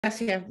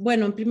Gracias.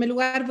 Bueno, en primer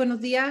lugar, buenos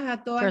días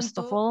a todas y First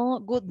of todos. all,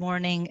 good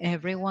morning,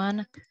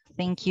 everyone.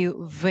 Thank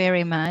you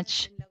very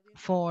much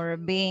for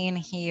being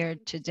here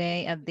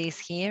today at this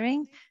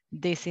hearing.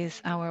 This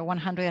is our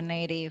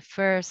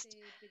 181st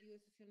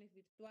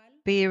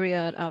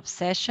period of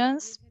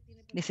sessions.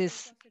 This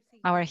is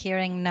our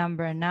hearing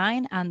number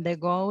 9, and the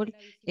goal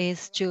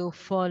is to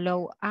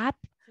follow up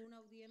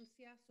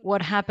what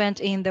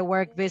happened in the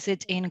work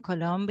visit in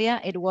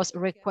Colombia. It was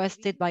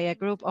requested by a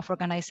group of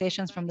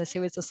organizations from the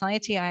civil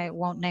society. I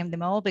won't name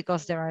them all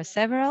because there are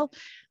several,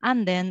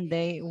 and then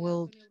they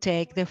will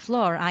take the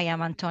floor. I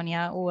am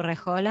Antonia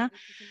Urrejola.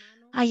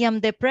 I am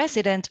the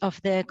president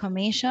of the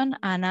commission,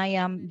 and I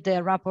am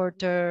the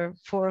rapporteur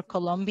for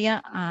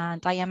Colombia,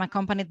 and I am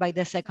accompanied by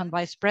the second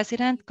vice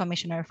president,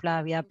 Commissioner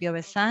Flavia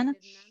Piovesan,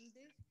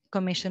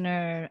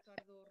 Commissioner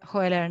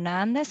Joel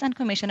Hernandez, and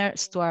Commissioner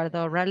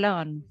Stuardo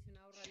Ralón.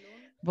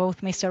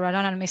 Both Mr.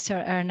 Ralón and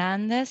Mr.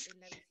 Hernandez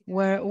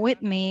were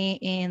with me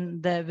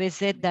in the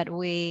visit that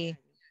we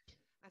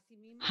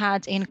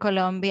had in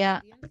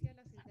Colombia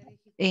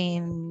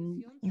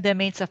in the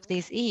midst of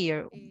this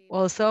year.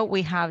 Also,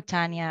 we have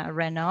Tania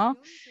Renault,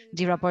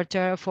 the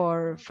rapporteur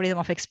for freedom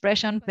of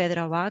expression,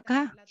 Pedro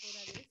Vaca.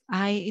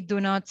 I do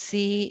not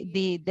see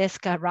the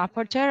DESCA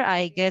rapporteur.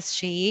 I guess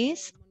she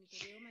is.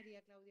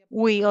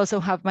 We also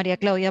have Maria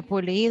Claudia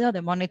Pulido,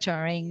 the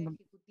monitoring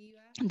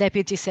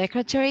Deputy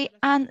Secretary,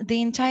 and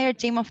the entire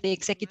team of the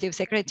Executive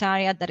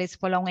Secretariat that is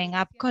following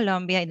up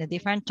Colombia in the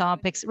different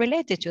topics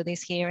related to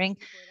this hearing,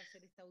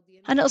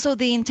 and also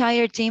the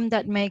entire team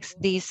that makes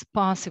this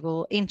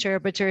possible,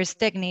 interpreters,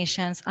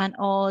 technicians, and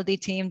all the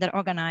team that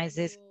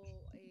organizes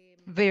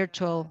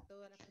virtual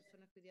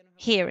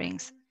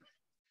hearings.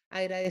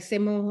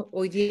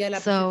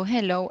 So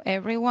hello,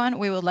 everyone.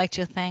 We would like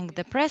to thank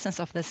the presence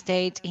of the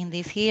state in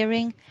this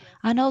hearing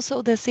and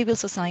also the civil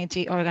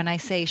society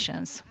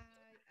organizations.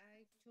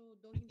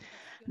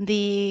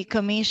 The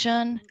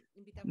Commission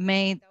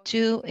made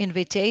 2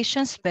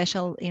 invitations,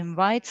 special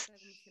invites.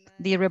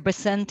 The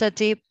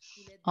representative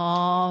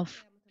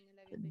of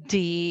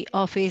the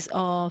Office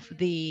of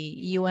the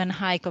UN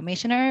High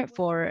Commissioner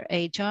for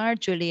HR,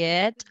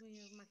 Juliet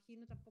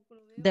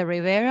de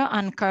Rivera,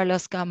 and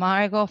Carlos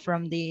Camargo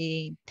from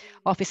the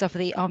Office of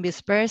the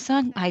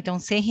Ombudsperson. I don't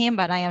see him,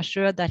 but I am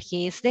sure that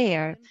he is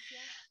there.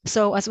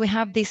 So as we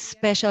have these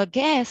special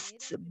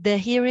guests, the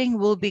hearing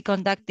will be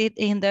conducted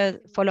in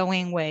the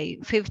following way: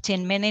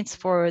 15 minutes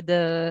for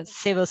the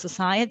civil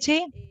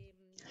society,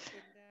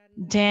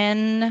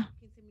 then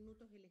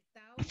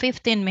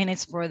 15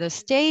 minutes for the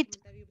state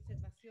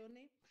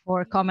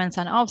for comments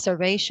and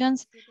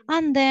observations,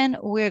 and then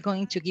we're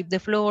going to give the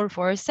floor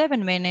for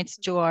 7 minutes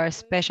to our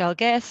special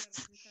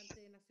guests,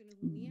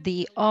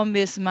 the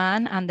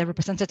ombudsman and the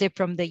representative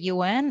from the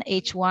UN,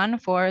 each one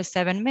for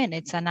 7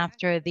 minutes. And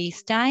after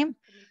this time,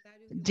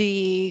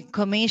 the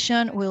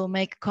Commission will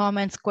make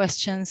comments,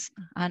 questions,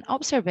 and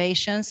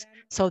observations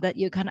so that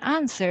you can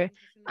answer.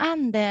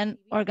 And then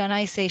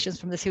organizations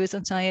from the civil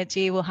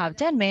society will have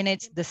 10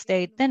 minutes, the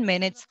state 10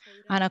 minutes,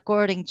 and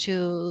according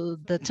to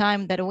the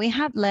time that we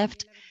have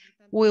left,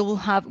 we will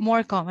have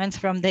more comments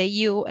from the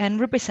UN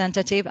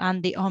representative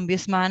and the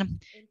ombudsman,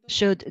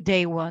 should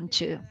they want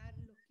to.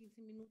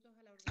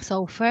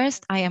 So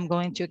first, I am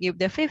going to give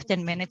the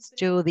 15 minutes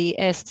to the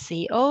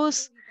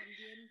SCOs.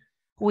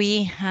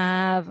 We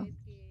have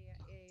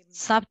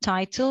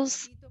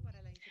subtitles,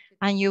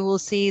 and you will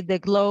see the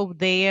globe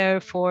there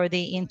for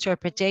the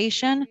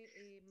interpretation.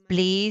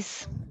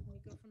 Please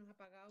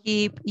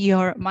keep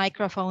your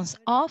microphones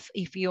off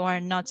if you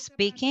are not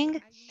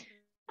speaking.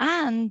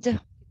 And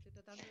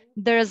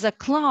there's a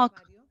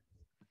clock.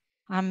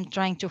 I'm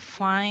trying to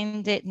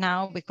find it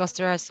now because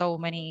there are so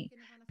many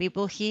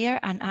people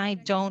here, and I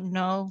don't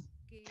know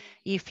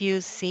if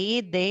you see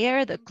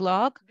there the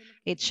clock.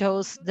 It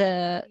shows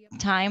the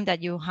time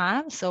that you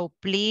have. So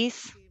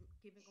please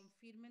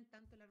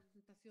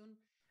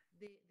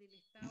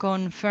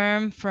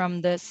confirm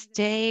from the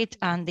state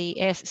and the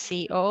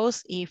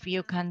SCOs if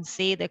you can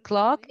see the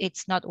clock.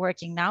 It's not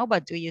working now,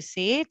 but do you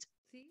see it?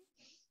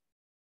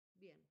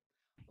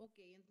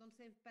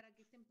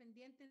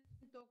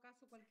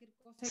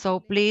 So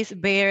please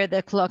bear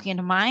the clock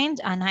in mind,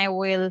 and I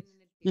will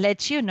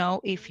let you know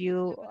if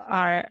you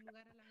are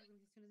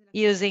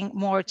using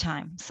more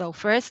time. So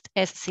first,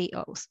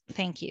 SCOs.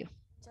 Thank you.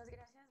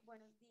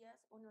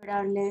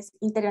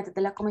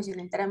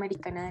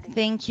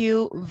 Thank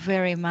you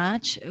very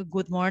much.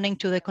 Good morning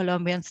to the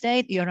Colombian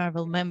state, the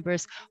honorable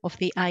members of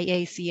the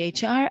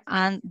IACHR,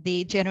 and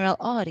the general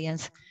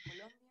audience.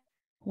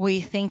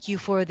 We thank you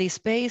for this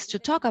space to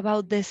talk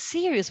about the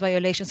serious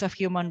violations of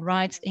human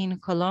rights in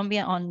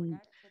Colombia on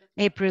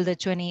April the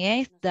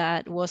 28th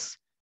that was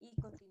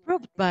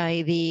proved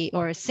by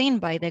or seen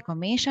by the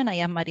Commission. I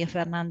am Maria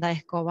Fernanda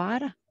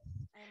Escobar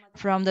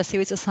from the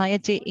civil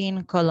society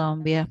in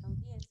Colombia.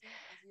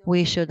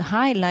 We should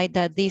highlight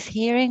that this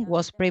hearing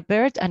was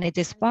prepared and it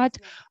is part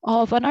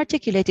of an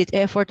articulated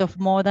effort of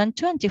more than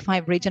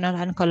 25 regional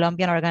and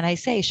Colombian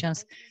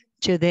organizations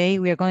Today,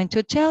 we are going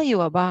to tell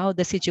you about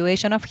the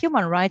situation of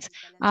human rights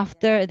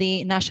after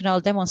the national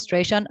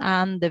demonstration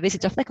and the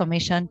visit of the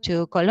Commission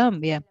to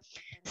Colombia.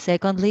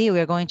 Secondly, we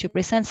are going to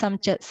present some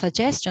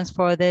suggestions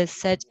for the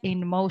set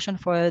in motion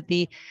for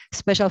the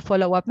special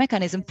follow-up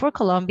mechanism for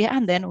Colombia,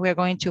 and then we're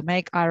going to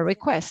make our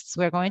requests.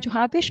 We're going to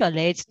have visual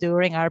aids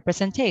during our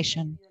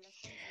presentation.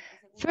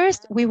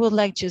 First, we would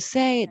like to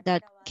say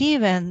that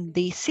given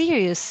the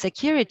serious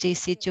security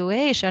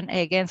situation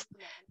against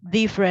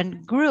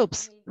different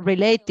groups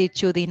related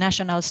to the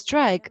national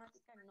strike,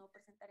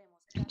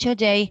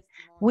 today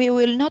we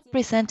will not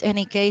present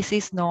any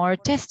cases nor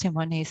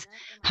testimonies.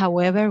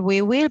 However,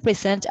 we will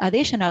present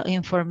additional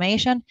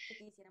information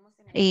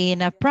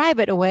in a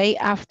private way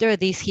after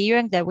this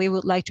hearing that we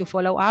would like to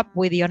follow up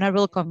with the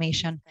Honorable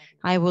Commission.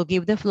 I will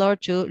give the floor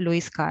to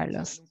Luis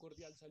Carlos.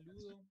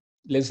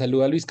 Les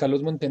saluda Luis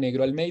Carlos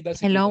Montenegro Almeida.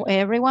 Hello,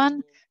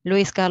 everyone.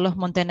 Luis Carlos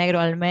Montenegro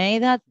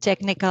Almeida,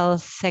 Technical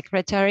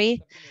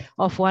Secretary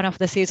of one of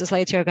the civil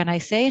society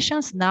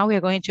organizations. Now we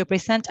are going to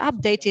present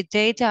updated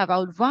data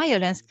about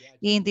violence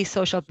in the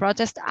social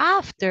protest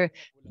after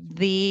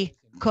the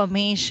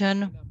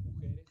Commission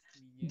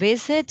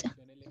visit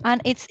and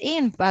its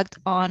impact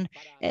on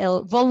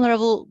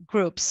vulnerable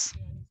groups.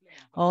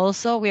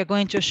 Also, we are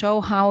going to show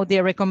how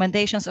the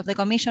recommendations of the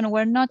Commission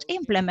were not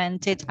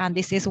implemented, and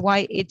this is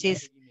why it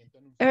is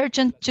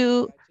urgent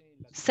to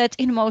set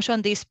in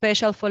motion the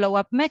special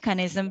follow-up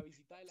mechanism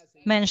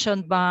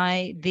mentioned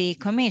by the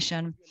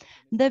Commission.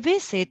 The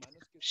visit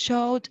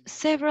showed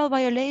several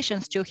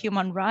violations to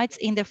human rights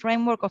in the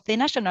framework of the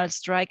national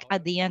strike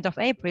at the end of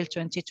April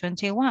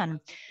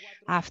 2021.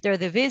 After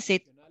the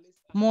visit,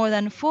 more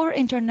than 4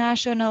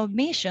 international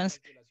missions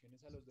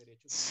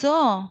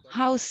saw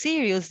how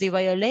serious the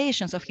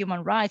violations of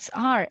human rights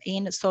are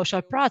in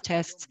social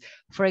protests.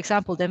 For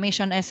example, the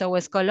mission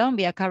SOS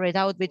Colombia carried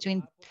out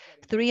between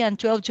 3 and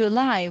 12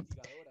 July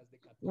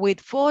with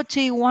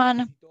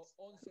 41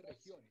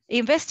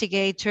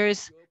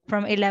 investigators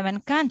from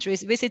 11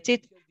 countries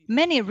visited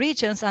many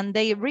regions, and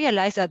they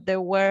realized that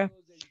there were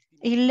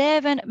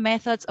 11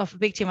 methods of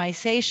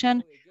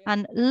victimization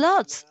and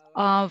lots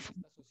of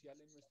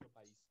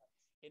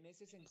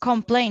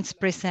complaints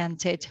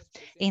presented.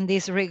 In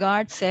this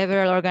regard,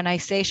 several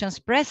organizations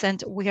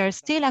present, we are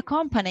still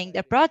accompanying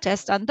the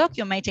protests and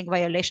documenting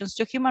violations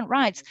to human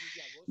rights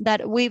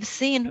that we've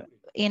seen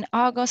in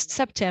August,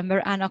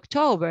 September, and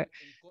October.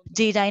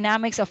 The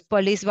dynamics of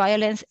police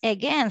violence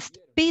against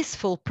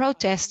peaceful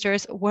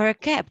protesters were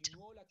kept.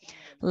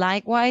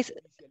 Likewise,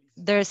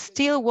 there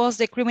still was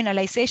the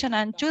criminalization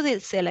and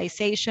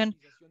judicialization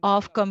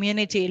of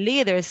community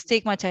leaders,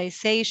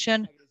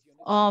 stigmatization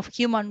of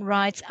human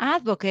rights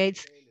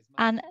advocates,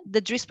 and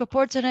the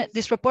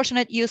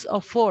disproportionate use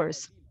of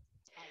force.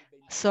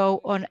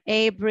 So on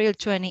April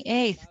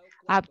 28th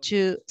up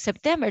to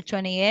September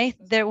 28th,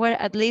 there were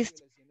at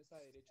least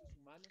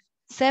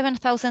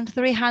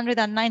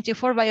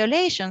 7,394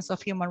 violations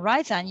of human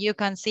rights, and you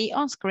can see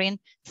on screen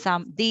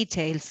some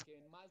details.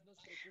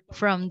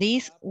 From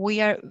this,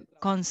 we are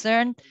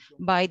concerned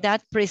by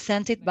that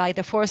presented by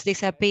the forced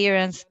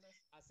disappearance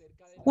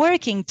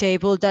working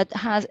table that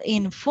has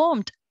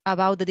informed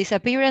about the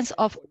disappearance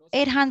of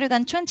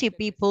 820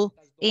 people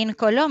in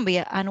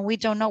Colombia, and we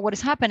don't know what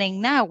is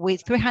happening now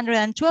with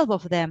 312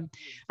 of them.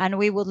 And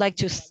we would like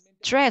to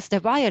stress the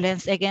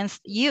violence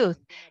against youth,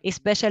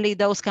 especially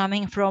those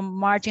coming from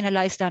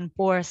marginalized and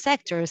poor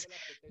sectors.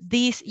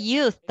 These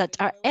youth that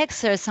are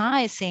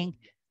exercising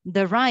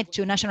the right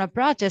to national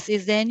protest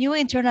is the new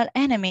internal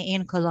enemy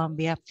in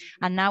Colombia.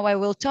 And now I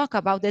will talk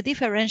about the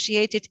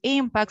differentiated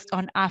impacts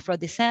on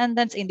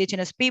Afro-descendants,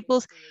 indigenous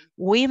peoples,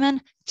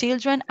 women,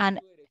 children, and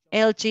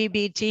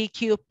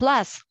LGBTQ+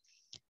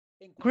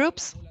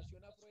 groups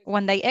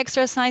when they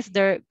exercise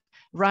their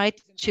right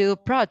to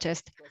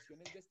protest.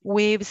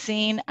 We've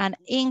seen an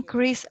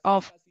increase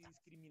of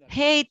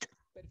hate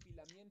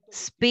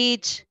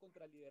speech,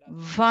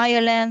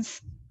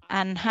 violence,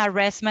 and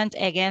harassment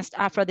against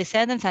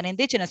Afro-descendants and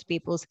indigenous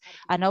peoples.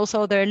 And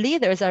also their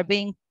leaders are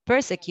being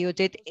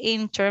persecuted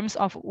in terms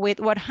of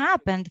with what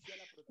happened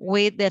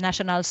with the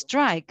national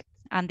strike.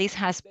 And this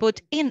has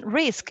put in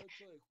risk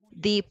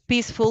the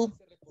peaceful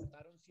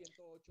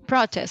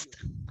protest.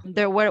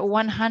 There were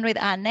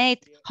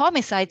 108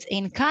 homicides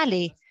in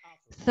Cali,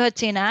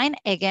 39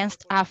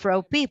 against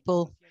Afro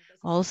people.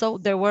 Also,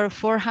 there were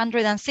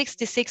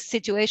 466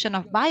 situations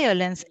of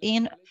violence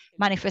in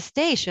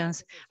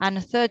manifestations, and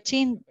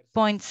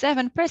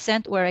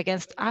 13.7% were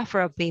against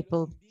Afro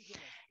people.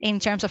 In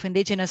terms of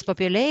indigenous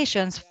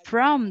populations,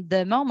 from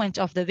the moment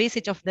of the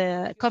visit of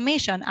the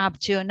Commission up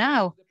to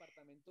now,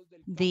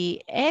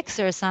 the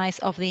exercise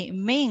of the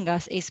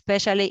Mingas,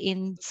 especially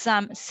in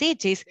some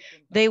cities,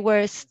 they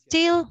were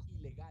still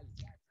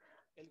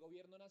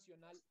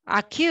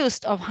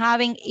accused of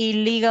having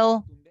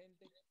illegal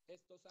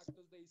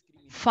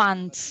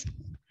funds.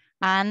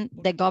 And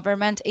the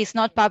government is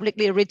not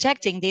publicly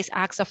rejecting these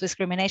acts of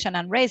discrimination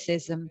and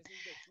racism.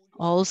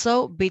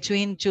 Also,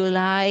 between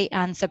July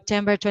and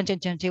September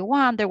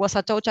 2021, there was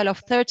a total of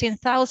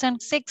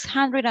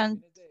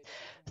 13,600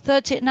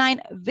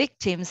 39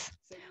 victims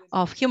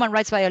of human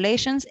rights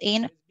violations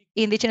in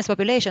indigenous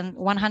population.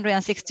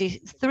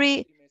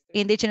 163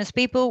 indigenous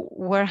people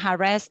were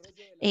harassed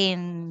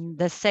in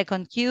the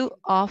second Q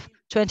of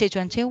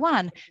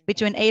 2021.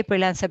 Between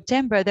April and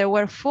September, there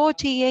were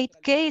 48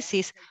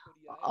 cases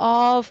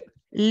of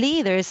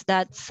leaders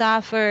that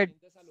suffered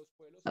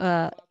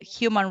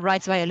human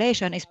rights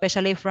violation,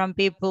 especially from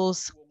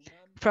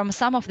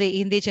some of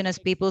the indigenous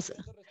peoples.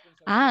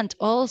 And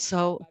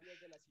also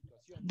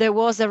there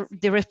was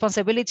the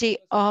responsibility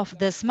of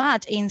the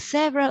SMAT in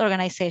several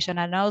organizations,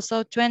 and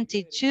also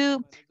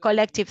 22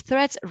 collective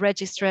threats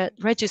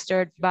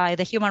registered by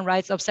the Human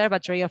Rights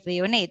Observatory of the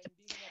UNIT.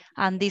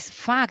 And this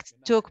fact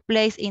took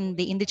place in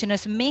the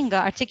indigenous Minga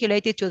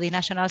articulated to the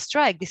national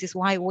strike. This is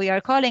why we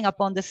are calling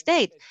upon the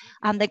state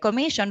and the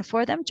commission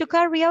for them to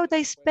carry out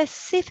a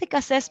specific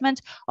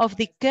assessment of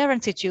the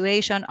current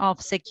situation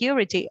of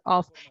security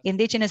of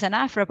indigenous and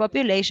Afro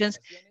populations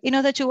in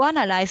order to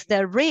analyze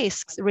the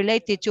risks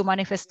related to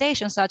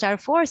manifestations that are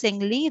forcing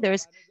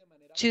leaders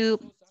to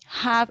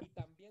have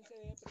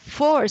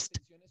forced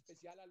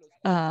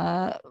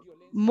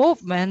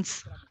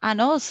movements.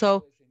 And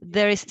also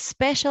there is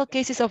special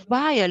cases of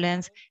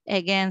violence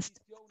against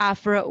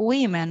Afro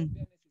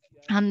women,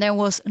 and there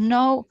was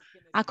no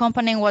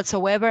accompanying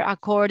whatsoever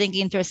according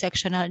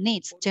intersectional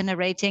needs,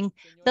 generating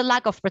the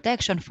lack of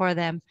protection for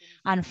them.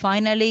 And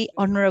finally,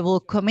 honorable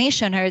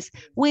commissioners,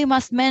 we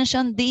must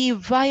mention the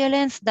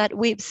violence that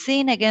we've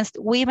seen against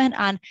women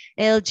and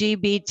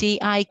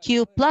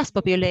LGBTIQ plus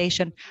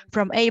population.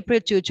 From April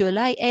to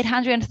July,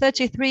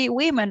 833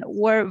 women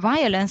were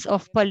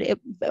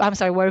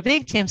were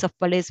victims of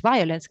police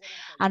violence,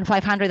 and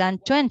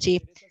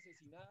 520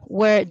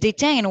 were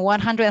detained,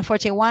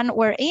 141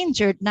 were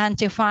injured,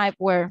 95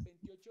 were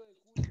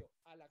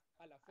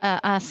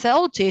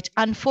assaulted,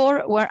 and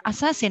 4 were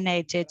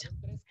assassinated.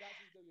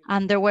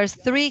 And there were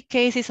 3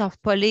 cases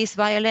of police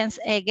violence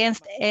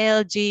against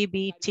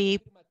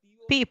LGBT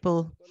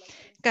people.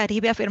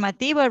 Caribe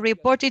Afirmativo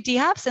reported the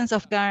absence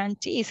of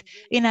guarantees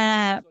in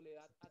an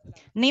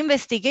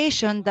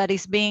investigation that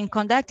is being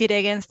conducted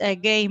against a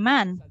gay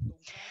man.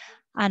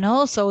 And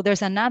also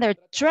there's another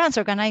trans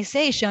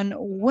organization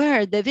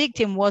where the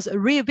victim was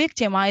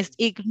re-victimized,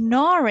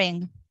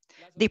 ignoring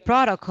the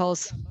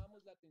protocols.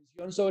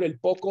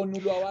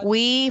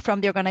 We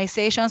from the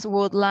organizations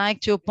would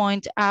like to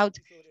point out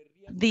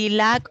the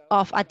lack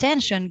of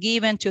attention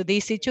given to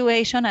this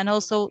situation, and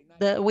also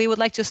we would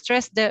like to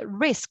stress the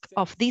risk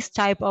of this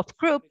type of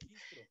group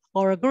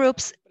or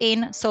groups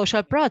in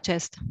social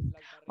protest.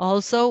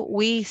 Also,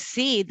 we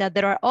see that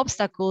there are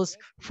obstacles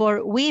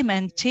for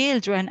women,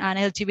 children, and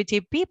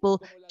LGBT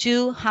people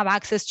to have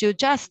access to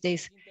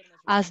justice.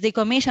 As the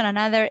Commission and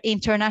other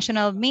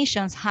international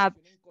missions have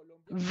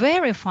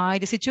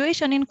verified, the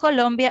situation in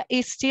Colombia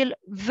is still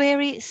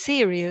very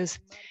serious.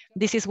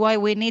 This is why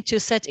we need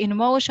to set in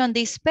motion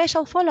this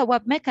special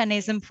follow-up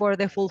mechanism for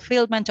the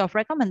fulfillment of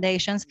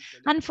recommendations.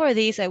 And for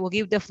this, I will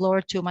give the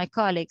floor to my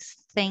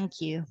colleagues.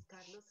 Thank you.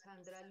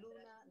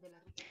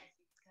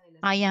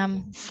 I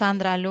am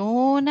Sandra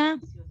Luna,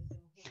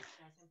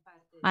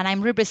 and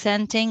I'm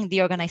representing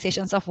the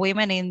organizations of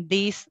women in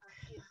this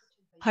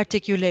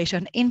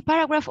articulation. In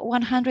paragraph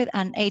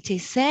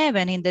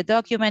 187 in the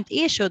document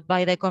issued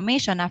by the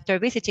Commission after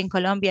visiting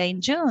Colombia in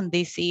June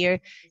this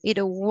year,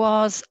 it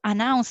was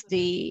announced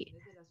the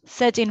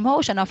set in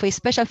motion of a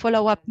special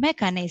follow-up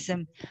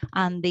mechanism,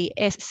 and the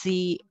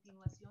SCOs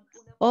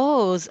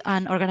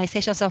and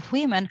organizations of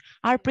women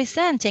are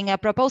presenting a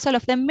proposal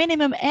of the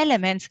minimum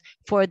elements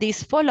for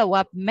this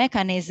follow-up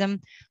mechanism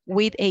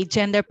with a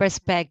gender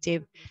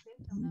perspective.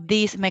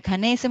 This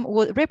mechanism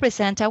would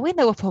represent a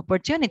window of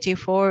opportunity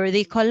for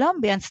the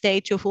Colombian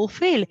state to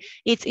fulfill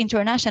its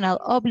international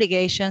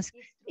obligations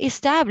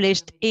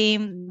established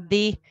in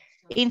the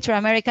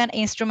Inter-American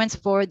Instruments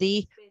for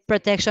the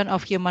Protection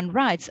of Human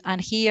Rights.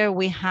 And here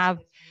we have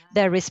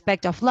the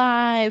respect of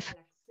life,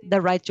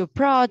 the right to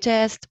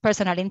protest,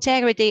 personal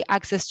integrity,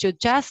 access to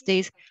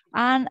justice,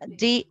 and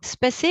the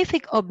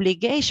specific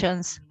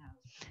obligations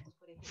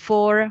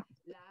for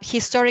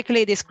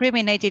historically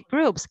discriminated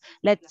groups.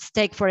 Let's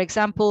take, for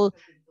example,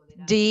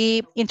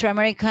 the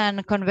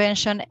Inter-American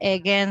Convention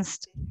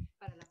Against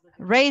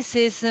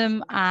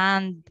Racism,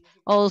 and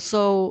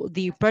also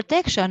the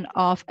protection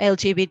of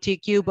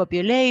LGBTQ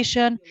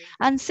population,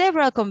 and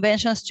several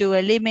conventions to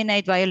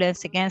eliminate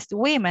violence against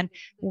women,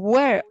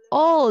 where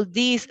all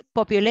these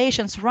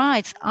populations'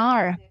 rights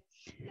are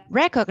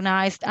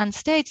recognized and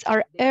states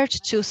are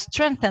urged to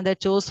strengthen the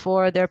tools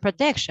for their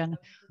protection.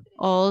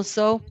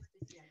 Also,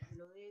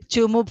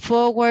 to move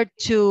forward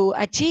to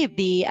achieve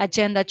the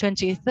Agenda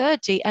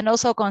 2030, and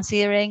also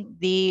considering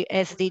the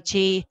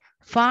SDG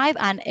 5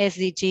 and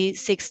SDG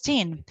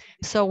 16.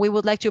 So we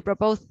would like to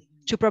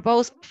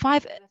propose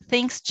 5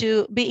 things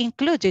to be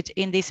included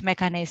in this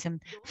mechanism.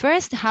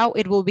 First, how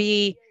it will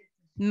be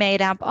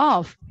made up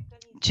of.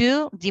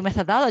 2, the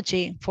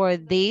methodology for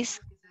this.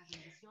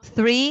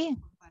 3,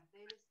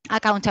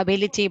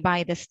 accountability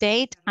by the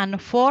state.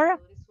 And 4,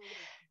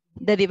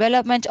 the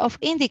development of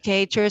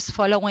indicators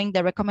following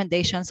the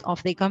recommendations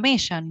of the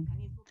Commission.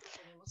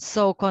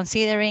 So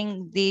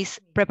considering this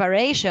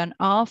preparation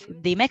of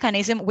the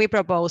mechanism, we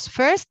propose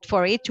first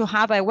for it to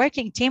have a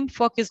working team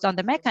focused on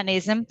the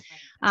mechanism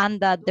and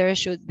that there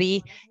should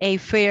be a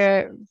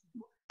fair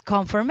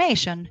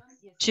confirmation.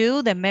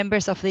 Two, the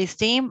members of this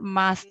team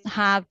must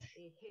have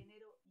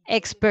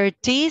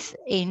expertise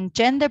in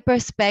gender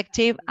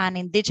perspective and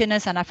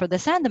indigenous and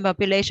Afro-descendant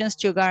populations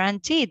to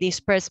guarantee this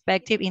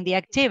perspective in the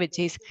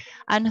activities.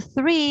 And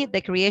three,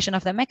 the creation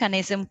of the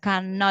mechanism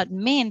cannot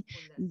mean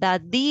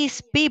that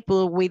these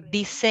people with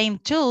these same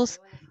tools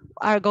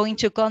are going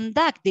to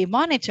conduct the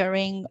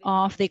monitoring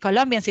of the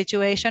Colombian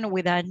situation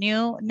with a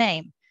new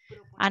name.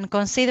 And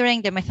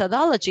considering the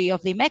methodology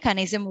of the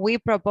mechanism, we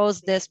propose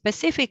the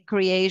specific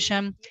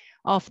creation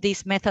of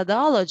this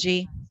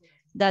methodology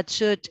that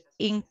should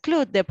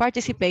include the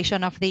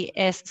participation of the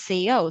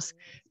SCOs.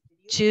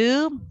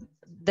 Two,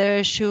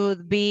 there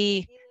should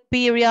be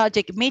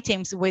periodic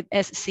meetings with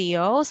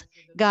SCOs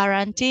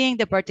guaranteeing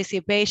the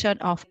participation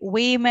of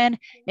women,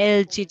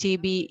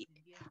 LGBTIQ,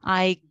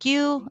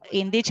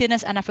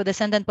 indigenous and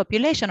Afro-descendant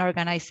population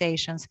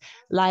organizations.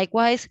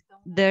 Likewise,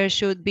 there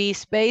should be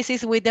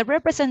spaces with the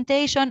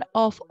representation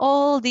of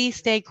all the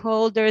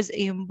stakeholders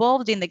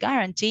involved in the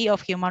guarantee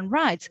of human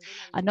rights,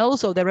 and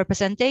also the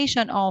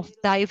representation of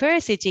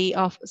diversity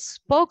of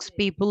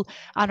spokespeople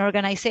and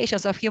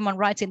organizations of human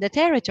rights in the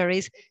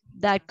territories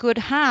that could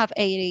have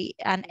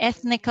an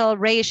ethnical,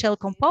 racial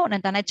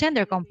component and a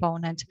gender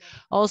component.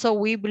 Also,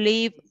 we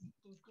believe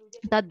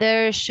that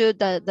this should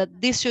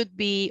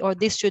be, or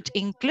this should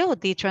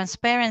include the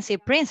transparency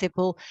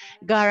principle,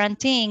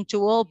 guaranteeing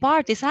to all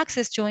parties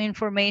access to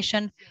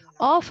information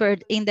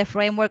offered in the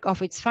framework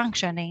of its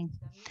functioning.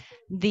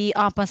 The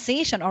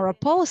opposition or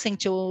opposing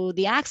to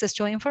the access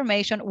to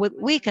information would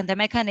weaken the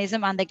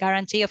mechanism and the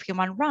guarantee of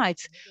human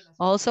rights.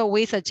 Also,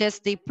 we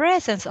suggest the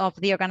presence of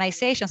the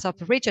organizations of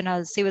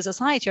regional civil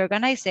society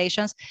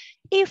organizations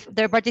if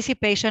their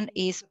participation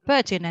is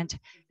pertinent.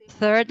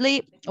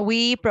 Thirdly,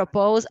 we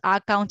propose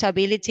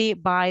accountability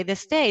by the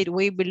state.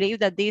 We believe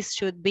that this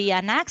should be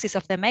an axis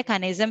of the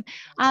mechanism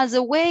as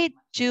a way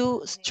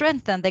to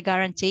strengthen the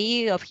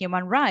guarantee of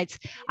human rights.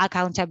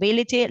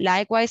 Accountability,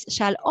 likewise,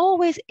 shall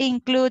always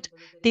include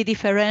the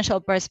differential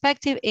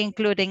perspective,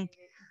 including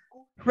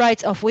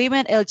rights of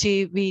women,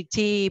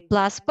 LGBT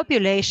plus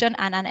population,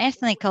 and an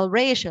ethnical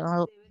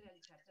racial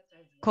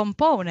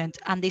component.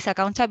 And this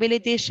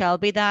accountability shall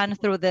be done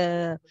through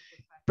the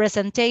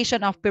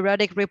presentation of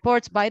periodic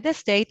reports by the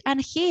state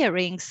and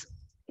hearings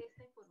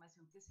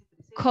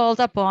called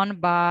upon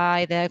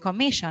by the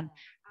Commission.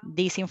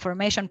 This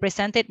information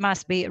presented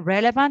must be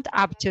relevant,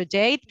 up to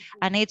date,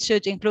 and it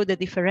should include the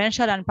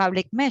differential and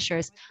public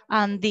measures.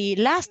 And the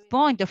last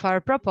point of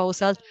our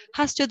proposal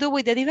has to do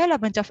with the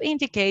development of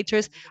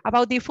indicators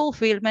about the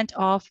fulfillment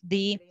of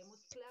the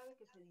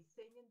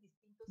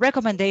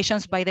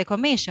recommendations by the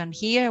Commission.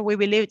 Here, we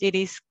believe it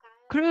is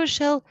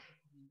crucial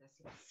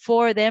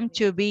for them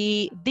to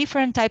be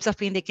different types of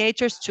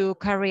indicators to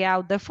carry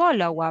out the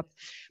follow-up.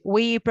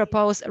 We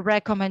propose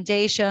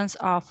recommendations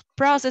of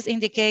process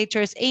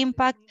indicators,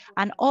 impact,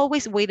 and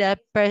always with a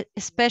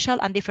special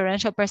and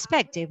differential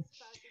perspective.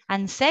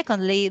 And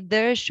secondly,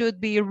 there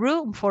should be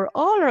room for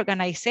all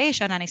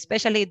organizations, and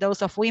especially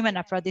those of women,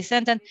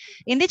 Afro-descendant,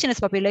 indigenous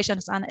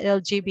populations, and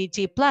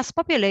LGBT plus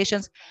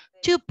populations,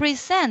 to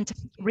present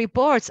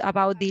reports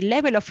about the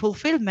level of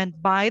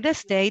fulfillment by the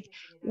state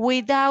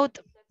without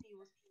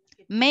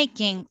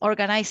making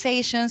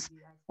organizations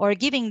or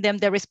giving them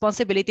the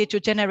responsibility to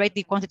generate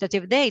the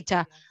quantitative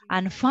data.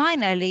 And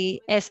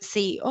finally,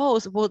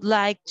 SCOs would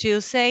like to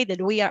say that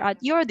we are at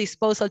your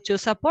disposal to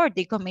support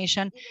the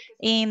Commission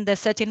in the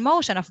setting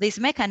motion of this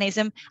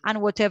mechanism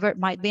and whatever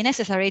might be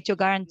necessary to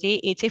guarantee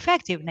its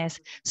effectiveness,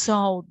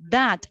 so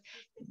that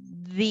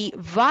the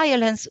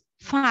violence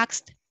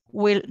facts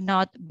will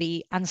not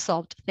be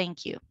unsolved.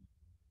 Thank you.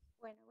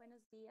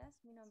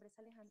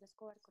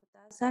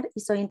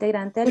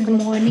 Good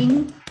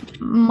morning.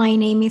 My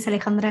name is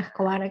Alejandra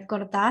Escobar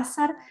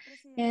Cortázar,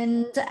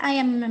 and I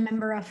am a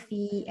member of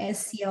the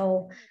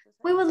SCO.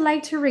 We would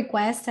like to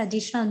request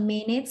additional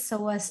minutes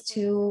so as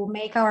to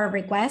make our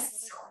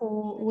requests,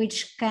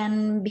 which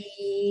can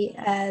be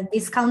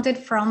discounted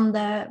from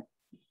the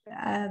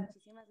other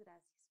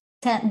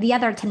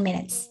 10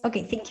 minutes.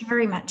 Okay, thank you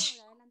very much.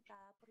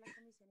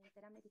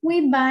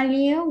 We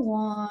value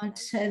what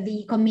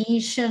the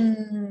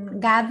Commission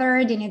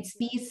gathered in its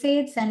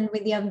visits, and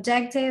with the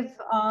objective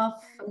of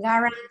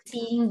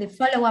guaranteeing the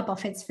follow-up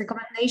of its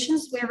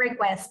recommendations, we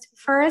request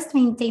first,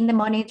 maintain the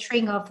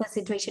monitoring of the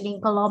situation in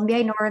Colombia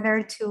in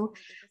order to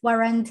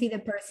guarantee the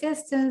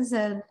persistence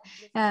and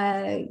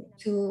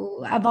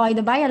to avoid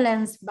the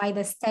violence by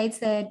the states,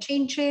 the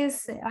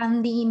changes,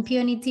 and the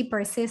impunity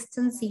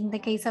persistence in the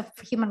case of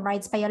human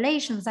rights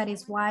violations. That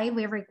is why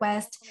we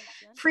request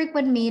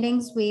frequent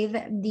meetings with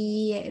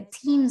the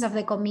teams of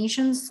the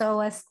Commission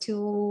so as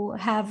to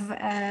have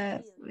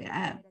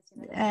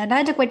an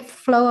adequate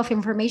flow of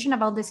information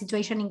about the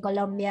situation in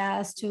Colombia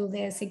as to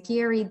the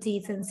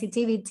security,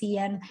 sensitivity,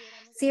 and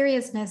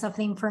seriousness of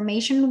the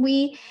information.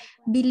 We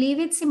believe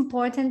it's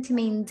important to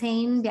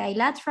maintain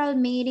bilateral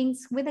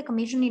meetings with the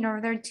Commission in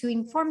order to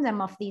inform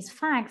them of these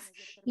facts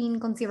in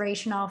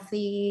consideration of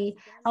the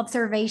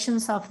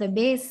observations of the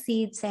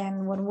visits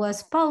and what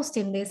was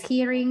posted in this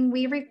hearing.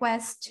 We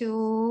request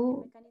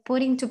to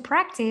put into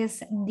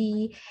practice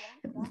the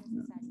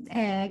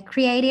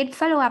created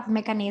follow-up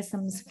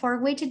mechanisms for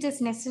which it is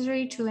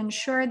necessary to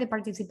ensure the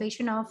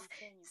participation of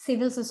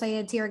civil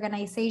society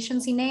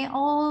organizations in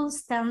all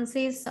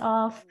stances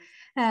of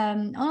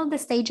all the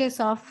stages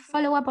of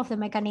follow-up of the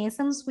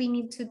mechanisms. We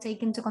need to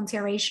take into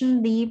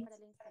consideration the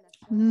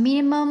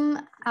minimum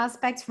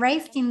aspects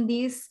raised in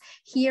this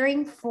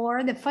hearing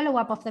for the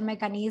follow-up of the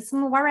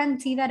mechanism,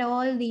 guarantee that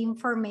all the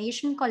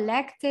information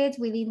collected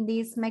within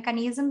these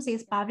mechanisms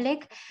is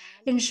public,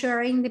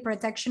 ensuring the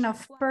protection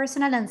of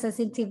personal and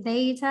sensitive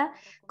data,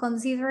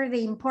 consider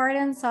the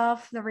importance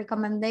of the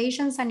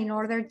recommendations, and in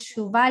order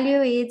to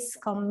value its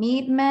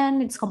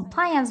commitment, its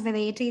compliance with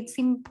it, it's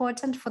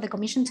important for the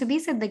Commission to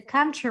visit the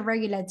country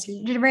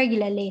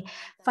regularly.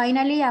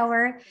 Finally,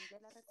 our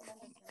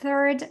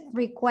third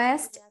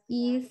request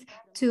is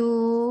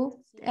to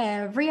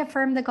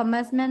reaffirm the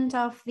commitment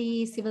of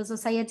the civil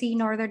society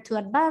in order to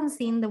advance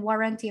in the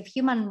warranty of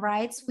human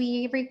rights.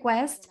 We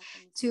request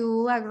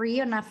to agree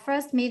on a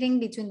first meeting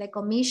between the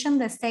Commission,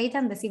 the state,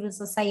 and the civil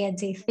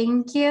society.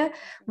 Thank you.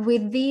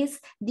 With this,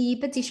 the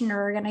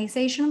petitioner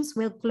organizations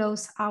will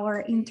close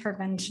our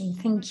intervention.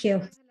 Thank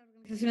you.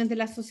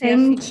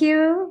 Thank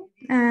you.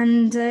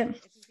 And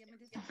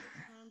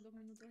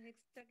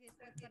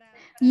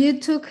you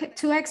took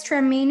 2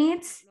 extra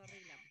minutes.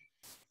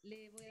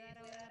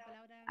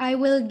 I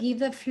will give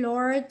the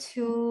floor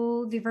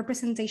to the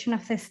representation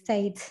of the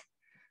state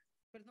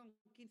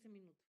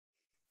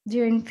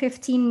during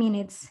 15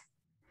 minutes.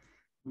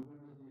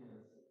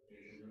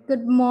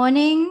 Good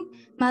morning,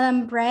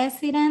 Madam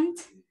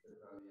President,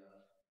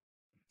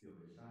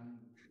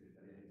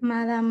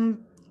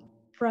 Madam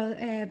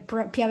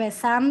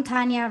Piavesan,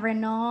 Tania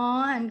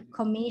Renault, and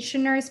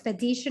commissioners,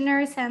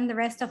 petitioners, and the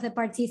rest of the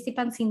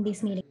participants in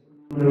this meeting.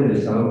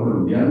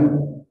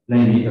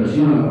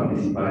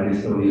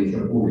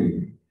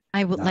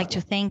 I would like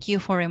to thank you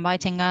for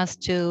inviting us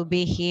to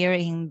be here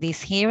in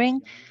this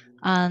hearing.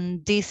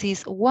 And this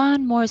is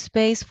one more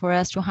space for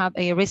us to have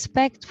a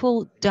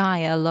respectful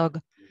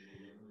dialogue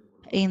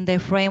in the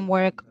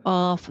framework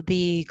of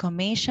the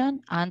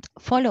Commission and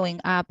following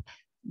up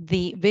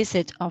the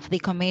visit of the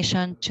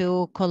Commission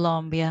to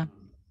Colombia.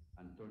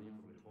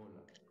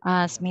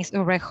 As Ms.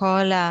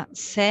 Urrejola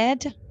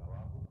said,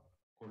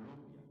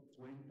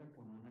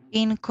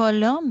 in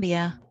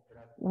Colombia,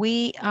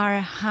 we are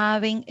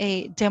having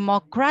a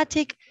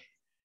democratic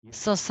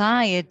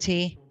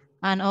society,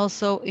 and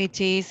also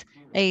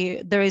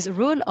there is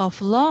rule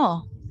of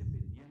law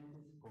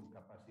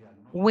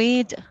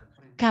with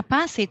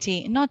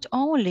capacity not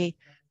only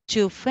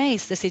to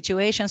face the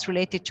situations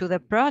related to the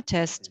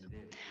protest,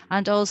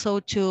 and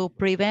also to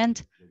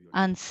prevent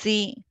and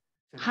see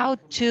how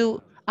to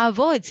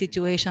avoid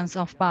situations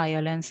of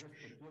violence.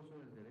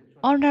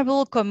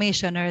 Honorable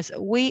commissioners,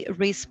 we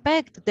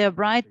respect the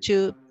right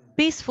to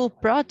peaceful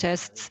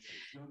protests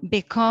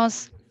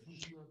because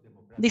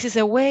this is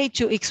a way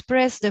to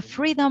express the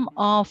freedom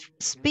of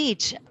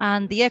speech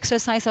and the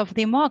exercise of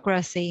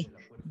democracy.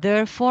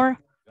 Therefore,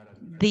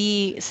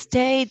 the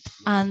state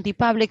and the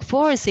public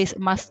forces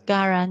must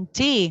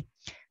guarantee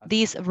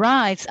these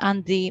rights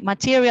and the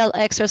material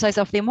exercise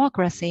of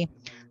democracy.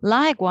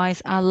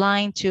 Likewise,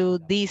 aligned to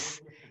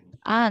this,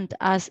 and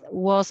as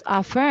was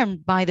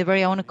affirmed by the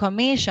very own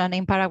Commission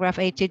in paragraph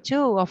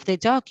 82 of the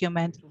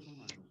document,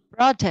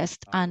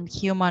 protest and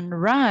human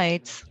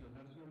rights,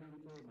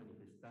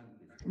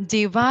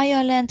 the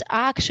violent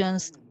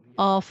actions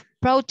of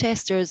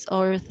protesters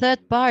or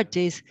third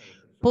parties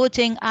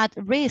putting at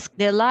risk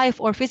the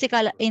life or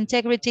physical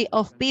integrity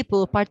of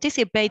people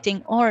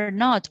participating or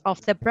not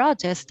of the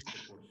protest,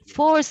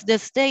 force the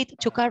state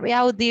to carry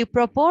out the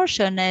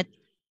proportionate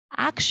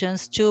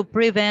actions to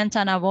prevent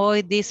and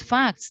avoid these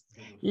facts,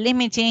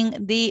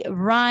 limiting the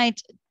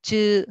right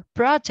to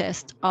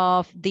protest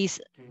of these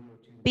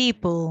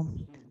people.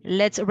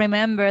 Let's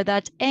remember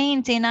that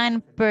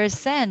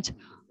 89%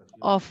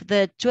 of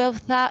the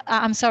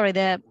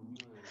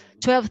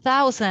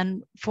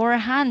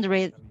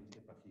 12,400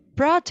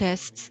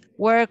 protests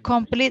were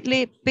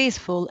completely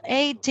peaceful.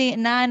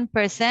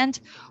 89%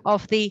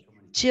 of the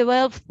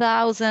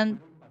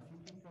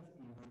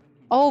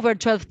over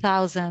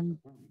 12,000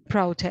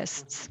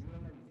 protests.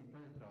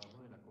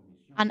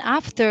 And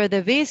after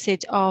the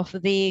visit of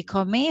the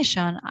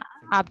Commission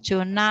up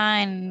to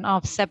 9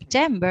 of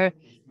September,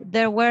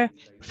 there were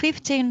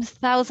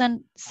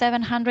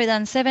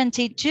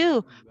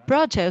 15,772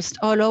 protests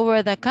all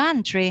over the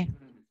country.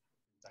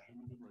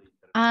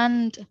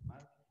 And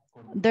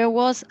there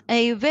was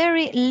a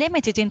very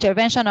limited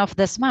intervention of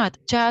the SMAT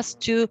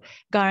just to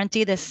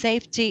guarantee the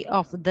safety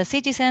of the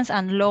citizens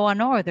and law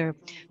and order.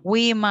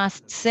 We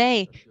must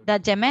say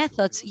that the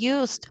methods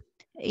used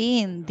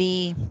in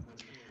the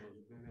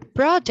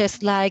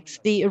protests like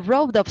the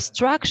road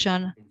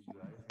obstruction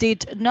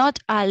did not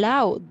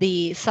allow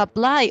the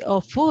supply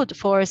of food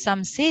for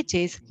some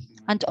cities,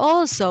 and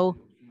also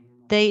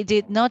they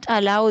did not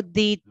allow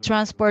the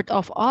transport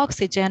of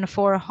oxygen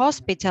for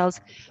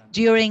hospitals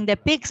during the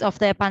peaks of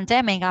the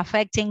pandemic,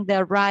 affecting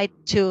the right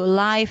to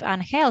life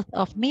and health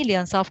of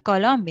millions of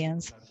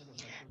Colombians.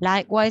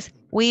 Likewise,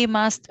 we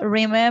must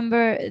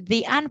remember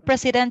the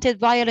unprecedented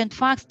violent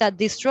facts that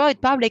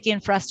destroyed public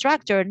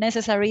infrastructure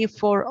necessary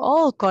for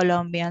all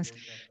Colombians,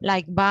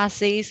 like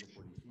buses,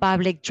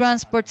 public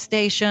transport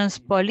stations,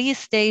 police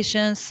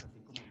stations,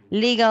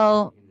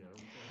 legal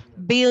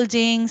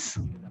buildings,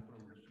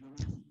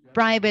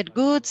 private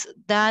goods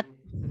that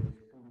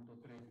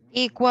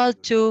equal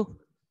to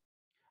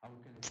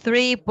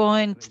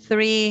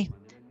 $3.3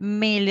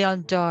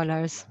 million.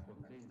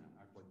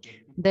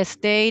 The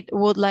state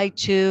would like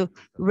to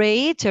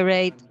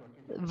reiterate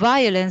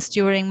violence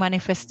during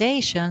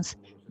manifestations,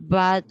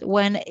 but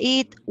when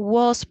it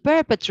was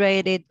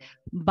perpetrated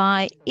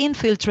by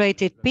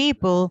infiltrated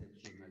people,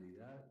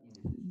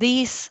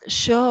 these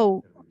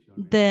show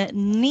the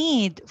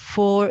need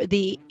for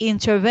the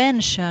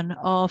intervention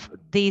of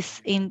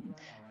these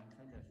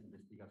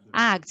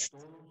acts.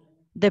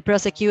 The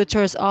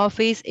prosecutor's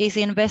office is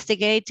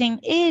investigating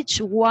each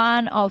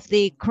one of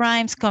the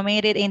crimes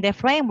committed in the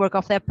framework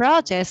of the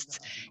protests,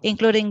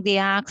 including the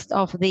acts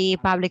of the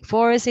public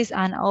forces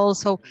and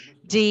also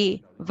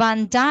the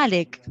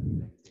vandalic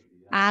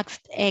acts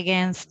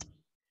against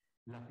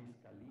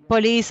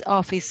police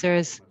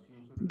officers.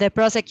 The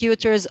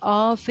prosecutor's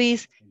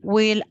office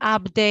will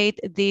update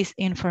this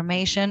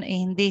information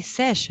in this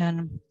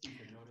session.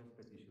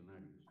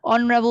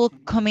 Honorable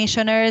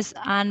commissioners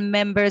and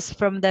members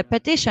from the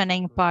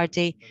petitioning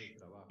party,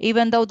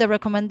 even though the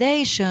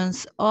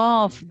recommendations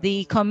of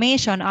the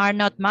Commission are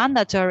not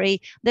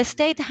mandatory, the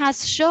state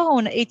has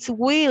shown its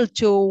will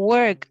to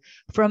work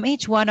from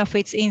each one of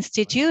its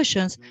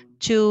institutions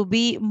to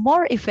be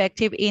more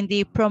effective in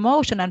the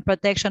promotion and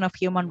protection of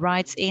human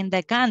rights in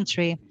the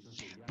country.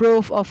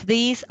 Proof of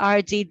these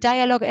are the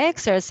dialogue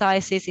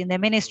exercises in the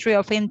Ministry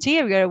of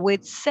Interior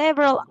with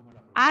several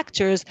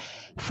actors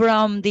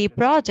from the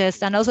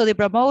protest and also the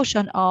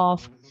promotion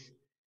of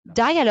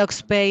dialogue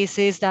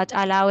spaces that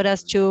allowed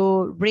us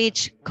to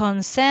reach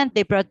consent,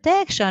 the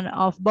protection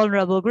of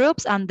vulnerable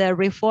groups, and the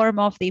reform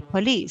of the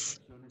police.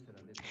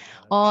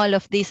 All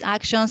of these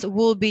actions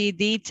will be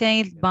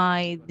detailed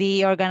by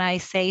the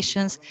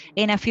organizations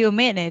in a few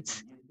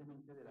minutes.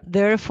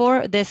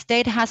 Therefore, the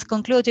state has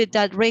concluded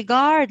that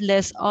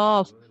regardless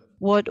of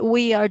what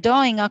we are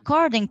doing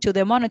according to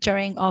the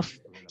monitoring of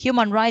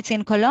human rights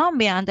in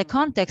Colombia and the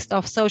context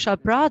of social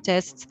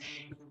protests,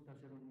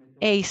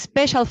 a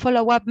special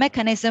follow-up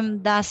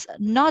mechanism does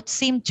not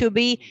seem to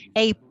be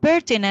a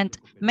pertinent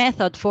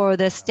method for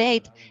the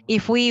state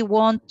if we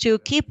want to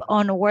keep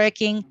on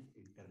working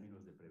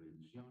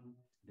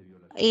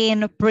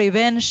in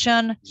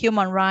prevention,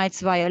 human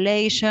rights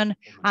violation,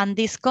 and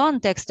this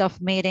context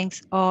of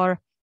meetings or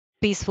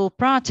peaceful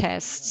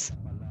protests.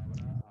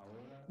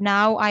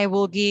 Now I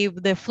will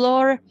give the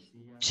floor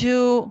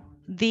to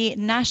the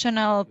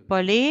National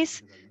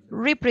Police,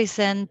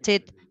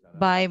 represented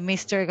by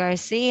Mr.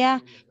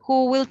 Garcia,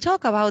 who will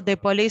talk about the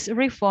police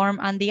reform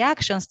and the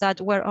actions that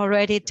were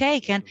already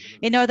taken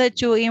in order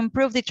to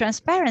improve the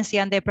transparency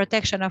and the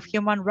protection of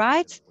human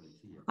rights,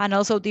 and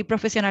also the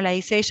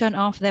professionalization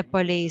of the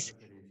police.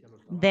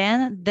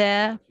 Then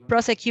the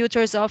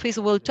prosecutor's office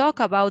will talk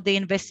about the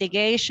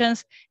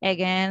investigations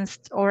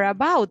against or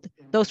about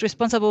those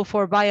responsible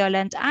for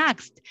violent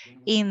acts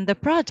in the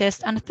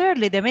protest. And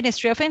thirdly, the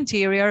Ministry of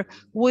Interior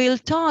will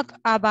talk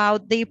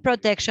about the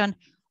protection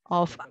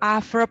of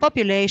Afro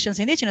populations,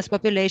 indigenous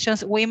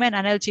populations, women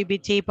and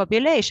LGBT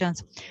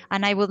populations.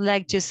 And I would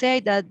like to say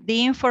that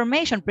the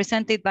information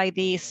presented by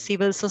the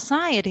civil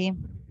society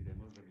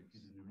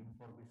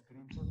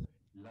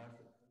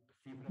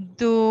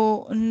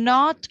do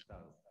not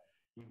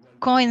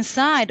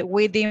coincide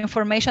with the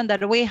information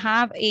that we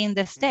have in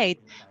the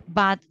state.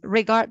 But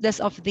regardless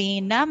of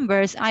the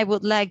numbers, I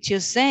would like to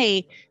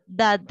say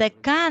that the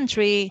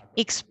country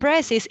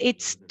expresses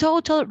its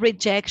total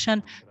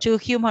rejection to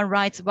human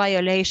rights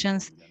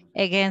violations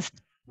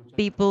against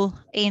people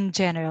in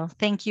general.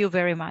 Thank you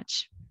very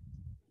much.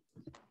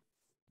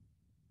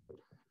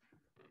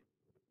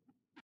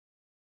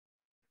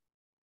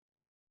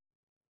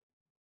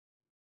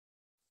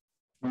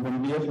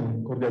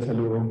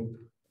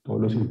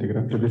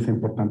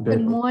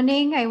 Good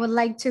morning. I would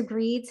like to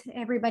greet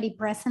everybody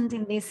present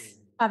in this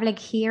public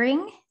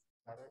hearing.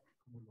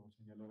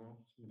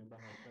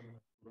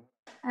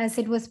 As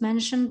it was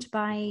mentioned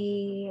by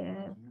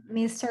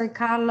Mr.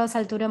 Carlos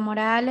Altura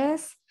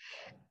Morales,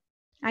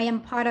 I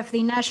am part of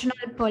the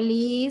National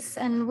Police,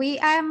 and we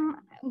am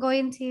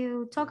going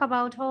to talk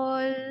about all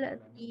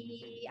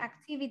the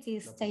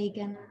activities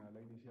taken.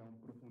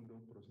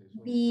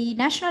 The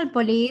National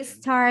Police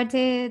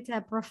started a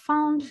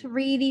profound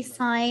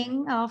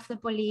redesign of the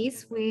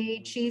police,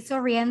 which is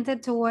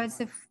oriented towards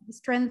the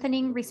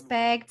strengthening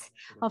respect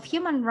of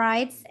human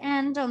rights,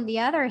 and on the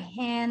other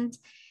hand,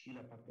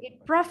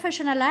 it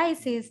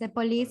professionalizes the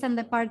police and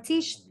the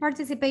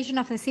participation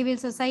of the civil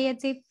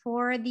society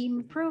for the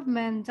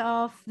improvement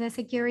of the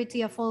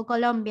security of all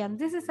Colombians.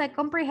 This is a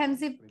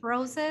comprehensive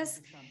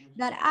process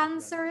that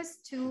answers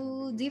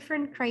to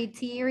different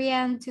criteria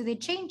and to the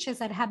changes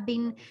that have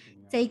been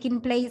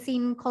taking place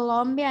in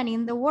Colombia and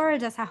in the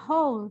world as a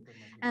whole.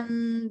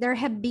 And there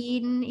have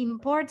been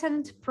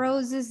important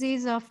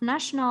processes of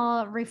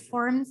national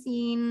reforms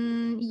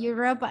in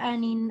Europe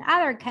and in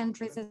other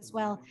countries as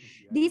well.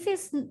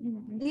 This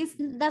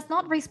does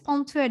not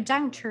respond to a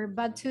juncture,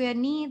 but to a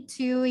need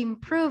to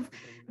improve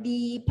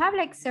the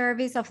public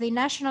service of the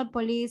national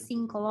police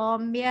in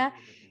Colombia.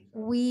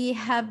 We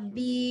have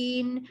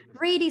been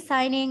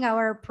redesigning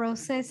our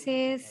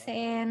processes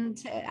and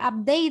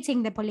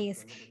updating the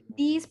police.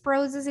 This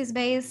process is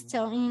based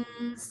on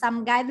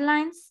some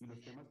guidelines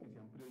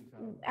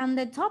and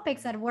the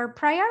topics that were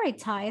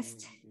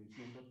prioritized.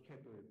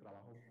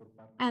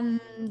 And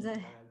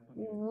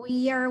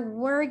we are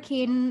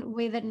working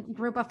with a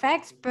group of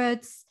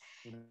experts,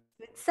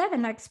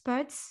 7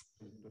 experts,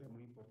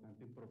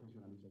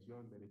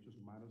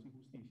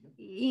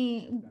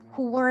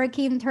 who work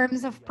in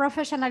terms of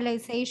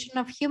professionalization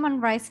of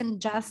human rights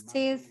and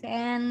justice.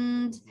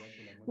 And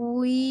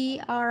we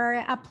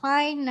are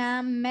applying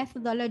a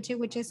methodology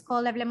which is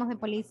called Hablemos de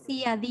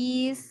Policía.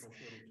 These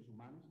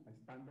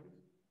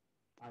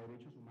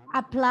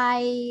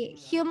apply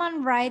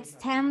human rights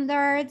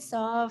standards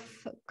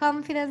of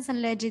confidence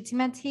and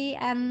legitimacy.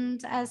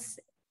 And as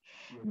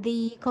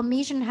the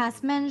Commission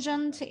has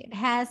mentioned, it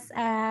has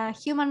a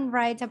human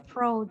rights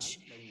approach.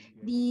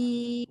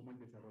 The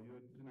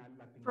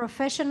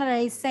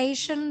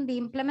professionalization, the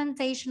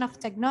implementation of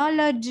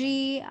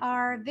technology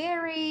are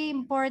very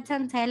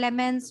important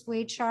elements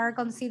which are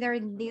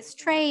considered in these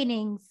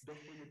trainings.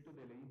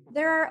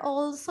 There are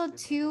also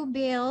 2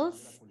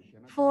 bills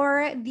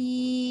for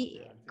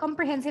the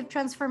comprehensive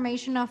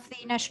transformation of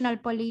the national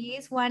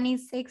police. One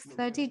is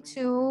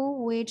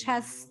 632, which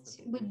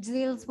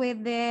deals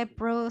with the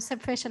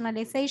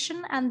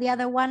professionalization, and the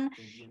other one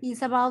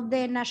is about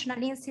the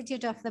National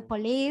Institute of the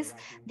Police.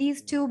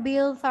 These 2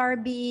 bills are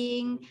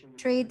being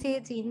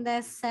treated in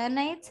the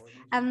Senate,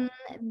 and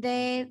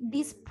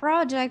these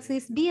projects,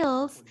 these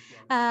bills,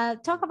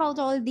 talk about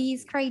all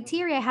these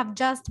criteria I have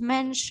just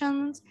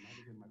mentioned,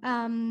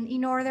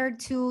 in order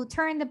to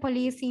turn the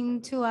police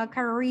into a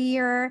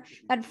career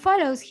that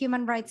follows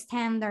human rights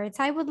standards.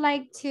 I would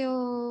like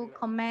to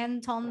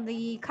comment on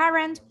the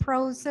current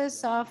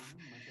process of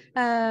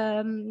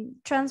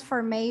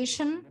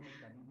transformation,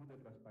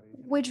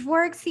 which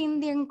works in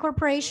the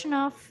incorporation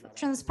of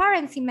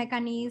transparency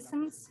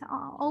mechanisms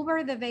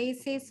over the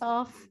basis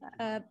of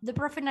the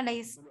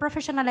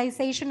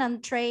professionalization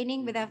and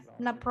training with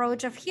an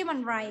approach of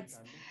human rights.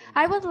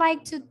 I would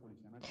like to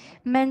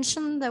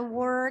mention the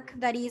work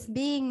that is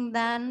being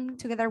done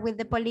together with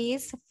the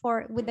police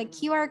with the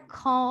QR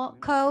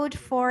code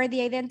for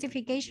the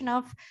identification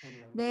of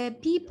the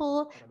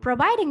people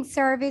providing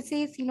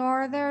services in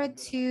order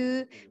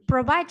to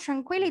provide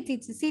tranquility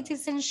to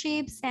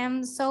citizenships,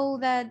 and so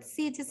that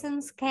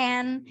citizens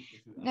can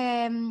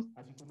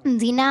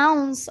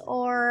denounce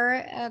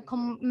or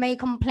make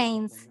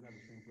complaints.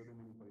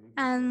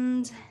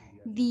 And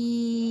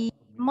the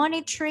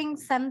monitoring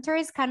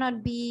centers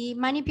cannot be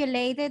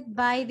manipulated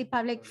by the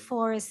public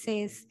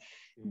forces.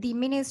 The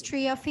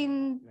Ministry of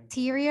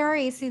Interior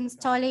is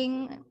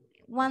installing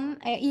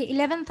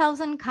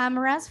 11,000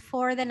 cameras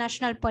for the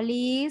national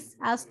police.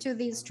 As to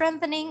the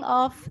strengthening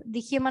of the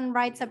human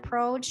rights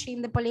approach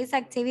in the police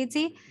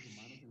activity,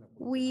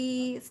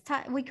 we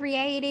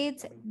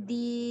created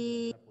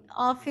the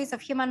Office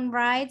of Human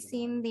Rights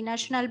in the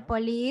National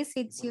Police.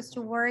 It's used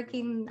to work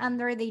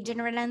under the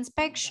General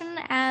Inspection,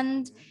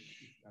 and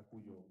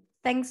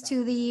thanks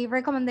to the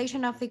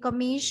recommendation of the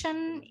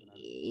Commission,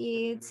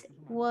 it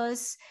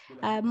was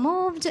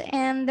moved,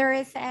 and there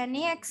is an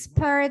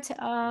expert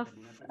of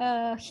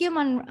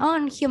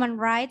human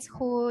rights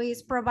who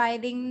is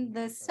providing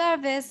the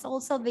service.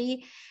 Also,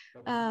 the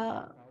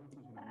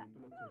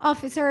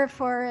officer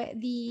for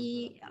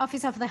the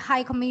Office of the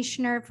High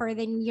Commissioner for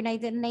the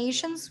United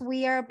Nations.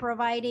 We are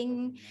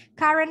providing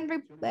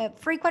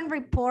frequent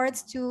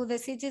reports to the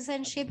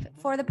citizenship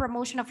for the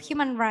promotion of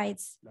human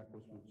rights.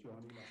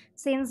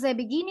 Since the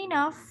beginning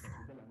of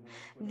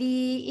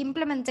the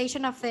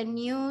implementation of the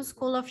new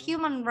School of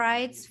Human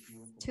Rights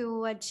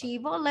to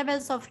achieve all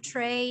levels of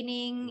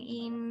training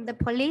in the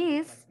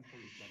police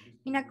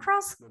in a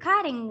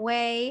cross-cutting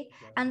way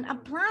and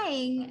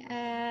applying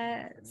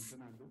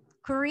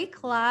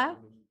curricula,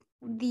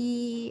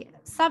 the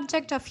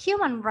subject of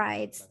human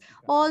rights.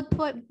 All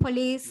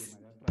police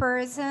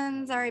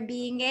persons are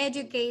being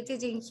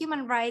educated in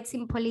human rights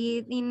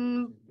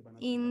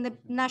in the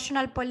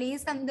national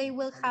police, and they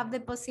will have the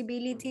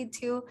possibility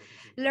to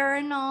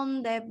learn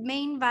on the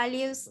main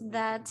values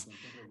that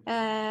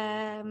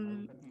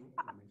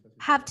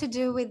have to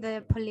do with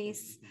the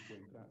police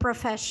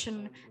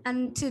profession.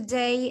 And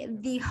today,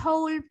 the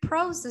whole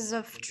process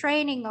of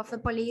training of the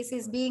police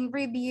is being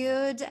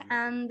reviewed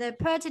and the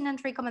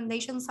pertinent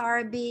recommendations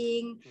are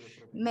being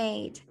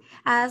made.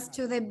 As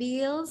to the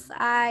bills,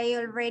 I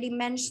already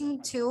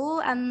mentioned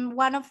two, and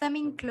one of them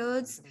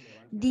includes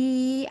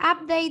the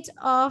update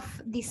of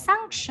the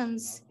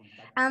sanctions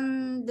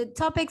and the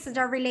topics that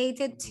are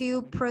related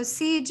to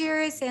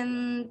procedures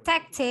and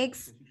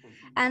tactics,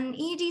 and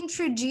it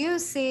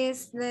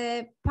introduces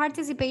the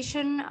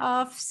participation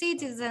of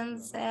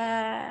citizens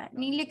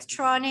in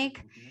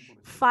electronic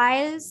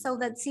files so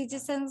that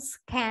citizens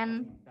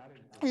can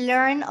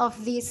learn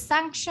of these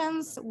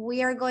sanctions.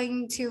 We are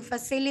going to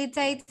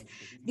facilitate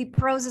the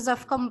process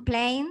of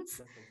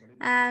complaints,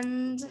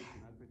 and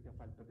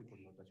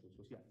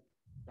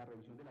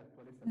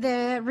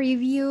the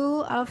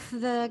review of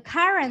the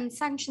current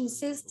sanction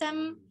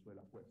system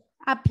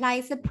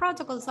applies the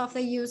protocols of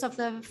the use of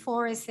the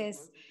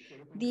forces.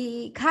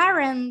 The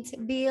current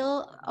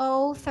Bill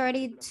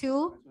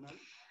 032,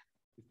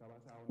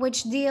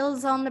 which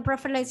deals on the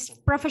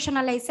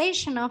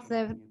professionalization of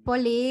the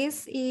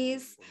police,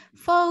 is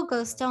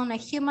focused on a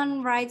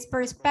human rights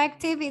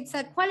perspective. It's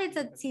a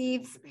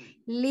qualitative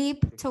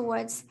leap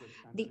towards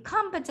the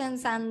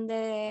competence, and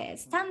the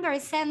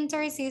standard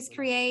centers is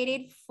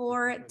created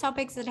for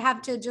topics that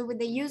have to do with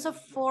the use of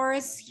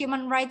force,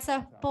 human rights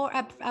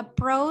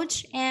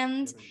approach,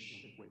 and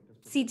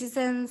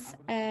citizens'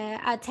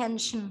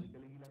 attention.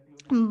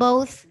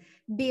 Both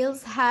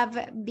bills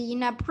have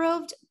been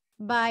approved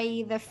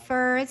by the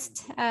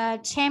first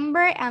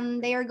chamber,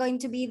 and they are going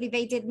to be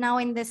debated now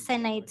in the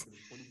Senate.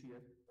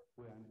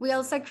 We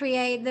also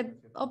create the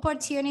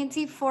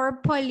opportunity for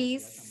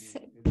police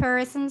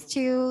persons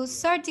to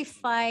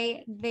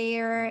certify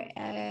their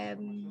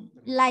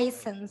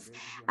license,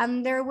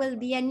 and there will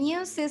be a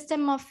new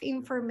system of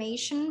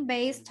information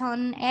based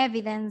on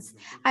evidence.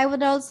 I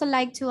would also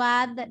like to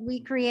add that we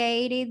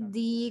created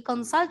the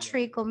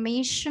consultory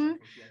commission,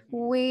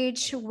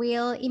 which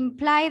will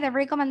imply the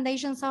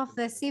recommendations of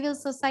the civil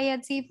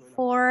society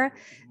for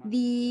the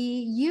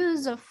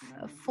use of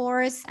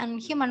force and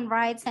human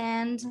rights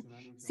and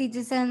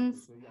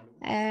citizens'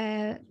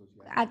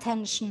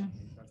 attention.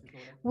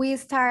 We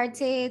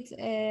started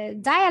a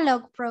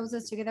dialogue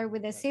process together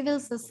with the civil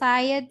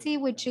society,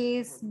 which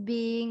is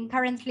being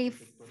currently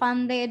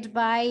funded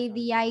by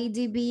the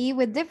IDB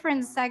with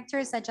different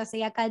sectors such as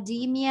the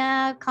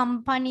academia,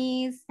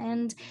 companies,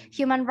 and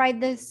human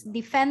rights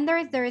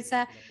defenders. There is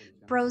a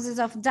process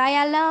of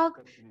dialogue,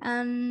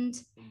 and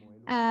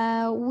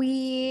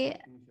we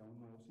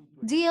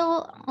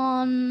deal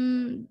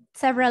on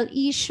several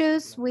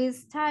issues. We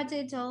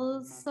started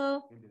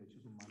also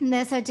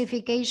the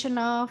certification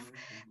of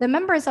the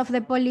members of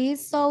the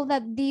police so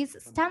that these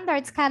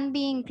standards can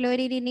be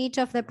included in each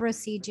of the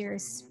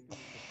procedures.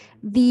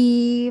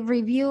 The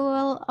review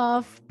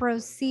of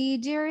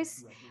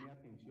procedures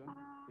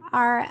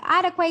are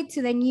adequate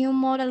to the new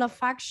model of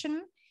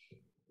action.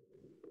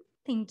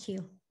 Thank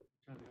you.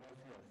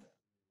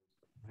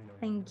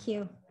 Thank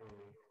you.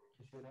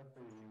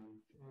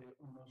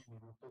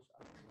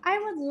 I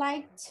would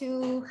like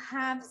to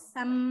have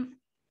some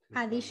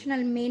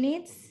additional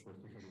minutes,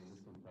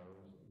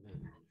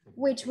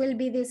 which will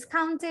be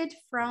discounted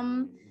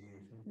from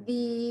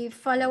the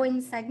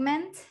following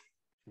segment.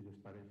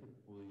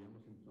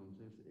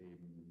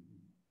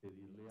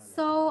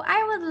 So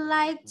I would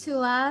like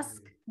to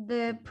ask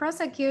the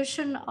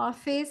prosecution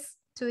office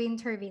to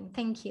intervene.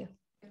 Thank you.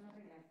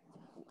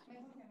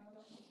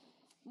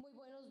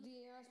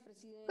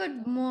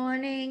 Good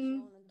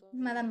morning,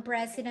 Madam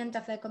President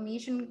of the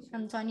Commission,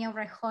 Antonio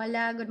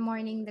Rejola. Good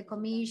morning, the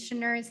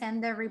commissioners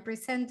and the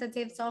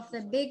representatives of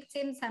the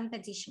victims and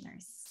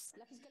petitioners.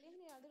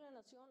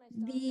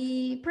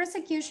 The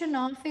prosecution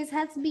office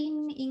has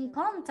been in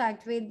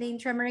contact with the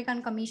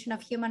Inter-American Commission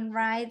of Human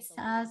Rights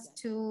as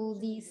to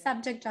the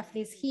subject of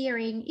this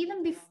hearing,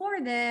 even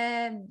before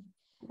the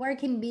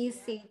working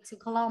visit to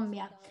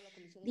Colombia.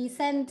 This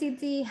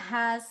entity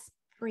has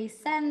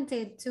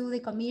presented to the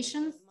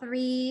Commission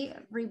 3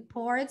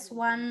 reports,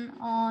 one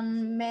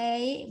on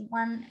May,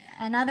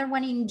 another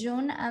one in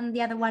June, and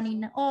the other one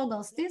in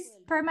August. This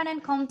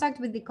permanent contact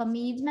with the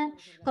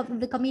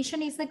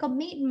Commission is the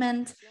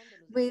commitment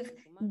with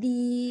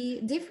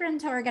the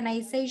different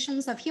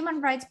organizations of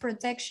human rights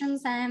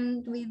protections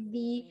and with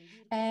the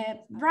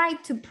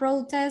right to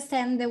protest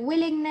and the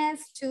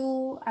willingness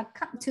to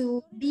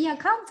be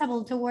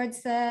accountable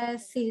towards the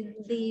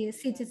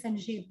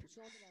citizenship.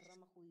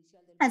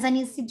 As an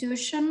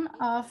institution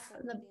of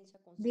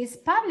this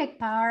public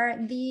power,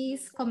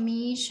 this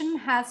commission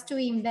has to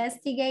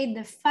investigate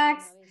the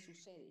facts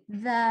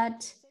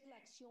that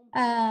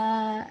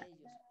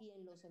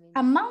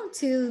amount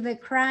to the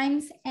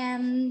crimes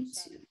and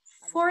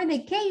for the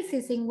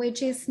cases in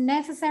which it's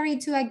necessary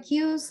to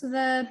accuse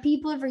the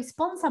people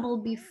responsible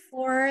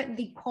before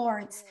the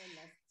courts.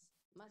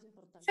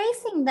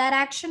 Facing that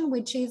action,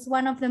 which is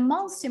one of the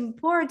most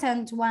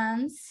important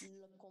ones,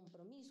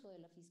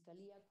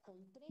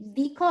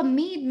 the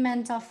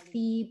commitment of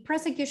the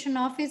prosecution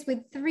office with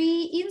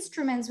 3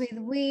 instruments with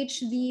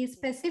which the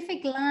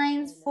specific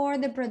lines for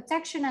the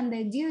protection and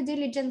the due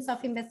diligence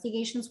of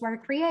investigations were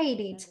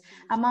created.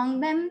 Among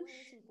them,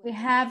 we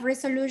have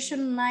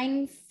Resolution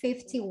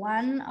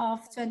 951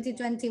 of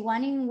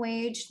 2021, in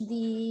which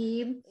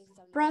the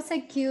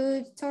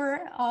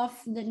prosecutor of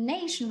the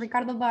nation,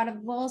 Ricardo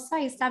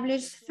Barbosa,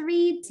 established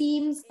 3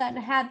 teams that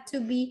had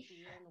to be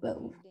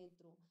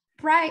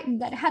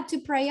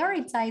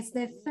prioritize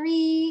the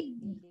 3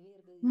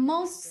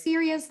 most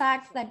serious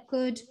acts that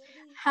could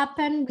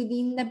happen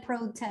within the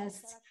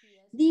protest.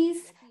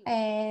 This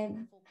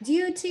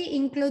duty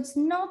includes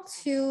not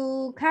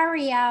to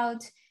carry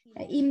out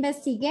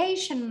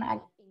investigation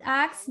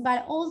acts,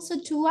 but also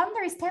to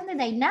understand the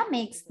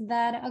dynamics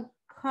that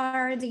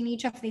occurred in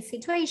each of these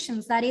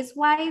situations. That is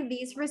why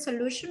this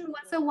resolution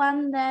was the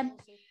one that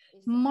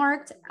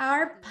marked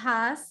our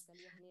path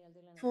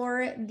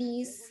for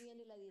these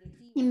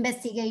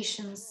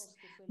investigations.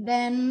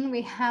 Then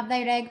we have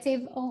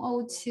Directive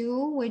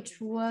 002,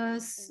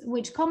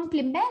 which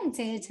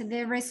complemented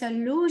the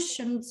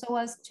resolution so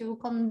as to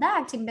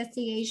conduct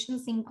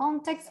investigations in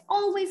context,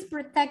 always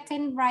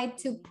protecting right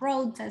to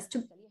protest,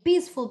 to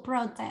peaceful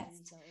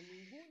protest.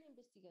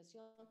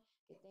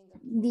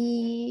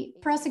 The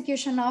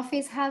prosecution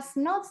office has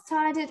not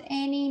started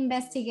any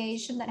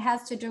investigation that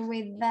has to do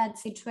with that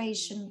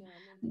situation,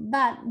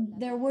 but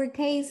there were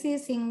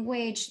cases in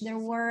which there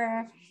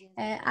were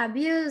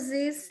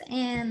abuses,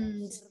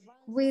 and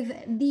with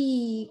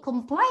the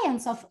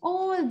compliance of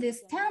all the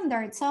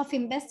standards of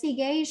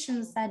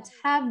investigations that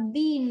have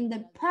been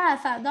the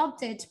path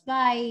adopted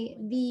by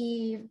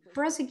the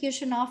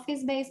prosecution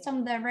office based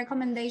on the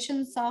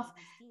recommendations of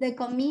the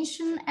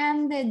commission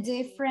and the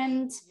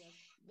different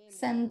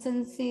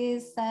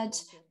sentences,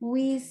 that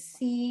we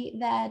see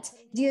that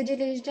due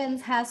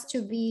diligence has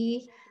to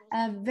be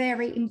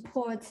very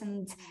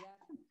important.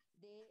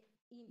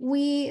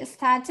 We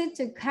started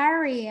to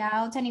carry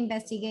out an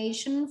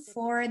investigation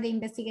for the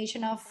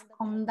investigation of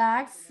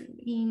conducts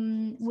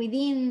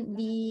within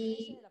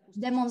the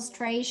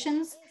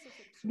demonstrations.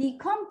 The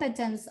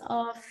competence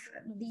of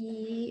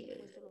the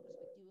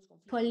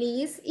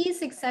police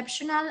is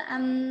exceptional,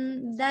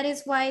 and that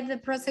is why the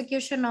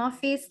prosecution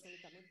office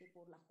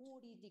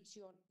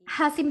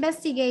has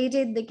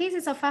investigated the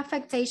cases of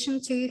affectation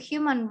to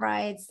human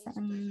rights.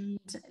 And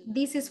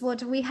this is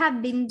what we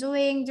have been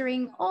doing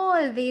during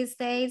all these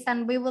days.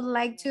 And we would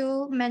like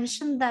to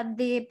mention that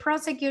the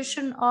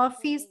prosecution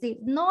office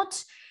did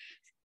not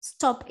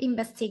stop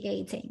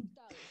investigating.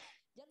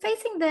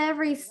 Facing the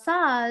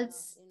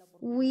results,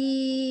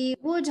 we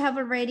would have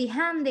already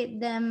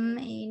handed them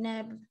in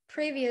a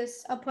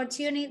previous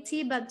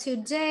opportunity, but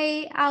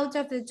today, out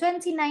of the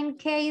 29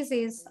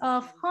 cases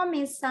of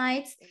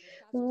homicides,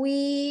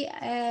 we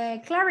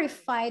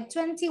clarified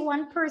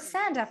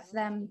 21% of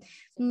them.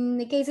 In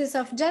the cases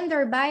of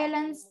gender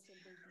violence,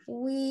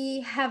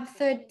 we have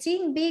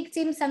 13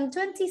 victims and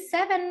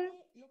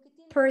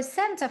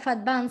 27% of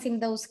advance in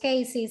those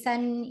cases.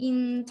 And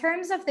in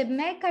terms of the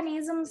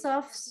mechanisms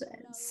of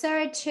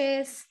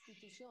searches,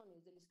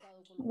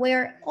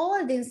 where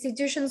all the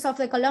institutions of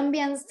the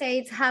Colombian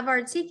state have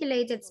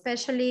articulated,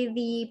 especially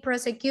the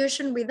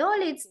prosecution with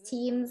all its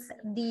teams,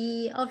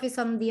 the Office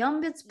of the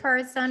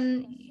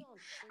Ombudsperson,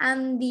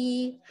 and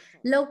the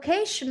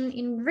location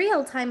in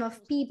real time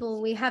of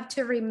people. We have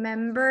to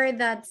remember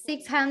that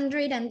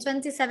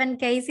 627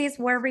 cases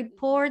were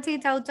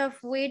reported, out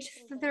of which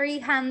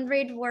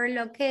 300 were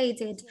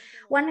located,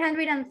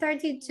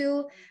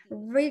 132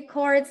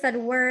 records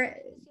that were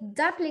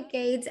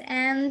duplicates,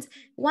 and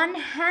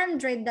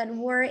 100 that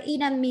were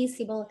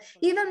inadmissible.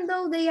 Even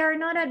though they are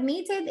not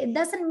admitted, it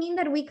doesn't mean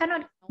that we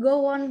cannot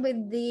go on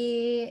with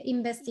the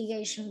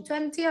investigation.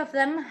 20 of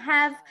them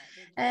have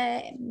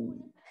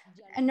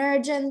an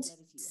urgent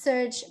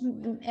search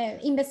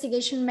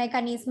investigation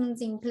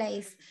mechanisms in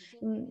place.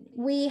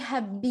 We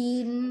have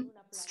been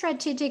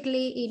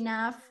strategically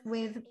enough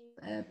with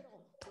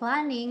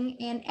planning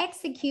and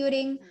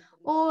executing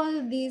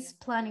all these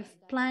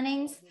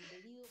plannings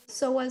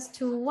so as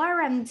to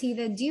guarantee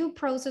the due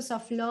process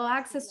of law,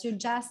 access to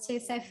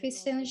justice,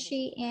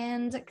 efficiency,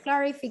 and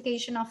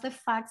clarification of the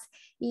facts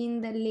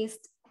in the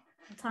least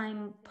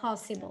time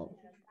possible.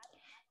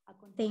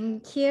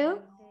 Thank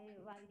you.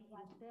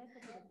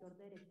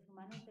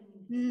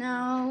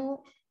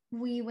 Now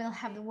we will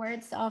have the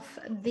words of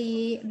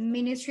the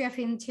Ministry of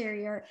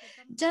Interior.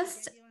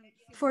 Just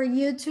for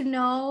you to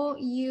know,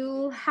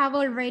 you have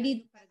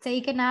already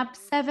taken up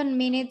 7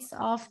 minutes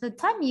of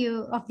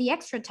the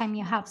extra time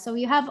you have. So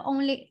you have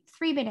only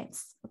 3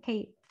 minutes.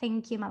 Okay,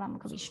 thank you, Madam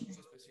Commissioner.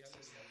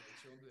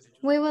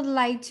 We would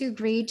like to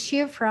greet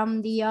you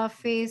from the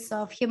Office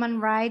of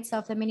Human Rights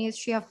of the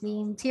Ministry of the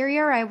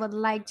Interior. I would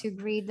like to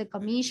greet the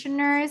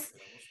commissioners,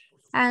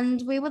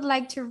 and we would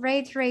like to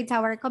reiterate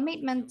our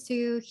commitment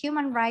to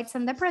human rights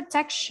and the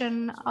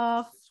protection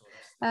of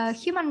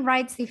human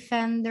rights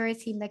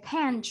defenders in the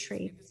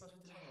country.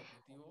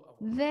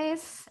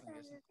 This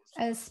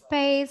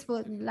space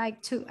would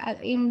like to,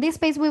 in this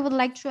space, we would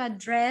like to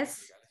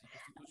address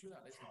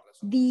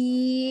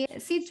the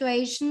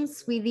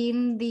situations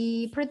within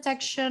the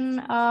protection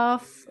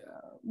of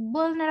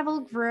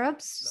vulnerable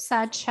groups,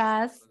 such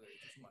as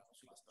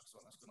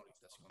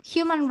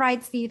human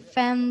rights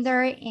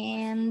defender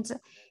and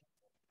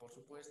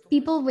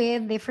people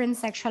with different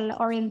sexual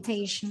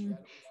orientation.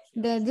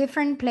 The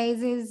different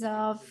places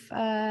of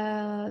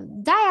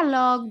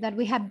dialogue that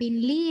we have been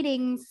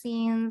leading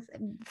since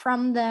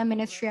from the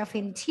Ministry of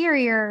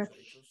Interior.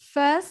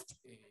 First,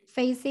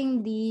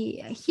 facing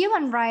the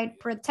human right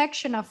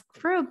protection of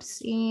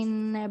groups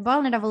in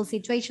vulnerable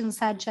situations,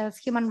 such as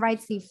human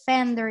rights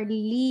defender,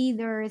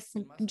 leaders,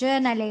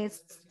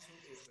 journalists.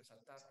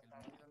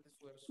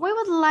 We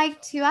would like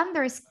to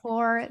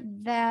underscore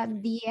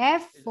that the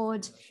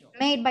effort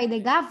made by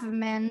the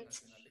government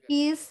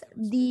is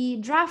the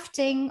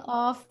drafting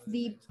of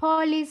the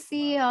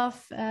policy of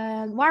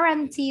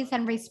guarantees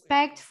and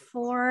respect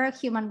for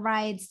human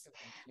rights.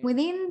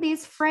 Within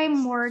this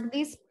framework,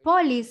 this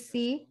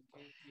policy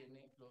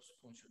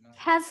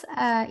has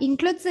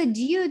includes the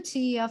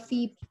duty of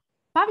the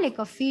public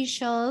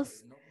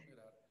officials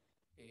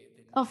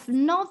of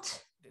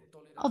not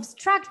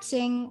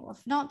obstructing,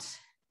 of not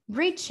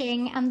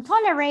breaching and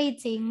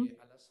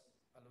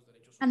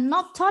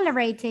not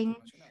tolerating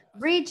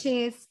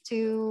breaches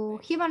to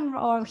human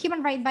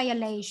right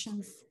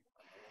violations.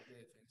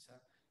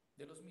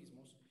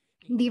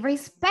 The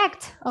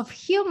respect of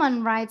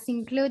human rights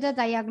include a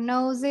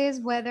diagnosis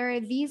whether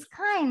these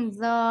kinds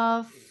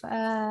of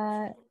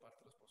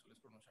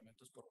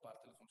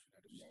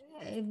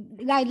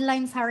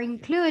guidelines are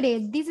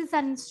included. This is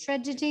a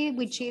strategy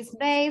which is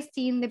based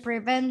in the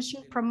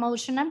prevention,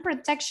 promotion, and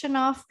protection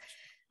of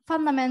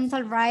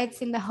fundamental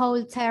rights in the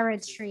whole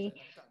territory.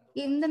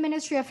 In the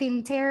Ministry of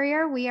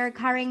Interior, we are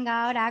carrying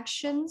out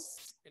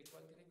actions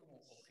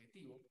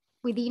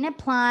within a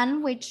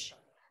plan which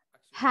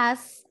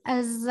has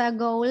as a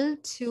goal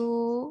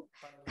to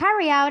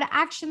carry out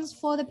actions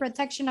for the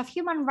protection of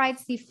human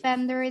rights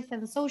defenders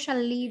and social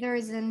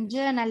leaders and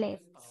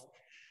journalists.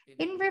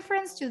 In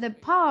reference to the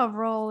power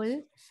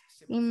role,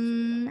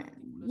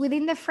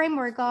 within the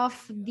framework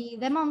of the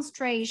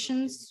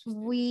demonstrations,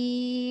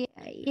 we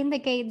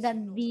indicate that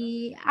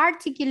the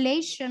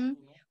articulation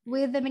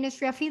with the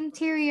Ministry of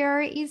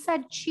Interior is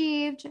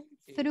achieved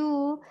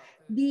through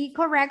the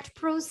correct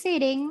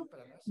proceeding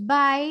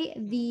by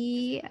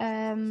the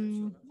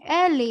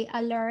early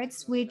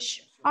alerts,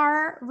 which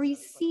are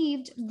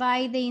received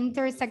by the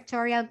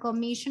Intersectorial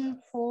Commission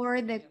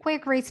for the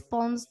quick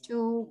response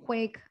to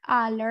quick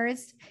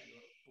alerts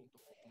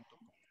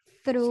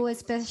through a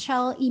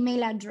special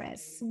email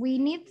address. We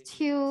need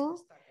to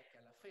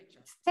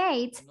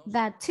state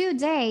that to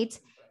date,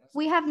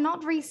 we have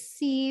not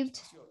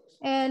received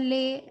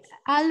early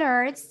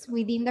alerts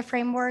within the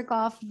framework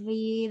of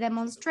the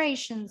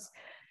demonstrations.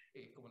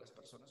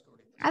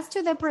 As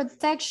to the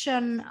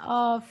protection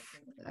of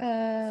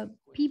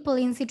people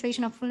in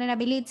situation of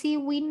vulnerability,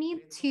 we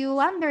need to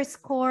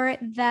underscore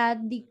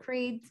that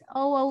Decree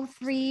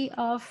 003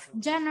 of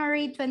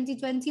January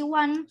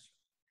 2021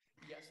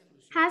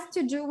 has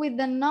to do with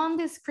the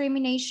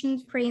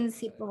non-discrimination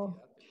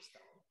principle.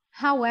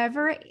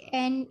 However,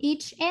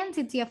 each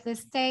entity of the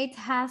state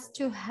has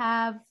to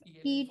have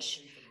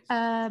each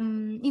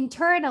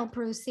internal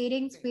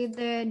proceedings with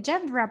the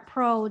gender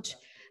approach.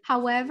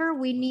 However,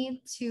 we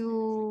need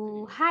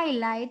to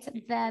highlight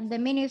that the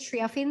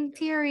Ministry of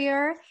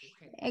Interior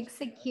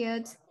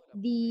executes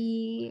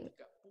the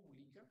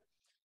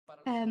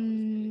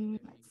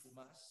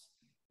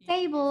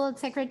stable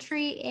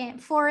secretary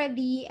for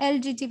the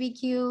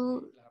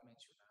LGBTQ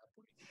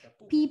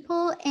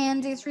people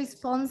and is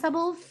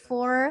responsible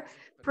for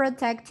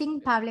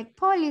protecting public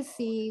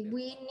policy.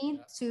 We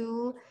need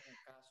to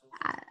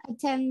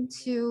attend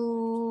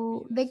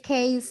to the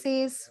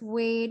cases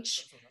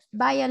which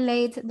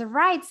violate the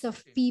rights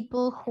of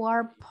people who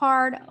are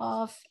part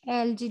of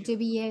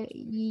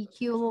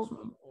LGBTQ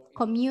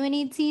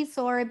communities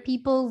or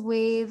people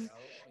with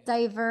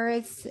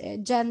diverse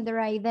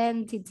gender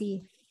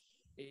identity.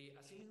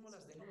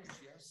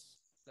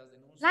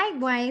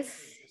 Likewise,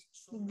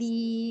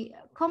 the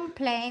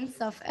complaints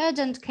of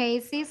urgent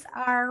cases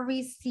are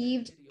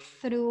received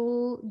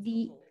through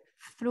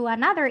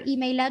another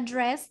email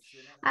address,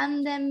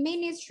 and the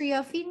Ministry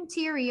of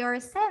Interior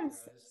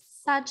sends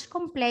such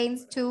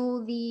complaints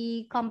to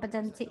the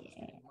competent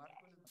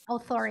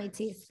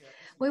authorities.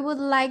 We would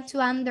like to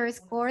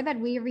underscore that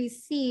we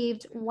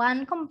received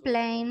one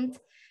complaint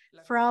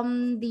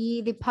from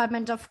the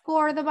Department of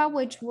Cordoba,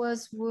 which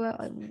was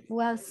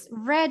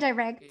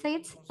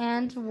redirected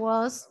and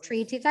was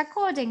treated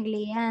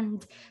accordingly.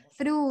 And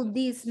through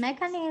this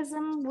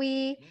mechanism,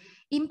 we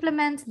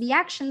implement the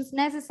actions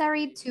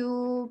necessary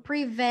to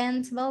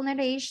prevent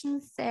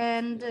vulnerations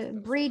and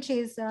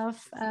breaches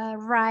of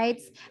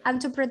rights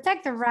and to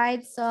protect the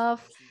rights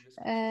of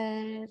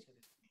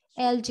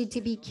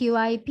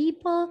LGBTQI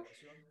people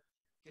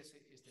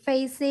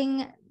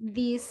facing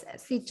these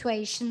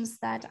situations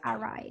that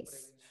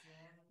arise.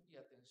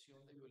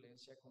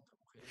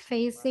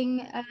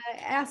 facing.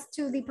 As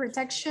to the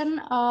protection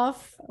of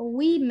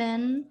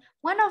women,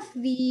 one of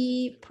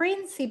the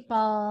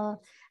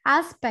principal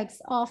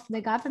aspects of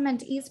the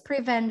government is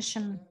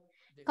prevention,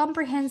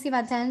 comprehensive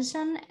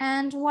attention,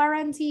 and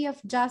warranty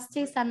of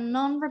justice and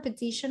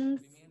non-repetition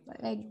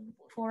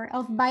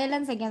of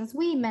violence against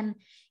women.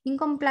 In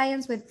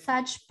compliance with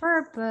such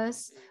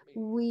purpose,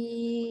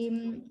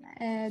 we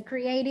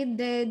created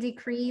the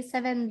Decree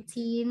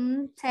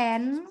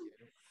 1710,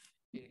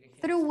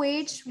 through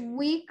which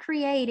we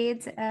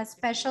created a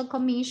special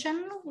commission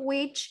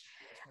which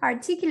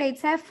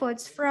articulates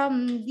efforts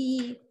from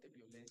the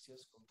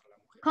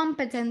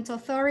competent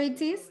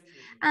authorities.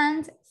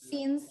 And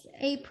since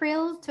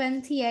April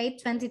 28,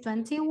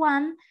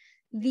 2021,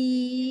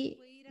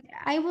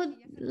 I would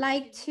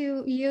like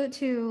to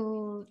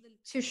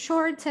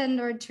shorten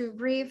or to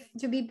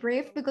be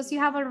brief, because you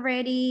have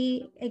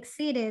already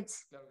exceeded.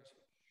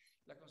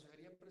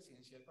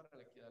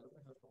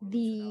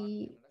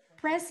 The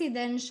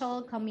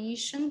Presidential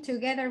Commission,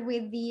 together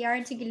with the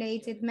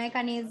articulated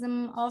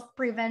mechanism of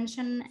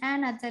prevention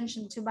and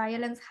attention to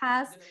violence,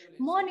 has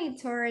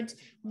monitored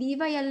the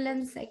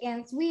violence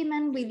against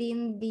women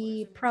within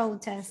the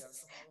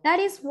protests. That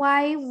is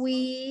why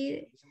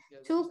we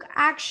took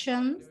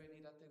action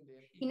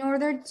in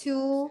order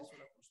to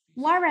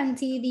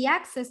guarantee the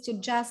access to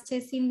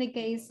justice in the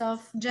case of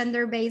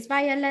gender-based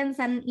violence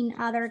and in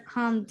other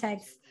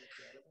contexts.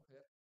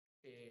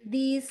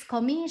 This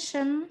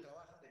commission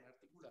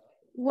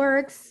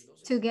works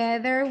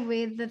together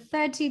with the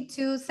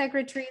 32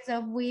 secretaries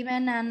of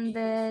women and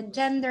the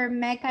gender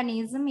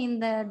mechanism in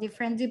the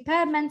different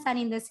departments and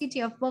in the city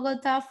of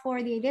Bogota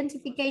for the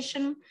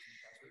identification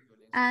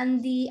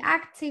and the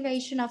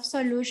activation of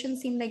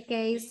solutions in the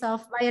case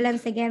of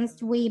violence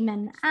against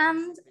women.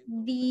 And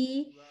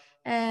the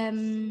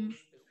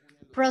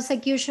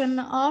prosecution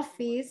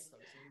office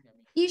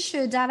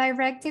issued a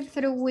directive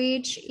through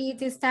which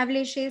it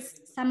establishes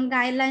some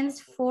guidelines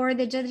for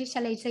the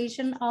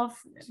judicialization of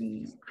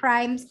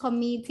crimes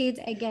committed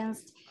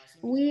against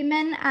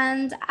women,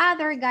 and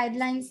other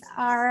guidelines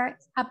are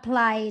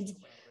applied.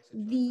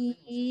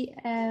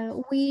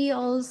 We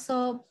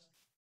also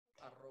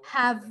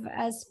have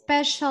a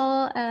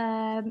special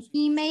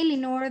email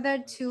in order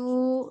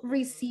to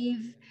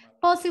receive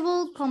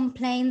possible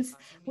complaints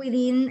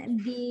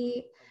within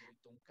the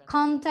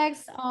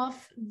context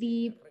of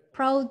the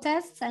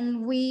protests,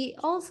 and we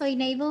also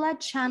enable a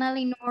channel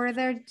in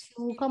order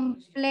to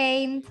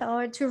complain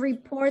or to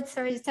report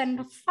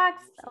certain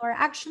facts or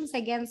actions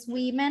against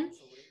women.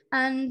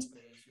 And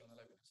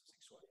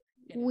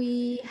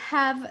we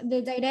have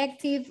the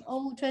Directive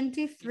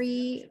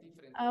 023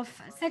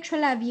 of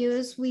sexual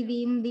abuse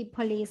within the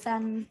police.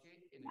 And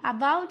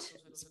about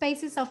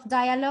spaces of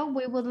dialogue,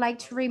 we would like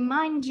to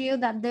remind you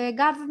that the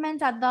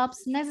government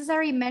adopts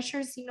necessary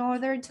measures in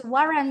order to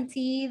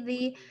guarantee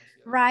the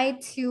right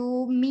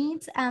to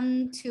meet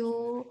and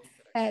to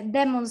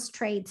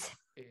demonstrate.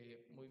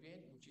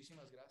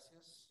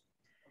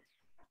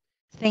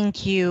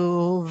 Thank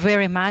you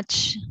very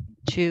much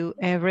to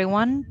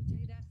everyone.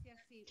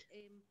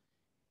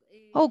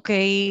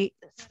 Okay,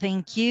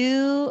 thank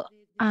you.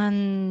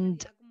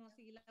 And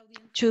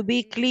to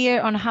be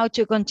clear on how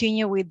to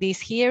continue with this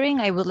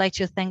hearing, I would like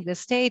to thank the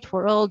state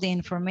for all the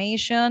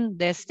information.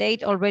 The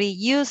state already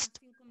used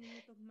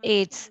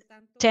its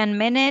 10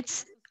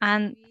 minutes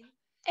and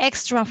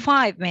extra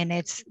 5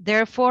 minutes.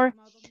 Therefore,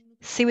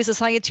 civil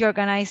society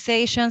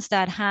organizations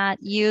that had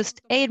used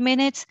 8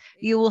 minutes,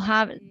 you will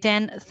have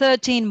then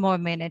 13 more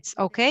minutes,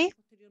 okay?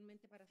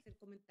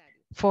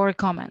 For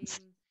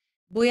comments.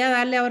 Voy a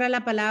darle ahora la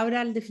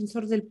palabra al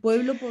defensor del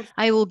pueblo.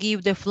 I will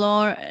give the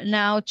floor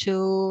now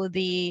to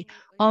the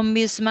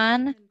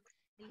ombudsman.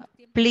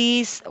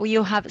 Please,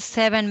 you have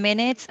 7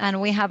 minutes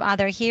and we have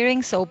other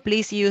hearings, so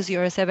please use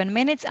your 7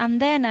 minutes, and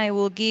then I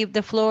will give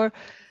the floor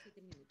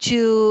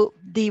to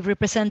the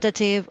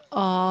representative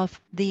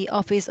of the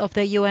Office of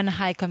the UN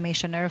High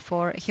Commissioner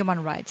for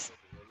Human Rights.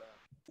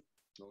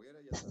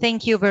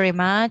 Thank you very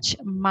much,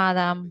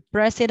 Madam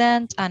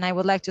President, and I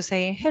would like to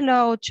say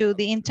hello to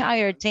the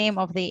entire team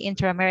of the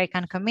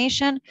Inter-American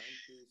Commission.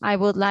 I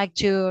would like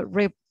to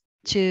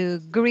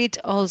greet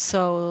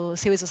also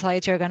civil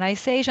society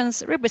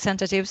organizations,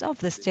 representatives of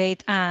the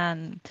state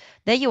and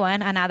the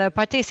UN and other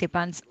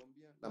participants.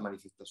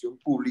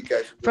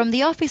 From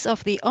the Office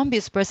of the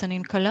Ombudsperson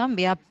in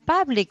Colombia,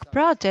 public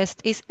protest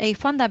is a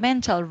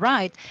fundamental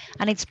right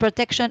and its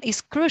protection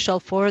is crucial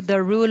for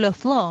the rule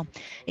of law.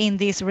 In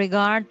this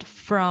regard,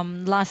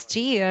 from last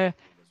year,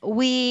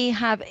 we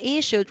have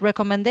issued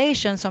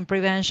recommendations on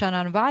prevention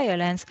and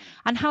violence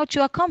and how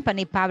to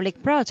accompany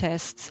public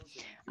protests.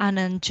 And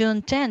on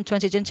June 10,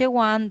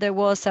 2021, there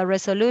was a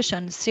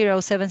resolution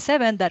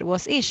 077 that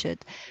was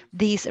issued.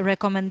 These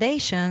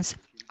recommendations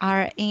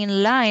are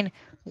in line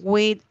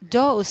with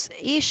those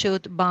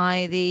issued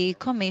by the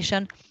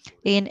Commission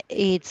in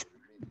its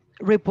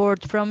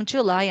report from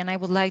July, and I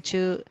would like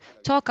to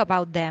talk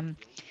about them.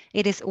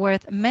 It is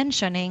worth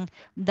mentioning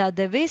that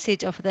the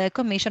visit of the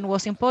Commission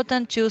was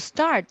important to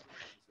start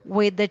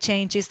with the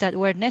changes that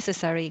were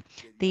necessary.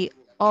 The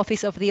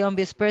Office of the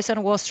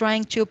Ombudsperson was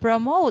trying to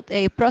promote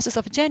a process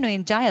of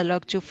genuine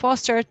dialogue to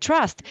foster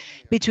trust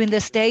between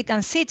the state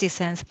and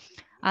citizens.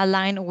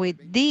 Aligned with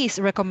these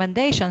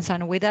recommendations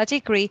and with a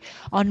decree,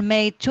 on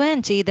May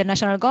 20, the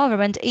national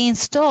government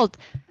installed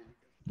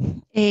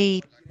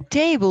a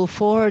table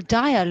for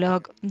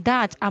dialogue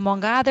that,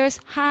 among others,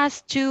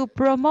 has to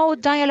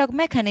promote dialogue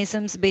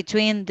mechanisms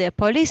between the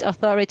police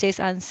authorities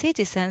and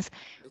citizens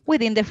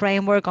within the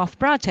framework of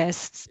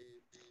protests.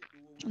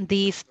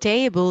 This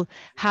table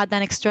had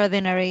an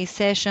extraordinary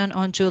session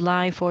on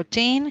July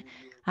 14,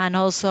 and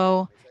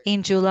also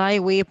in July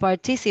we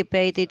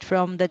participated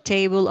from the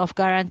table of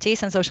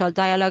guarantees and social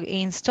dialogue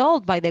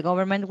installed by the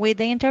government with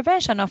the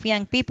intervention of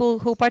young people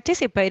who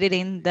participated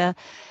in the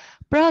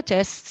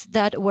protests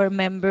that were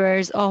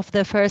members of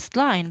the first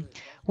line.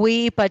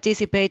 We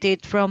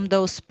participated from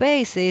those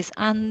spaces,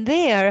 and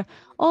there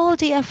all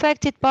the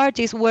affected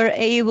parties were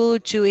able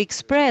to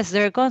express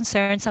their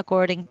concerns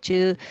according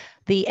to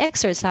the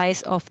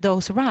exercise of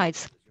those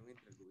rights.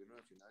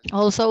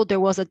 Also, there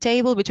was a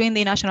table between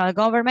the national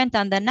government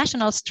and the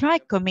National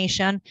Strike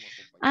Commission,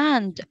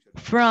 and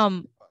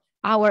from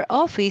our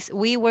office,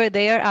 we were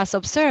there as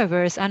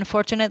observers.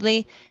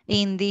 Unfortunately,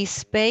 in this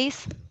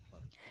space,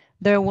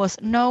 there was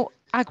no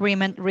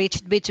agreement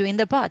reached between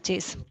the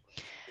parties.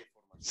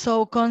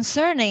 So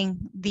concerning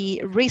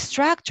the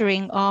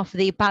restructuring of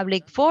the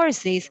public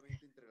forces,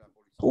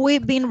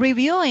 we've been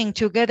reviewing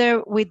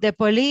together with the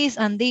police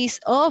and this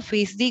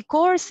office the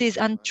courses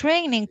and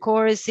training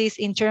courses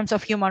in terms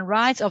of human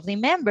rights of the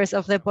members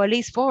of the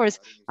police force,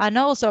 and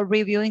also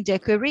reviewing the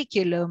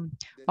curriculum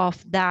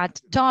of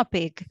that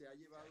topic.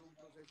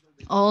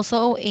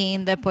 Also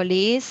in the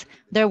police,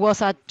 there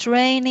was a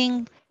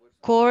training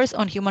course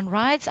on human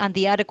rights and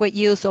the adequate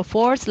use of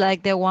force,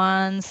 like the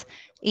ones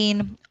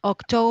in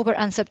October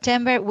and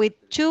September, with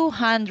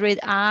 200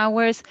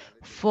 hours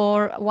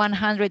for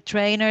 100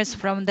 trainers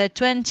from the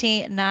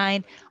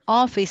 29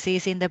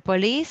 offices in the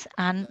police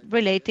and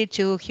related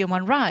to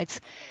human rights.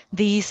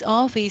 This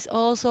office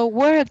also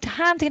worked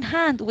hand in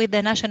hand with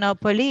the national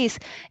police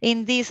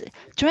in these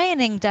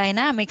training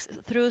dynamics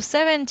through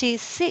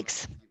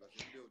 76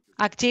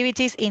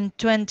 activities in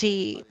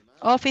 20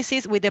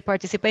 offices with the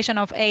participation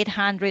of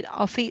 800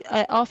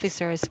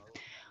 officers.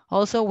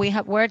 Also, we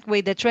have worked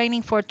with the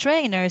training for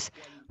trainers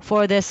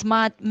for the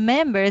SMART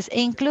members,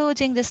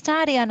 including the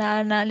study and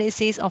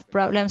analysis of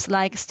problems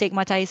like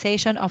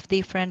stigmatization of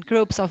different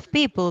groups of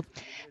people.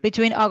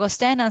 Between August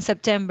 10 and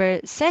September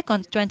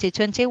 2nd,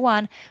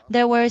 2021,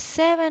 there were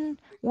 7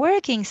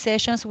 working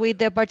sessions with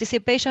the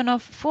participation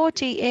of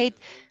 48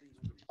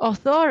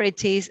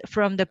 authorities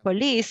from the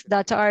police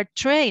that are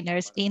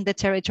trainers in the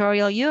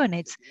territorial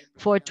units.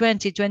 For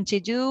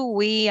 2022,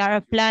 we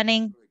are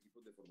planning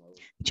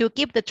to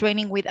keep the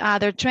training with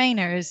other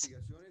trainers.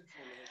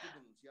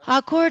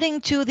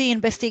 According to the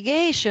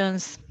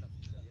investigations,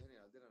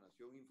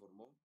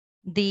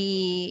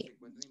 the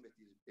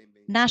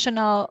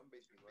National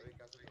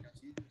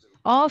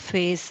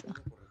Office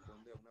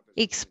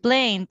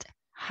explained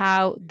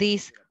how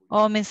these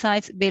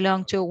homicides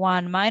belong to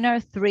 1 minor,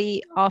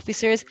 3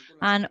 officers,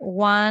 and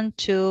 1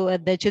 to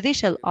the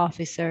judicial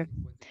officer.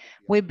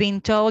 We've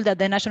been told that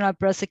the National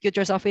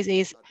Prosecutor's Office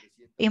is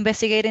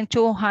investigating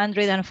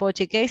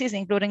 240 cases,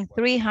 including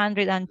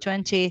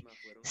 320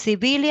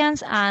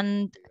 civilians,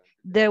 and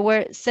there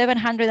were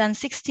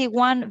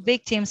 761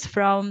 victims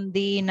from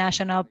the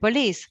National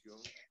Police.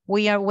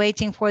 We are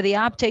waiting for the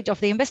update of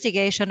the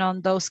investigation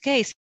on those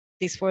cases.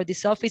 For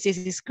this office, it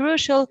is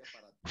crucial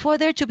for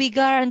there to be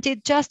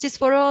guaranteed justice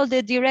for all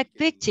the direct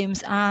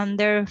victims and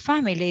their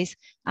families,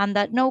 and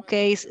that no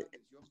case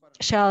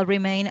shall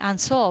remain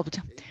unsolved.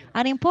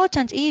 An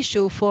important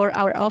issue for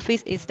our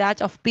office is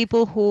that of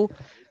people who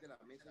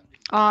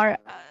are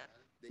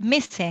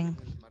missing.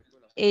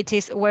 It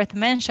is worth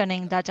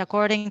mentioning that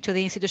according to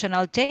the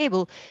institutional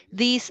table,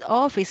 this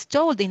office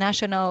told the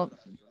National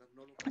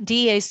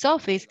DA's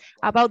office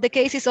about the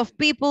cases of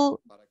people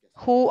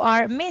who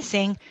are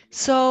missing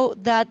so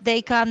that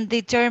they can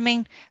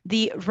determine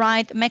the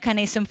right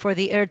mechanism for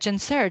the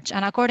urgent search.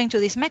 And according to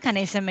this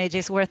mechanism, it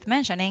is worth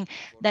mentioning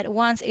that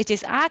once it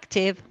is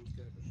active,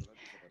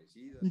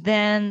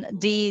 then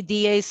the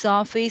DA's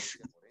office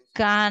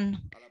can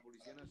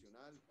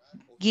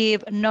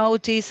give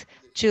notice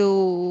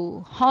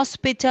to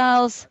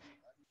hospitals,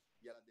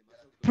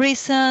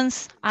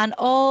 prisons, and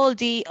all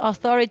the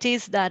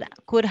authorities that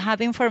could have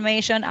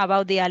information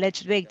about the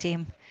alleged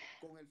victim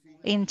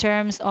in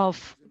terms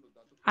of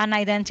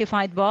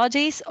unidentified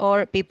bodies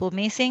or people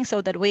missing, so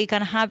that we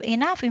can have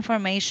enough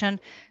information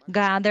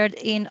gathered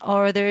in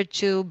order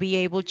to be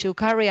able to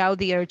carry out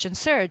the urgent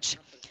search.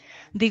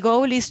 The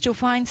goal is to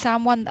find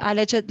someone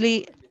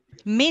allegedly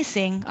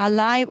missing,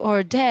 alive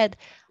or dead,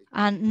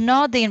 and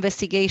not the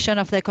investigation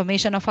of the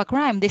commission of a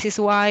crime. This is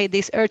why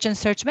this urgent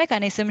search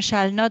mechanism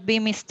shall not be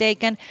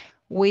mistaken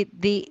with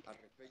the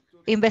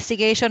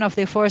investigation of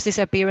the forced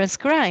disappearance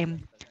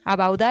crime.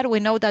 About that, we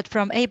know that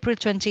from April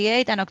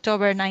 28 and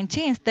October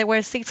 19th, there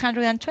were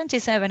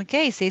 627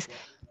 cases,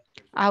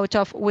 out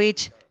of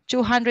which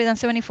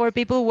 274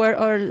 people were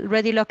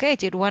already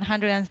located.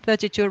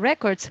 132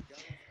 records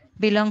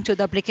belong to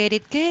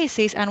duplicated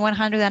cases, and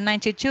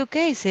 192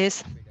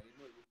 cases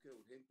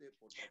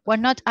were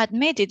not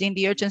admitted in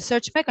the urgent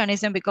search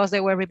mechanism because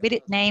they were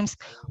repeated names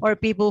or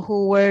people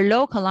who were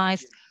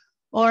localized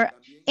or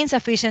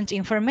insufficient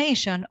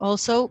information.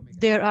 Also,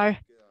 there are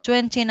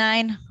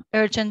 29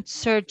 urgent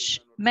search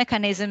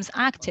mechanisms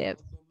active.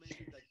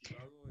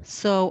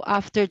 So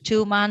after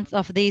 2 months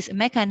of this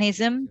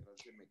mechanism,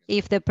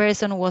 if the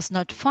person was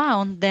not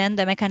found, then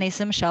the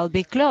mechanism shall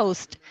be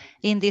closed.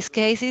 In these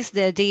cases,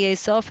 the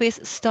DA's office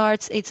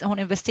starts its own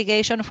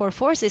investigation for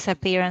forced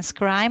disappearance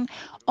crime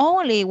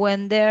only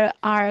when there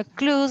are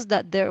clues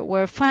that there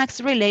were facts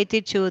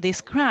related to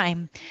this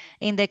crime.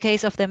 In the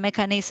case of the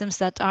mechanisms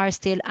that are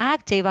still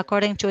active,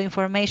 according to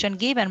information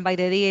given by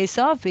the DA's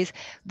office,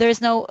 there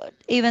is no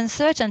even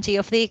certainty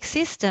of the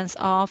existence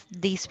of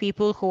these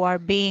people who are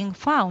being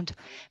found,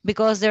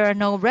 because there are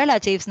no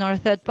relatives nor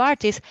third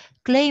parties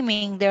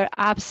claiming their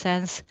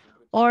absence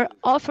or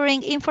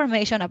offering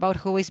information about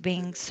who is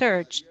being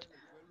searched.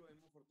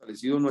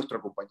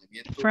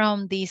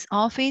 From this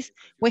office,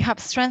 we have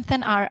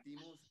strengthened our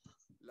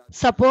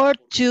support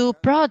to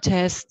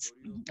protests.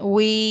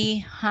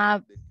 We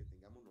have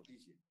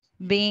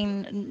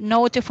been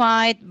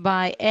notified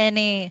by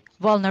any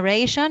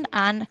vulneration,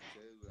 and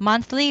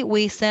monthly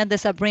we send the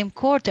Supreme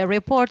Court a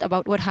report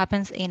about what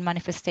happens in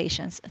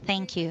manifestations.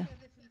 Thank you.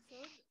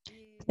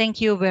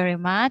 Thank you very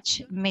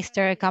much,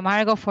 Mr.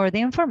 Camargo, for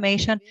the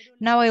information.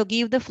 Now I'll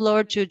give the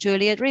floor to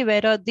Juliet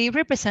Rivero, the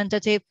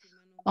representative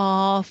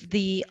of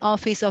the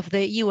Office of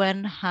the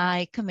UN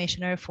High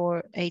Commissioner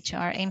for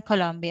HR in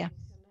Colombia.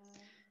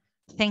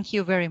 Thank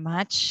you very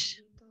much,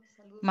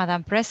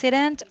 Madam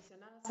President.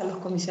 I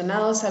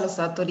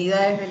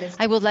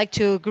would like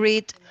to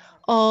greet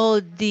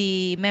all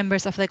the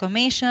members of the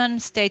Commission,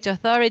 state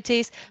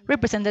authorities,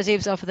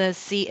 representatives of the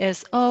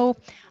CSO,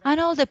 and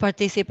all the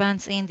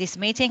participants in this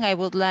meeting. I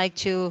would like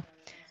to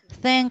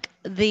thank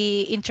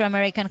the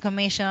Inter-American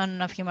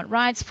Commission of Human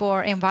Rights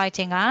for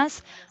inviting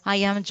us. I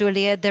am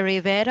Juliet de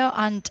Rivero,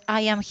 and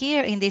I am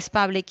here in this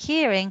public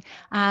hearing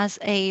as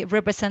a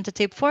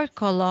representative for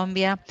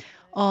Colombia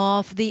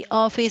of the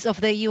Office of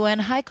the UN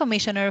High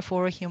Commissioner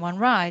for Human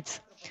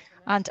Rights.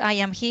 And I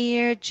am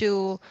here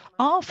to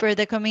offer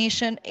the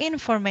Commission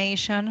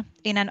information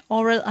in an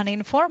oral and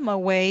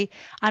informal way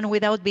and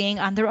without being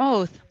under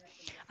oath.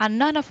 And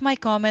none of my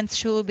comments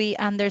should be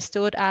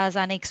understood as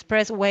an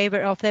express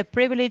waiver of the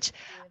privilege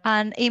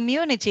and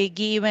immunity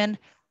given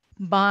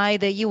by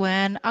the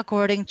UN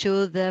according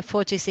to the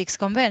 46th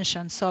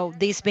Convention. So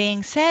this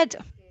being said,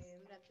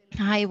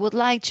 I would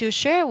like to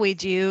share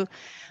with you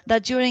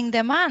that during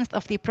the month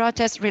of the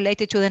protests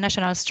related to the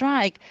national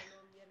strike,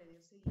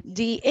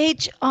 the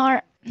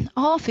HR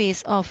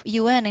office of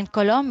UN in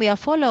Colombia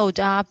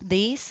followed up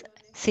this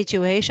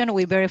situation.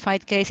 We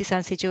verified cases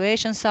and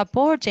situations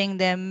supporting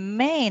the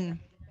main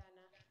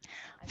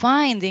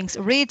findings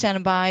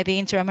written by the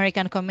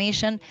Inter-American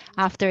Commission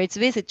after its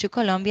visit to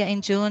Colombia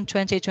in June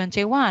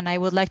 2021. I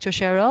would like to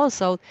share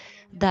also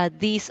that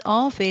this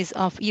office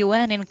of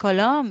UN in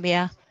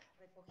Colombia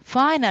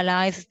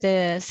finalized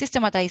the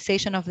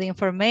systematization of the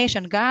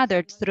information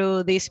gathered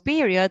through this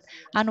period,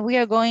 and we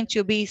are going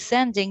to be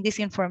sending this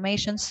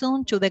information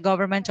soon to the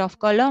government of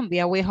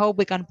Colombia. We hope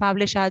we can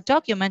publish a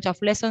document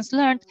of lessons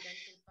learned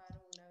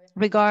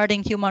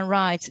regarding human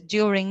rights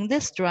during the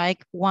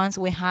strike once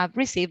we have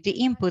received the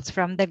inputs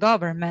from the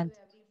government.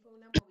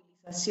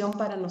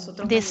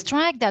 The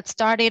strike that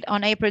started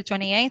on April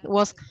 28th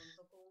was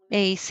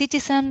a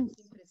citizen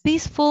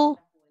peaceful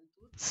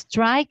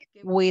strike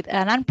with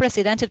an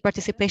unprecedented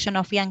participation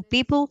of young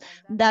people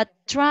that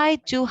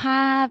tried to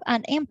have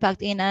an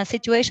impact in a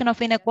situation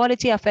of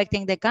inequality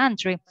affecting the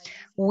country.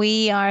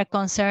 We are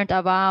concerned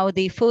about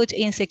the food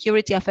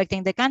insecurity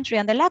affecting the country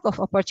and the lack of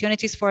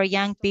opportunities for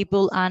young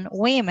people and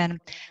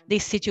women.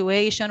 This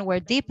situation were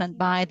deepened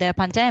by the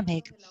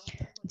pandemic.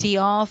 The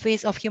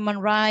Office of Human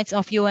Rights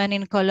of UN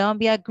in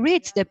Colombia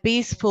greets the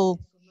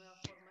peaceful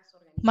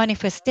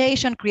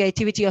manifestation,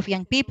 creativity of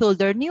young people,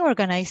 their new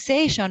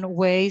organization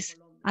ways,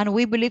 and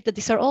we believe that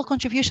these are all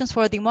contributions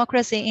for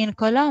democracy in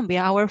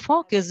Colombia. Our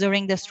focus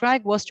during the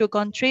strike was to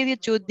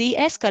contribute to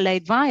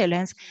de-escalate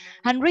violence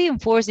and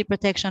reinforce the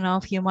protection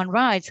of human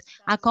rights,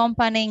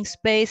 accompanying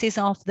spaces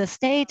of the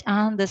state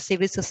and the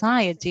civil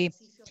society.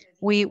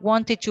 We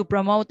wanted to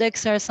promote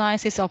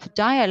exercises of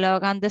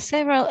dialogue and the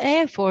several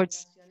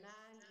efforts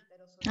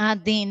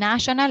at the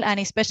national and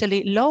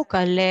especially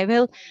local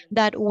level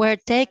that were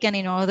taken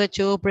in order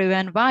to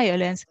prevent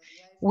violence.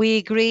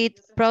 We greet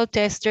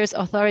protesters,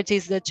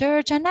 authorities, the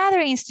church, and other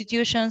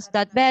institutions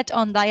that bet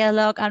on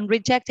dialogue and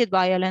rejected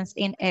violence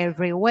in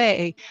every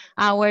way.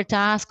 Our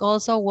task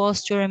also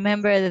was to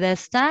remember the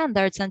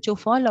standards and to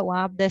follow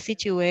up the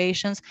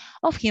situations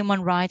of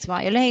human rights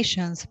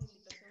violations.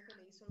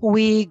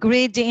 We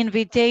greet the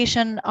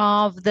invitation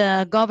of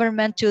the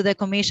government to the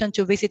Commission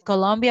to visit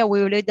Colombia. We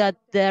believe that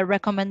the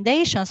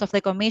recommendations of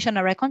the Commission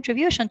are a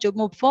contribution to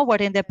move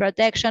forward in the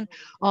protection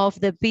of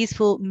the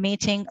peaceful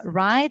meeting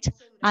right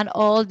and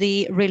all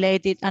the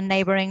related and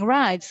neighboring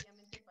rights.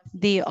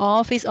 The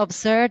office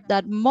observed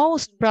that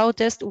most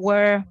protests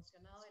were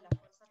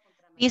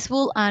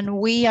peaceful, and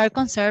we are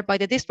concerned by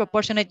the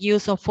disproportionate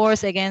use of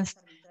force against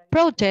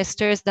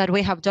protesters that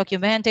we have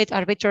documented,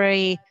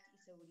 arbitrary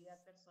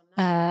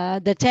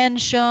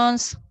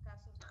detentions,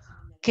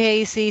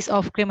 cases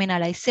of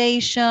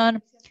criminalization,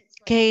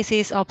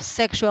 cases of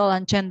sexual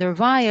and gender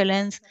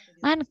violence,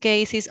 and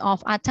cases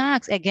of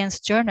attacks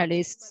against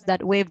journalists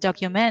that we've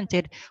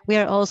documented. We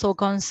are also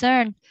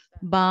concerned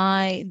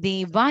by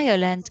the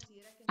violent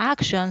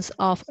actions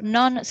of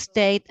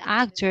non-state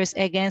actors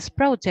against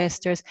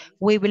protesters.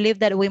 We believe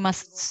that we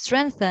must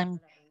strengthen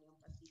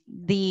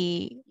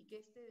the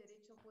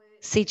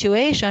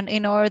situation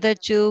in order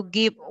to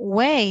give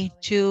way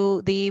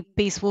to the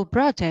peaceful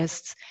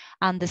protests,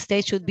 and the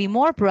state should be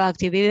more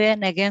proactive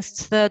even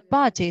against third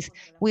parties.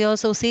 We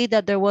also see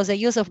that there was a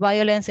use of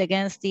violence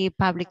against the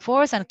public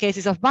force and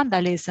cases of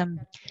vandalism.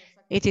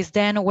 It is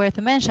then worth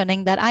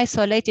mentioning that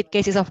isolated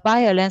cases of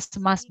violence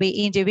must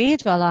be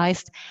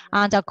individualized,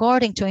 and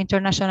according to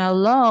international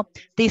law,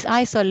 these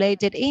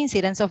isolated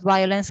incidents of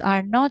violence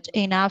are not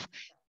enough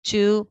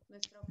to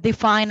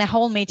define a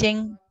whole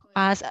meeting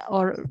as,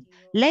 or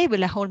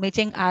label a whole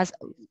meeting as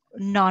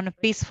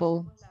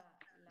non-peaceful.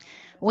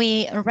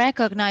 We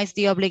recognize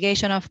the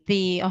obligation of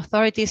the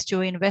authorities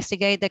to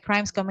investigate the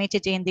crimes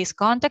committed in this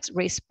context,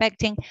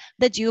 respecting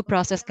the due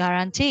process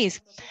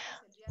guarantees.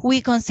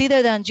 We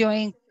consider that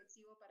during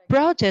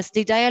protests,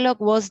 the dialogue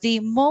was the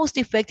most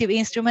effective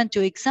instrument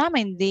to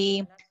examine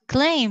the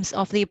claims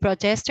of the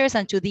protesters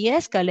and to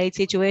de-escalate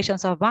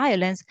situations of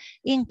violence,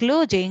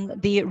 including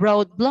the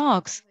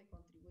roadblocks.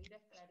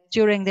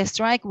 During the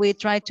strike, we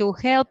tried to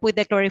help with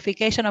the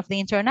clarification of the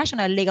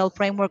international legal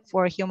framework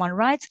for human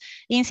rights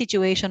in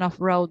situation of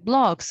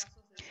roadblocks.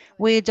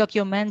 We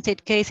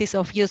documented cases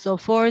of use of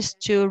force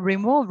to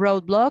remove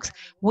roadblocks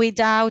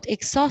without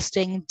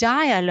exhausting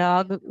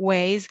dialogue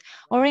ways,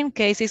 or in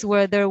cases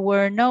where there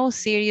were no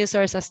serious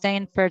or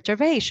sustained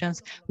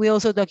perturbations. We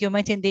also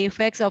documented the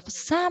effects of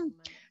some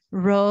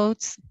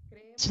roadblocks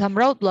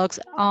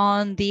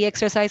on the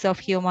exercise of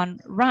human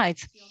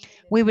rights.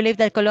 We believe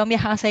that Colombia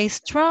has a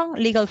strong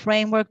legal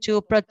framework to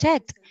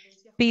protect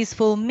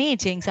peaceful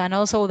meetings, and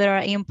also there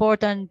are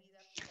important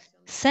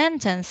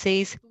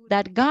sentences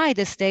that guide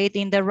the state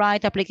in the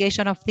right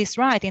application of this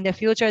right. In the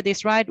future,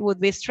 this right would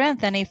be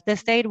strengthened if the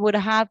state would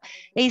have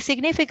a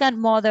significant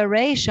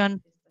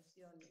moderation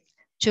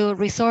to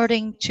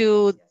resorting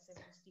to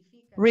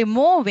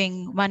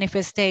removing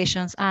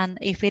manifestations, and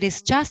if it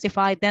is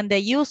justified, then the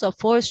use of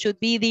force should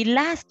be the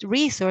last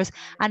resource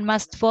and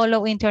must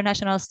follow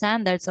international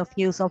standards of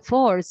use of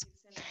force.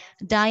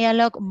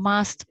 Dialogue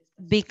must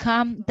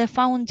become the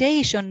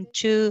foundation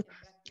to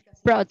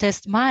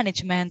protest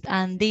management,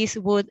 and this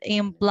would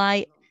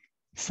imply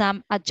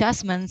some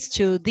adjustments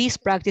to these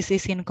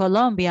practices in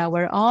Colombia.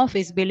 Our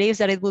office believes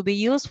that it will be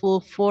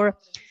useful for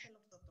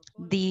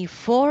the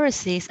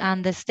forces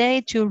and the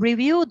state to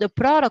review the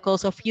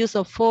protocols of use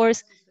of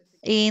force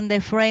in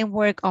the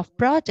framework of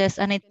protest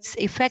and its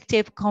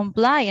effective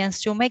compliance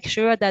to make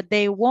sure that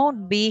there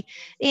won't be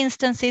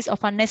instances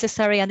of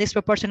unnecessary and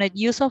disproportionate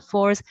use of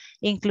force,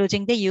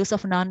 including the use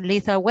of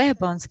non-lethal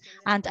weapons,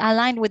 and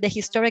aligned with the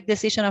historic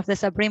decision of the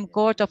Supreme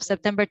Court of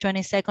September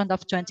 22nd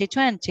of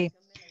 2020.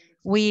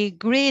 We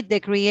greet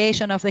the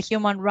creation of the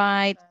Human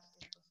Rights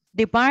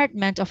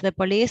Department of the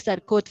police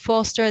that could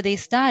foster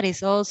these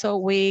studies. Also,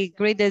 we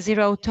greet the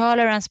zero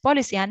tolerance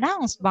policy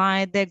announced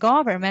by the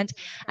government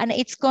and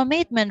its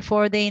commitment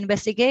for the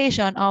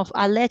investigation of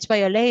alleged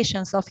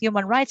violations of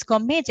human rights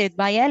committed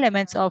by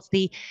elements of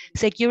the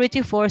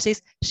security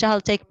forces shall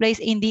take place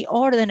in the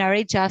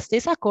ordinary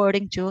justice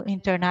according to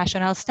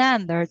international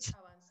standards.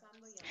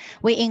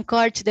 We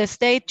encourage the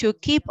state to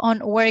keep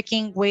on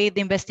working with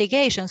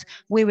investigations.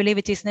 We believe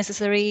it is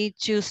necessary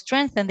to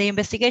strengthen the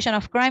investigation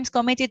of crimes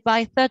committed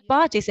by third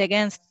parties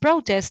against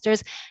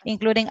protesters,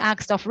 including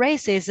acts of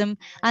racism,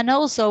 and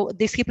also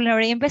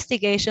disciplinary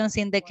investigations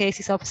in the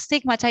cases of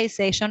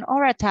stigmatization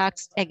or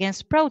attacks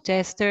against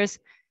protesters,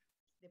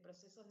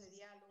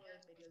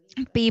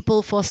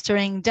 people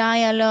fostering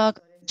dialogue,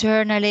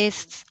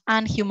 journalists,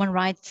 and human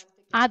rights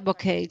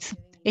advocates.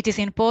 It is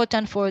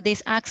important for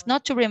these acts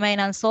not to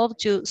remain unsolved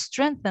to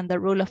strengthen the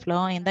rule of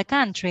law in the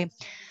country.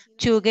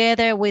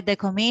 Together with the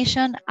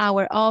Commission,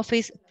 our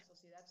office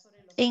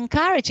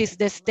encourages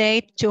the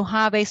state to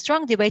have a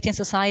strong debate in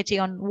society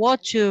on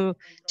what to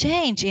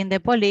change in the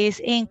police,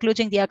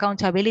 including the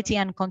accountability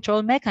and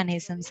control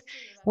mechanisms.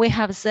 We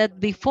have said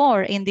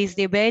before in this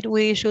debate,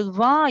 we should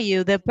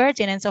value the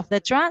pertinence of the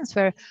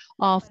transfer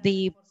of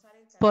the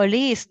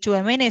police to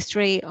a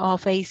ministry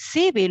of a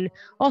civil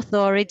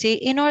authority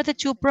in order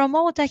to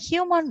promote a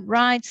human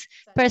rights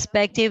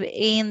perspective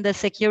in the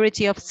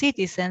security of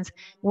citizens.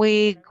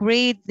 We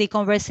greet the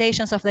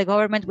conversations of the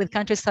government with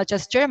countries such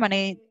as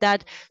Germany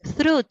that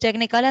through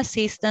technical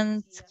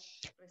assistance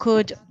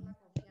could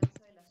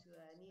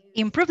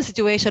improve the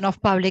situation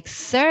of public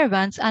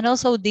servants and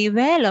also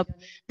develop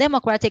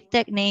democratic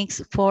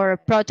techniques for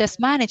protest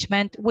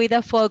management with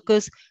a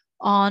focus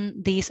on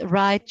this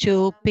right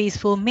to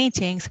peaceful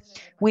meetings.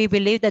 We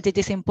believe that it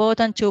is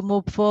important to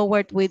move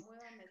forward with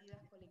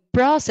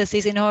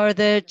processes in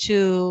order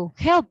to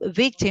help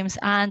victims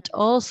and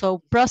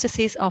also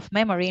processes of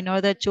memory in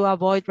order to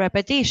avoid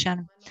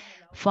repetition.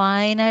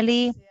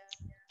 Finally,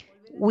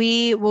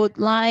 we would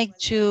like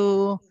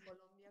to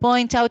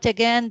point out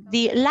again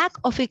the lack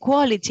of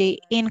equality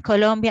in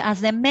Colombia as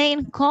the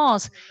main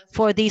cause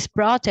for these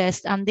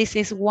protests. And this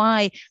is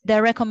why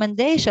the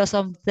recommendations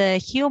of the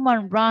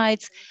human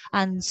rights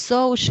and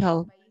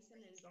social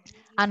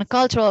and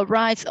cultural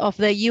rights of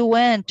the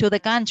UN to the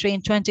country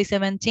in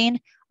 2017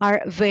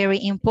 are very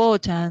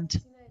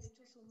important.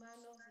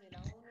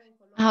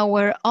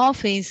 Our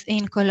office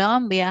in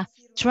Colombia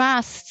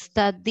trusts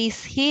that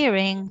this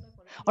hearing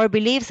or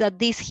believes that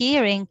this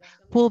hearing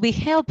will be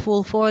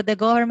helpful for the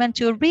government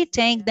to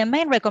retake the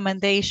main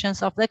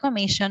recommendations of the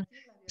Commission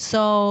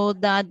so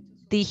that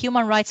the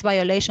human rights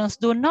violations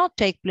do not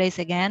take place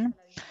again.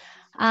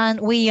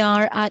 And we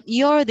are at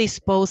your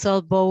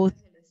disposal, both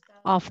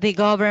of the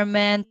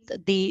government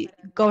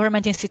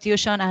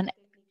institution and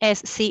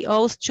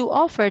SCOs to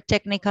offer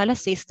technical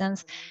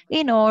assistance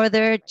in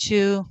order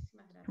to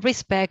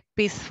respect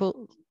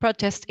peaceful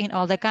protest in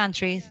all the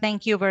country.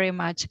 Thank you very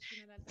much.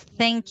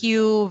 Thank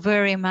you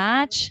very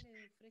much.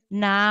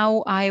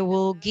 Now I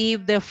will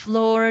give the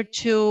floor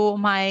to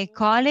my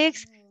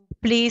colleagues.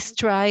 Please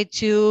try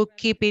to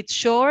keep it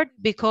short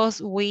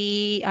because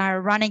we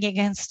are running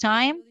against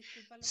time.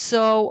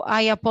 So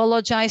I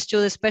apologize to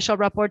the special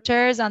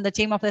rapporteurs and the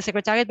team of the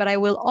Secretariat, but I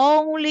will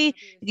only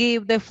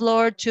give the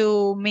floor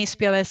to Ms.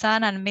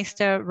 Piovesan and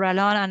Mr.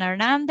 Ralon and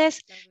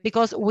Hernandez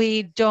because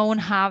we don't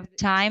have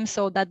time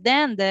so that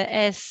then the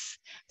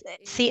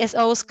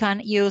CSOs can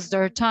use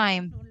their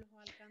time.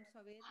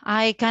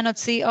 I cannot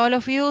see all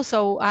of you,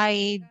 so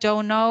I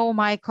don't know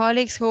my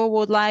colleagues who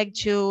would like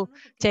to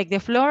take the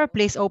floor.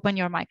 Please open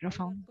your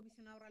microphone.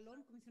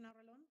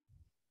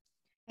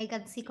 I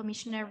can see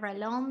Commissioner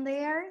Ralon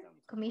there.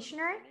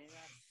 Commissioner,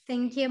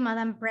 thank you,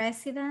 Madam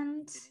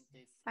President.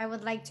 I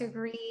would like to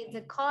greet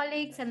the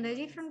colleagues and the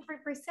different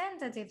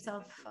representatives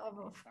of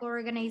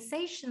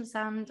organizations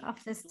and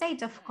of the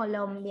state of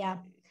Colombia.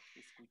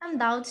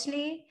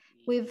 Undoubtedly,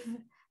 we've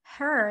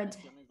heard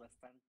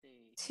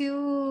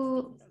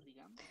two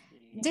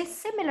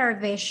dissimilar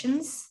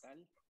visions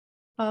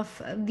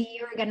of the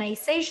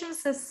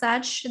organizations as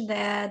such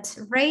that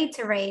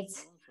reiterate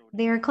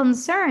their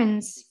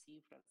concerns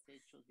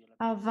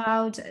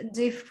about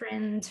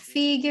different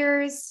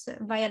figures,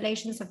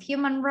 violations of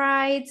human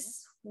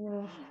rights,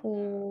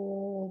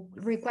 who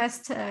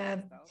request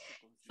a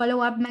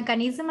follow-up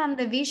mechanism, and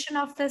the vision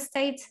of the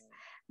state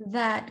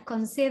that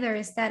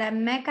considers that a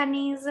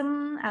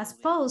mechanism as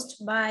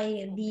posed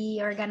by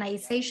the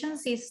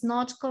organizations is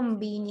not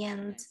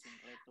convenient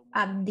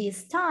at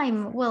this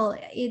time. Well,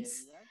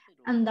 it's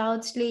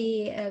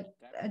undoubtedly a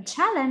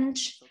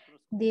challenge,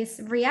 this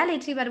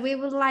reality, but we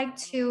would like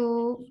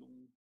to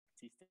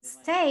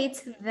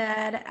state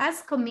that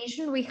as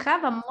Commission, we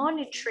have a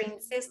monitoring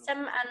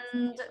system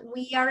and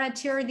we are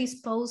at your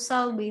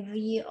disposal with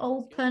the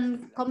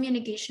open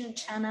communication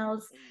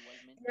channels.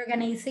 The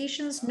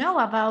organizations know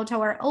about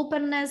our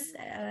openness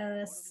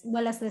as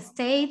well as the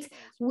state.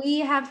 We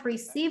have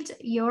received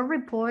your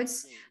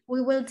reports.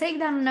 We will take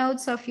down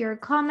notes of your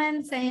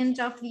comments and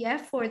of the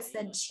efforts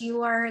that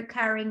you are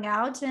carrying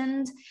out.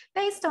 And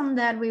based on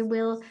that, we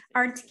will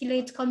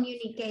articulate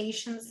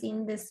communications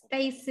in the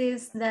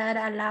spaces that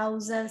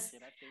allows us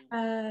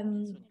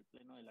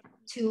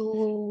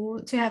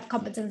to have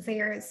competence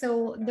there.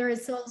 So there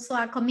is also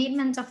a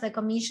commitment of the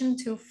Commission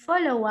to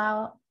follow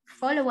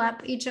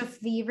up each of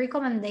the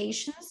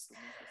recommendations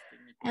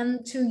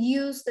and to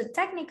use the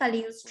technical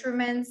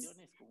instruments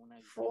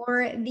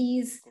for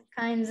these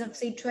kinds of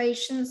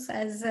situations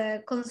as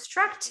a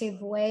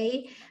constructive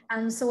way,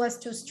 and so as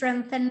to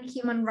strengthen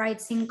human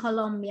rights in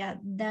Colombia.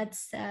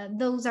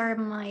 Those are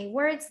my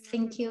words.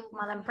 Thank you,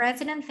 Madam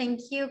President.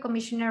 Thank you,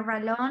 Commissioner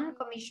Ralon,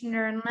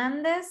 Commissioner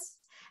Hernandez,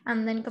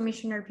 and then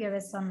Commissioner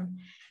Piovesan.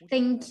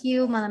 Thank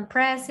you, Madam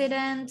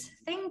President.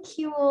 Thank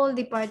you all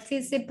the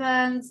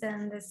participants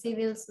and the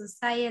civil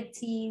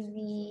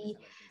society,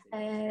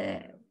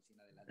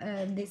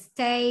 the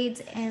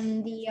state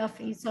and the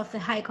Office of the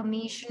High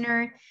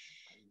Commissioner.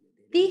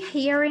 The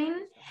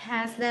hearing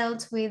has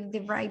dealt with the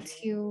right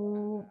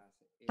to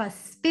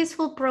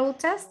peaceful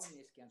protest,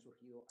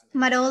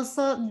 but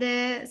also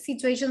the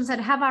situations that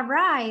have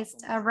arisen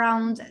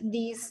around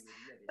these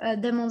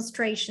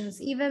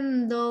demonstrations,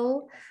 even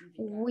though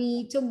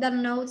we took the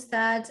notes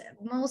that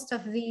most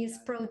of these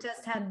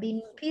protests have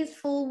been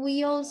peaceful.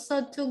 We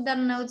also took the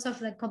notes of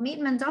the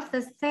commitment of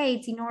the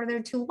state in order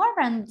to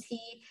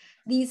guarantee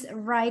this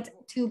right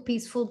to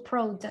peaceful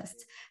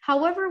protest.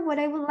 However, what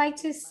I would like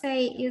to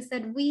say is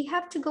that we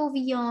have to go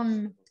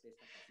beyond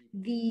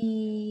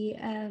the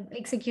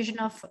execution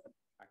of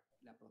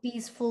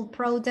peaceful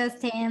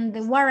protest and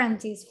the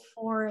warranties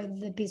for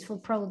the peaceful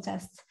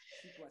protests.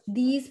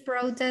 These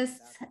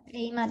protests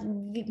aim at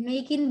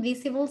making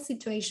visible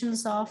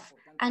situations of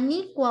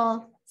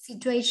unequal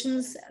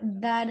situations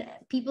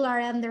that people are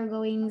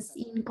undergoing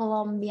in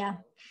Colombia.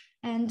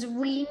 And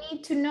we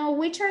need to know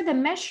which are the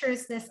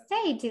measures the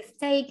state is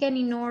taking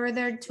in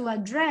order to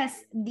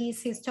address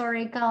these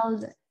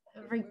historical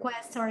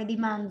requests or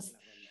demands.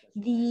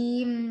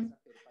 The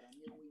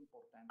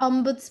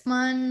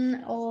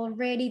ombudsman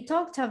already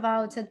talked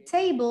about a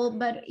table,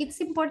 but it's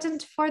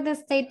important for the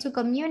state to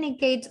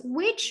communicate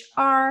which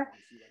are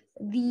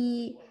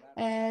the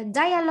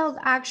dialogue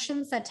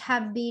actions that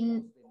have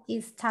been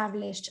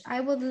established. I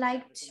would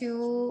like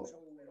to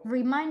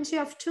remind you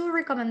of two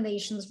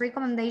recommendations.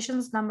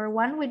 Recommendations number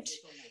one, which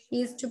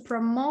is to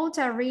promote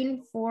a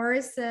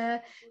reinforced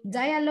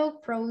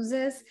dialogue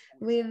process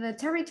with a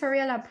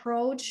territorial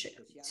approach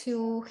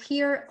to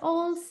hear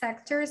all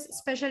sectors,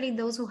 especially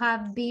those who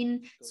have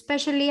been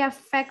especially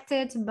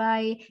affected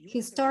by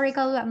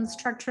historical and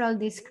structural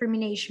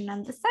discrimination.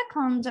 And the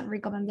second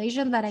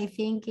recommendation that I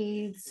think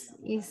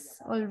is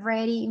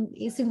already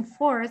in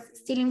force,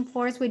 still in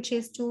force, which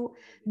is to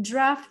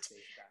draft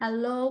a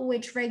law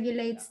which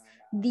regulates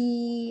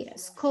the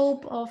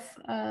scope of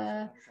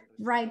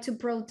right to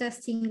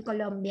protest in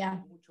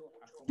Colombia.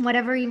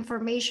 Whatever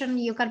information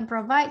you can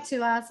provide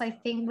to us, I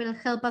think will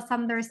help us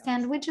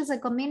understand which is a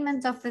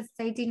commitment of the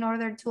state in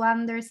order to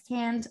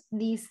understand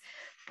these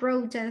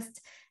protests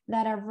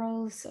that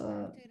arose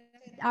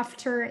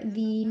after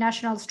the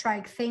national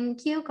strike.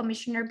 Thank you,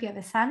 Commissioner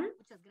Piovesan.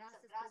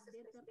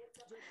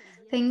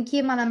 Thank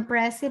you, Madam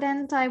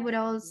President. I would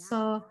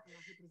also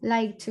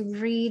like to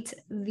greet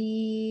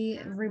the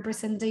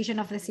representation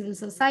of the civil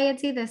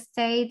society, the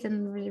state,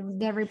 and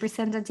the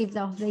representatives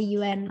of the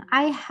UN.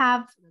 I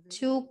have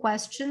two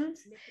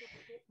questions.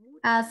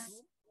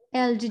 As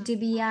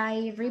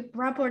LGBTI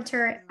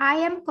rapporteur, I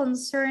am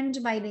concerned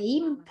by the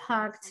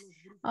impact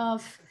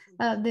of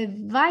the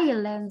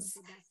violence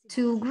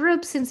to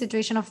groups in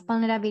situation of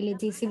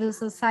vulnerability. Civil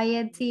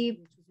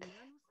society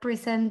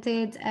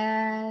presented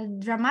a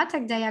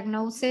dramatic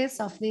diagnosis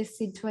of this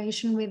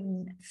situation with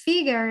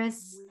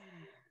figures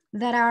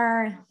that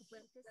are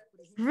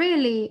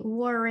really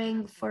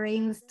worrying. For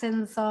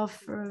instance,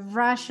 of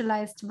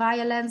racialized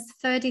violence,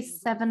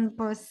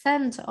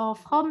 37%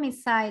 of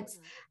homicides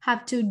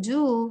have to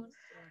do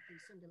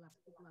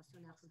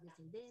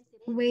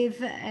with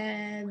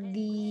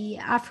the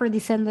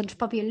Afro-descendant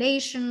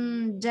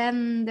population,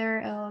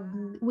 gender,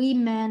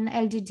 women,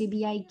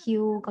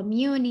 LGBTIQ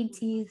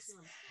communities.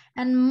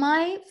 And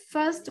my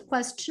first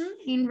question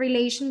in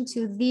relation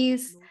to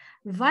this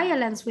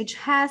violence, which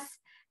has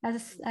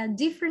a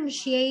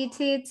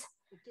differentiated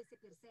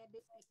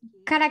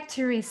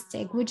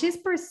characteristic, which is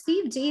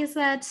perceived, is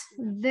that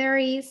there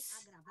is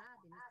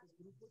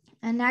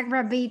an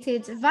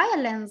aggravated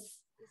violence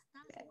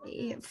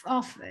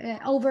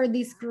over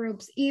these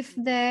groups. If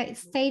the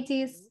state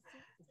is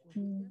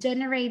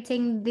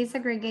generating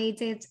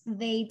disaggregated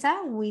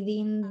data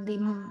within the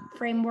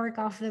framework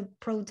of the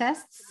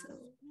protests,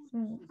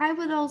 I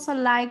would also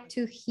like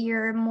to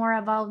hear more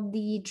about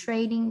the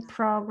training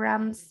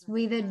programs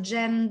with a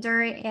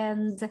gender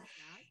and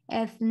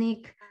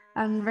ethnic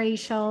and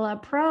racial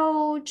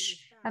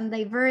approach and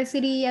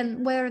diversity,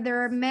 and where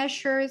there are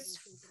measures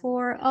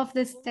of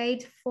the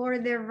state for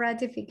the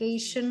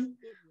ratification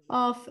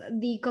of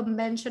the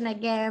Convention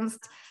Against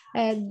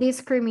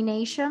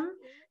Discrimination,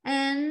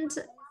 and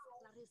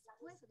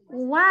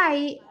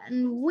why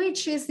and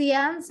which is the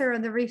answer or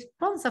the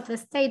response of the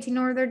state in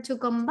order to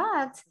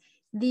combat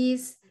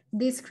these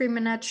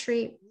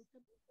discriminatory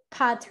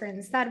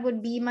patterns. That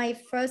would be my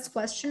first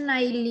question.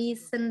 I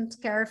listened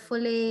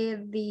carefully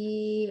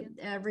the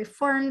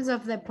reforms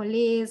of the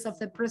police, of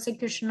the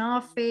prosecution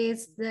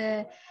office,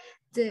 the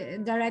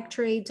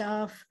directorate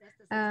of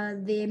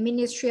the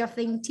Ministry of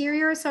the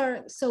Interior.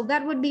 So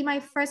that would be my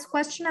first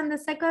question. And the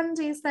second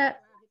is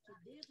that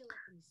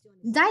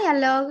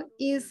dialogue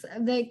is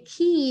the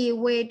key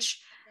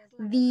which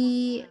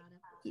the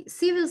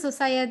civil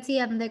society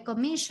and the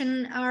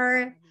Commission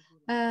are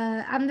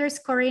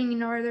underscoring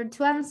in order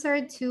to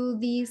answer to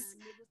this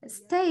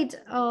status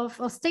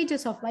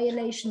of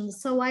violation.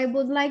 So I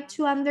would like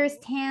to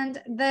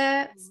understand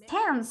the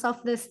stance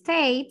of the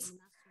state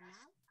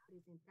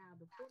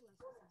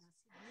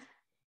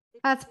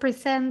as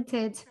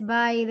presented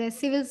by the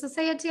civil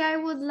society. I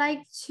would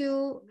like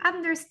to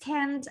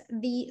understand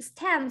the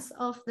stance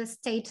of the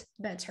state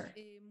better.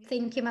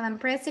 Thank you, Madam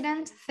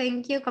President.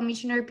 Thank you,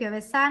 Commissioner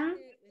Piovesan.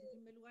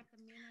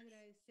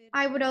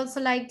 I would also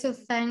like to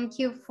thank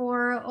you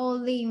for all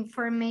the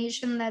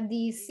information that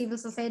the civil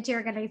society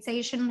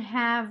organization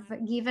have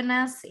given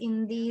us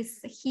in this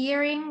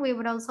hearing. We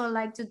would also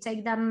like to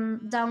take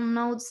down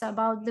notes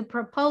about the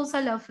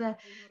proposal of the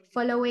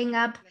following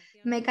up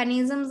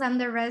mechanisms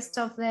and the rest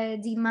of the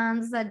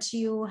demands that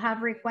you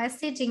have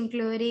requested,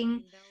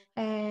 including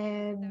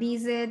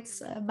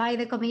visits by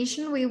the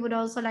Commission. We would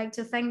also like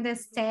to thank the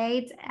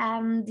state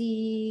and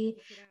the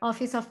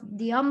Office of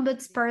the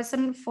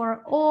Ombudsperson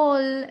for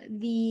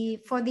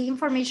the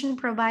information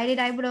provided.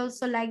 I would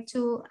also like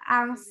to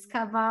ask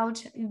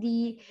about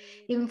the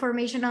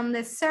information on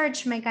the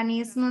search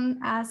mechanism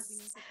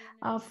as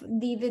of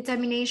the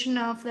determination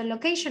of the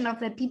location of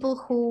the people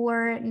who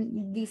were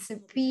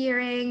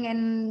disappearing,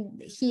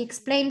 and he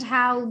explained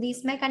how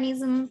this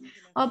mechanism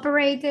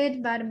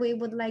operated, but we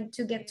would like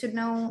to get to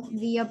know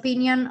the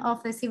opinion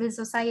of the civil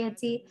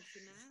society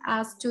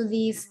as to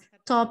this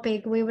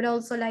topic. We would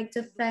also like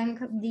to thank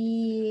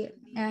the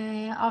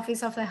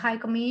Office of the High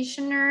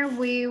Commissioner.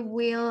 We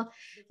will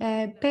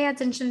pay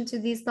attention to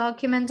this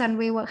document, and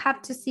we will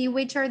have to see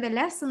which are the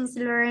lessons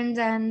learned,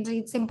 and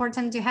it's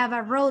important to have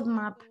a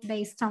roadmap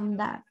based on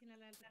that.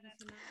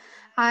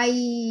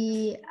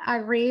 I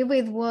agree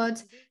with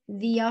what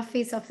the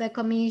Office of the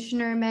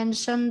Commissioner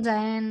mentioned,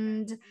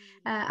 and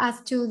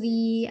as to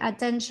the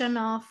attention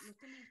of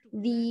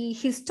the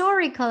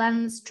historical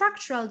and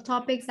structural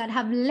topics that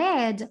have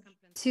led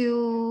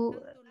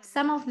to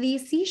some of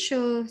these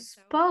issues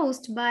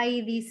posed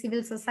by the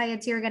civil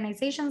society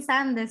organizations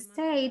and the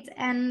state,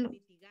 and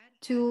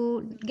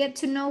to get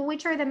to know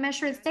which are the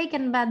measures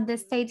taken by the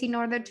state in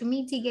order to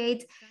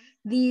mitigate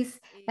this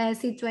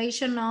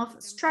situation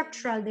of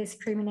structural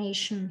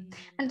discrimination.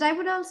 And I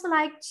would also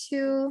like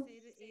to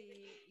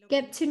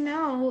get to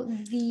know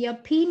the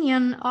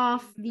opinion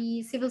of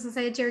the civil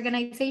society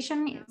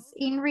organization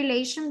in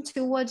relation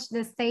to what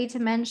the state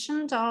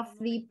mentioned of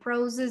the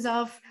process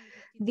of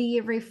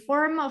the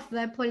reform of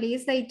the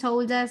police. They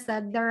told us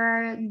that there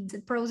are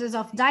the process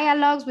of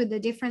dialogues with the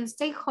different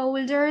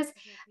stakeholders,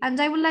 and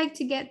I would like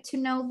to get to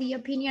know the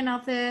opinion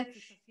of the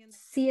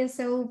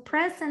CSO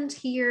present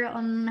here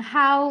on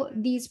how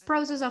this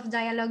process of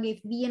dialogue is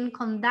being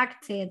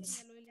conducted.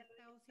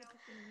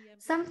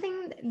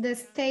 Something the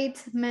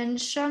state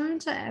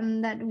mentioned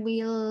and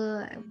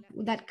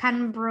that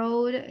can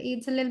broad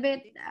it's a little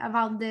bit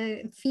about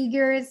the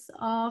figures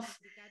of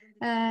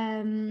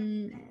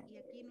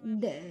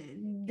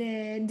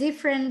the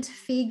different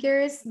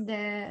figures.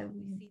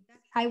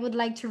 I would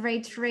like to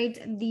reiterate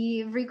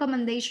the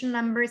recommendation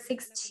number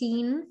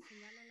 16,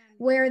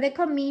 where the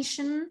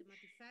Commission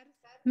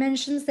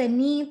mentions the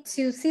need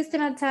to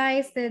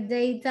systematize the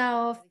data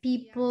of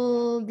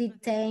people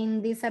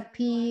detained,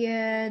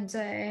 disappeared,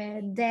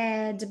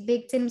 dead,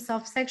 victims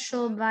of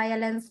sexual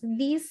violence.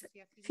 These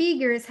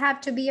figures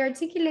have to be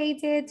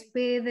articulated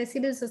with the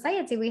civil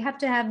society. We have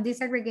to have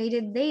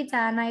disaggregated data,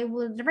 and I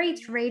would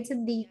reiterate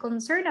the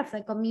concern of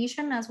the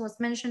Commission, as was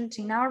mentioned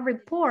in our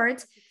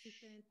report,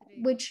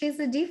 which is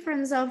the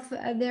difference of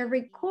the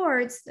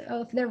records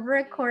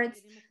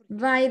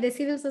by the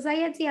civil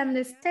society and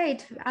the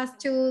state. As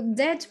to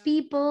dead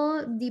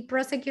people, the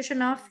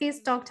prosecution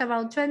office talked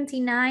about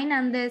 29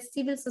 and the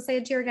civil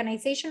society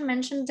organization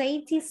mentioned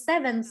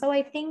 87. So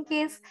I think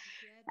it's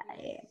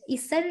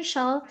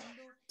essential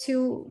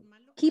to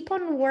keep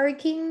on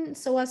working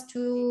so as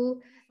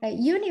to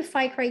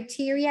unify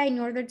criteria in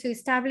order to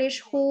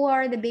establish who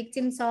are the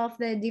victims of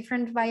the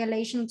different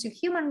violations to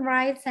human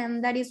rights.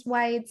 And that is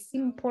why it's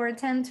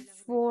important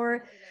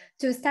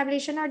to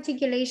establish an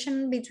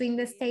articulation between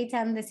the state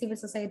and the civil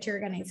society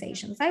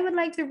organizations. I would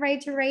like to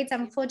reiterate,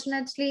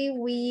 unfortunately,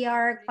 we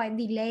are quite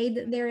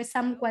delayed. There are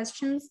some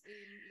questions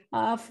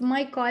of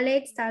my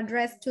colleagues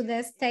addressed to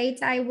the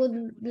state. I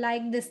would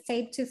like the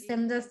state to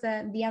send us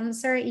the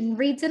answer in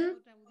written.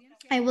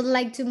 I would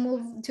like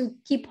to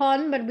keep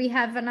on, but we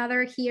have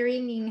another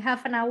hearing in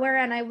half an hour,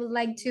 and I would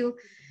like to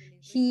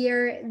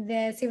hear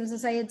the civil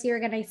society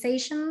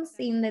organizations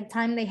in the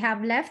time they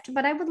have left.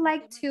 But I would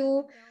like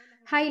to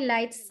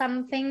highlight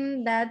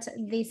something that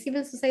the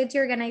civil society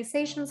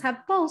organizations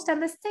have posed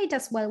and the state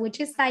as well, which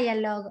is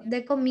dialogue.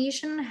 The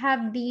Commission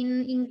have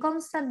been in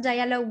constant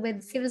dialogue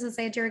with civil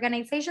society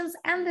organizations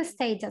and the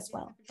state as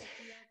well.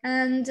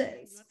 And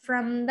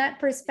from that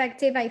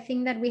perspective, I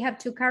think that we have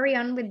to carry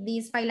on with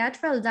these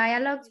bilateral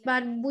dialogues,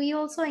 but we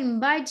also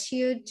invite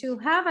you to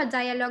have a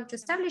dialogue, to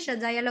establish a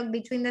dialogue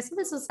between the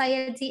civil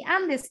society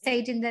and the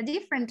state in the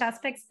different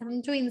aspects,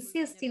 and to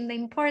insist in the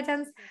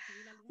importance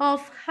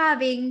of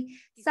having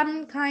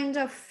some kind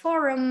of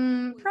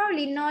forum,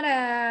 probably not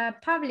a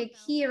public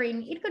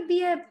hearing. It could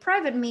be a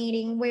private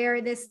meeting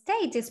where the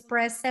state is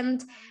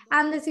present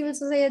and the civil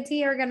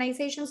society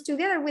organizations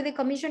together with the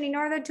Commission in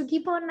order to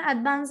keep on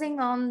advancing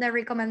on the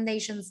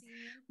recommendations.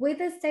 With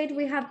the state,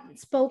 we have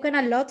spoken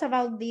a lot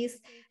about these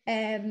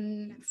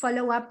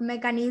follow-up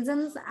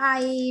mechanisms.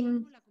 I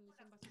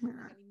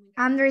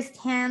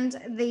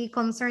understand the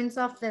concerns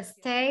of the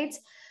state.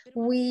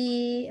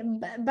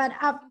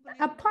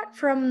 Apart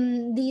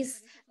from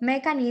these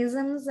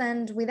mechanisms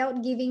and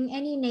without giving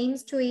any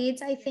names to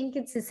it, I think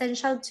it's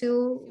essential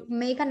to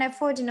make an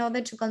effort in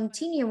order to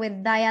continue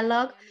with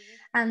dialogue.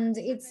 And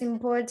it's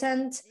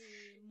important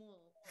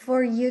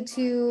for you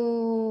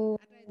to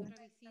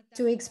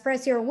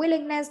express your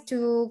willingness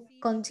to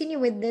continue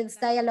with this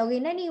dialogue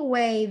in any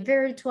way,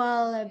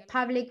 virtual,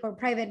 public, or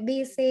private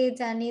visit.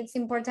 And it's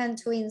important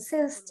to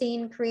insist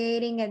in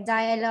creating a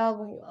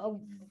dialogue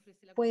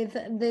with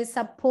the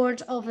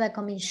support of the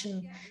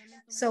Commission.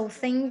 So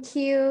thank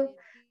you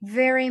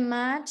very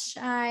much.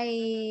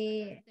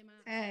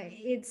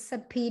 It's a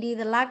pity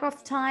the lack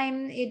of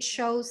time. It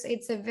shows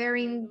it's a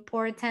very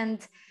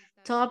important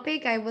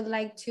topic. I would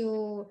like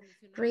to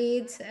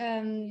greet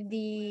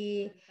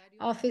the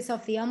Office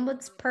of the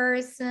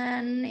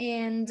Ombudsperson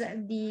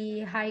and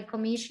the High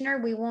Commissioner.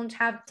 We won't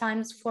have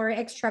times for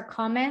extra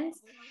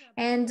comments,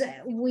 and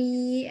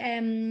we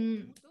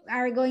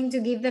are going to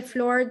give the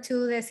floor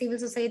to the civil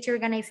society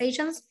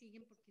organizations.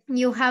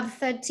 You have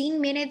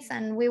 13 minutes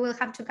and we will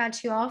have to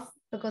cut you off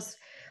because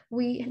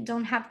we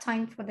don't have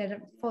time for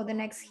the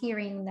next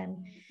hearing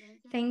then.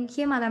 Thank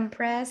you, Madam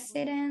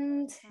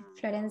President.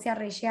 Florencia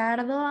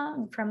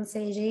Ricciardo from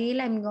CEGIL.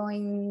 I'm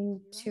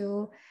going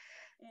to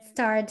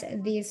start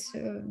this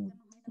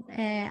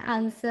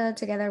answer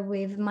together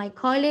with my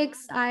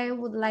colleagues. I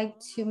would like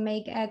to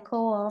make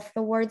echo of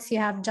the words you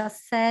have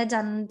just said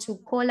and to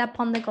call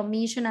upon the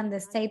Commission and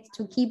the states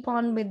to keep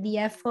on with the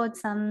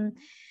efforts and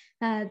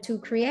to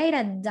create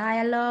a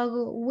dialogue.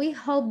 We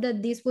hope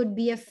that this would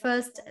be a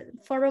first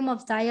forum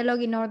of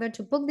dialogue in order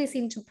to put this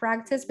into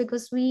practice,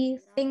 because we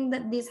think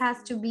that this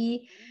has to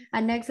be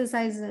an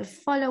exercise of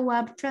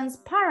follow-up,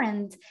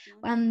 transparent,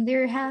 and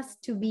there has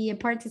to be a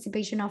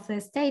participation of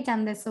the state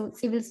and the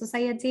civil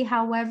society.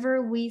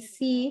 However, we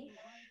see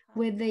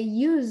with the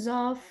use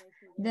of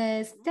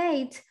the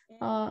state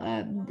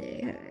of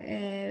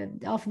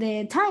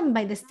the time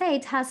by the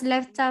state has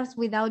left us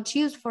without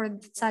use for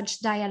such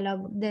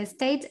dialogue. The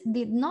state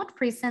did not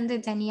present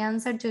any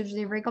answer to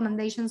the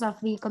recommendations of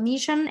the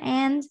Commission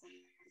and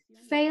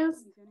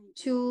fails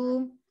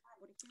to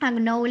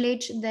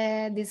acknowledge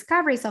the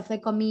discoveries of the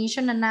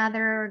Commission and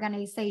other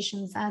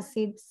organizations, as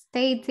it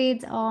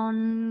stated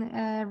on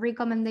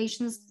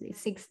recommendations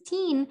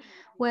 16,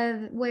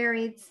 where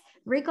it's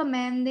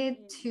recommended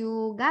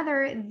to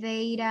gather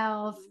data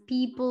of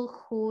people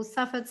who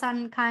suffered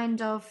some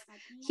kind of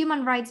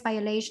human rights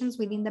violations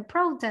within the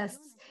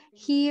protests.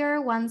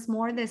 Here, once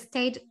more, the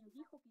state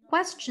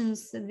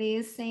questions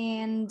this,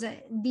 and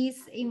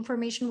this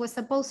information was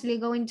supposedly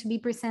going to be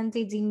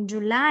presented in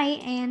July,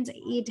 and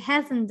it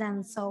hasn't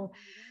done so.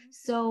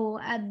 So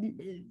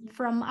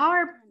from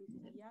our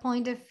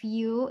point of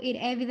view, it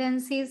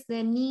evidences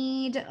the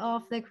need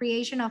of the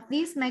creation of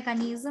this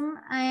mechanism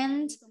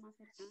and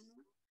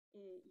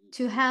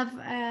to have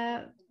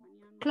a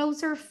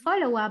closer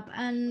follow-up,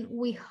 and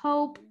we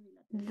hope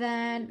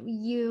that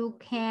you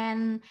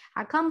can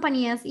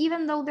accompany us.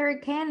 Even though there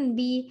can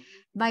be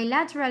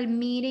bilateral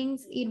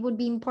meetings, it would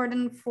be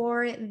important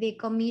for the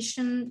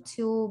Commission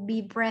to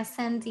be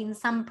present in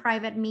some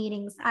private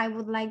meetings. I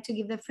would like to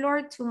give the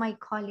floor to my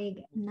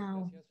colleague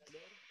now.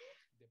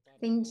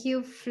 Thank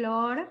you,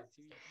 Flor.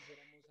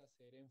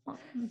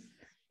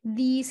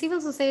 The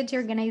civil society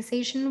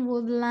organization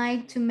would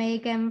like to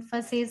make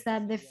emphasis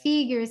that the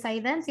figures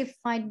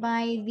identified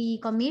by the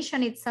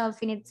Commission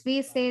itself in its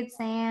visits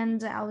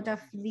and out of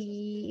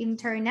the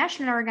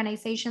international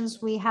organizations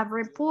we have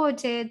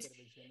reported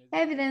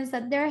evidence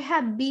that there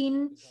have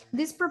been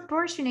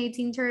disproportionate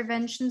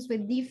interventions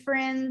with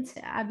different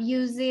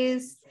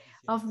abuses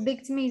of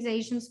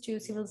victimizations to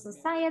civil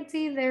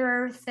society. There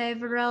are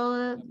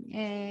several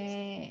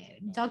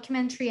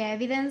documentary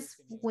evidence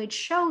which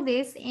show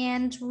this,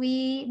 and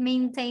we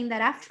maintain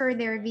that after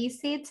their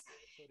visit,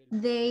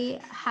 they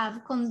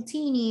have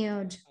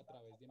continued.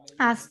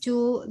 As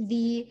to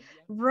the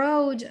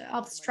road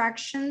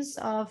obstructions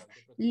of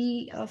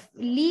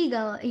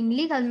illegal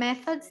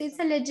methods, it's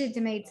a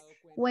legitimate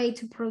way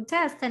to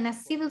protest, and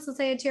as civil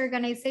society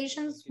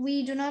organizations,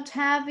 we do not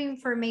have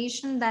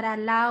information that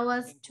allow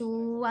us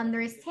to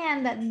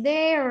understand that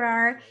there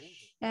are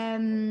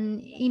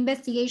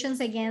investigations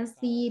against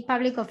the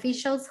public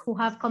officials who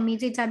have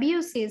committed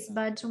abuses,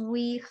 but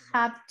we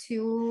have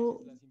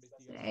to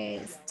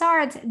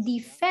start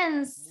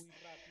defense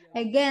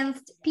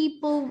against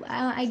people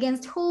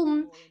against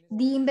whom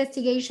the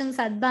investigations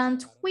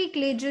advanced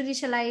quickly,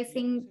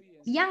 judicializing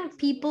young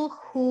people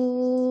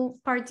who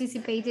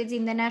participated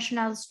in the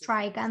national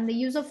strike, and the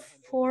use of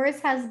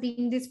force has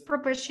been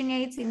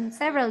disproportionate in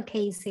several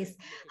cases.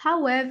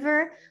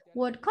 However,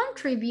 what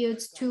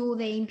contributes to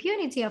the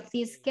impunity of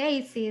these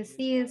cases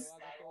is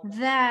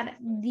that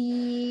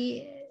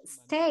the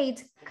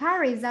state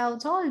carries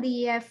out all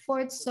the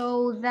efforts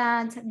so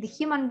that the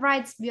human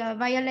rights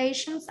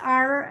violations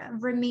are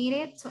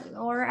remitted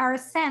or are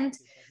sent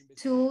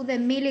to the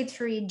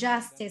military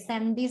justice,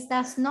 and this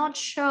does not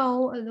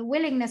show the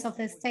willingness of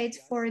the state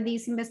for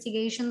these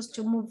investigations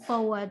to move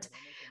forward.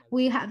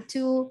 We have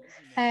to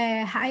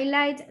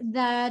highlight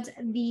that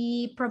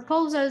the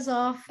proposals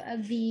of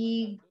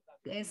the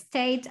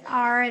state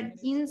are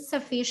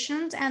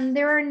insufficient, and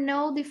there are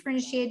no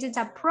differentiated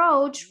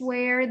approach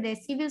where the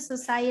civil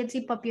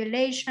society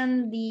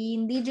population, the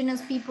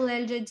indigenous people,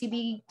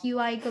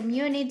 LGBTQI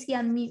community,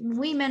 and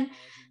women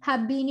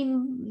have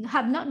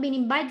not been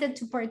invited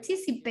to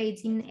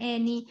participate in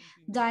any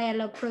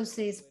dialogue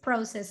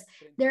process.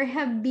 There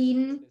have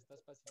been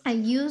a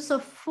use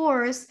of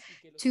force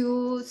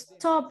to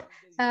stop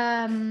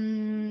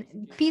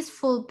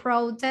peaceful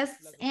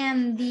protests,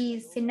 and the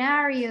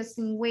scenarios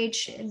in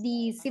which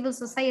the civil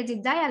society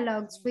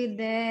dialogues with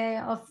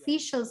the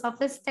officials of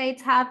the state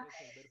have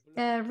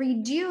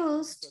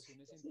reduced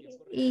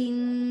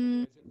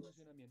in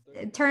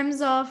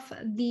terms of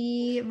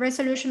the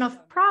resolution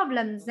of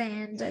problems.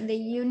 And the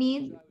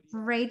unit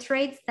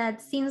reiterates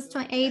that since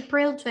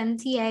April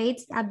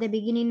 28th, at the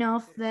beginning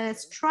of the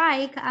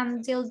strike,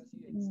 until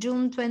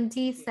June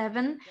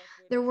 27,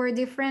 there were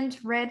different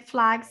red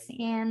flags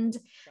and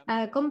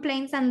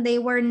complaints, and they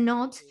were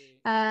not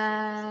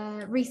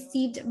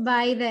received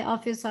by the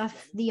Office of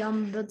the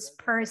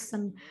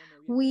Ombudsperson.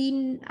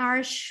 We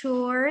are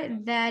sure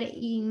that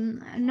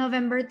in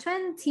November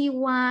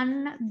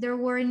 21, there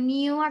were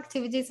new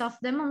activities of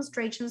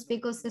demonstrations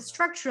because the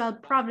structural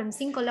problems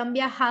in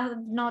Colombia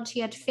have not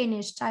yet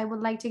finished. I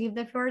would like to give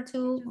the floor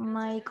to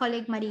my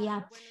colleague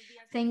Maria.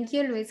 Thank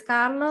you, Luis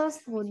Carlos.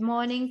 Good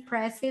morning,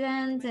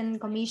 President and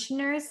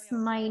Commissioners.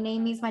 My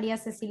name is Maria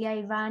Cecilia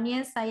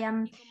Ibanez. I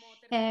am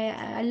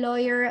a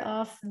lawyer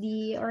of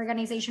the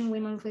organization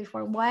Women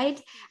for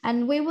White,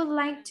 and we would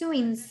like to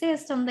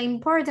insist on the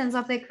importance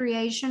of the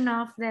creation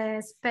of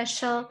the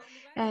special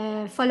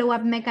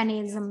follow-up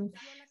mechanism.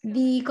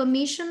 The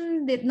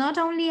Commission did not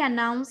only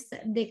announce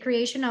the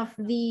creation of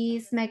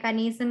this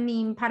mechanism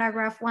in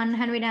paragraph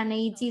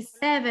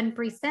 187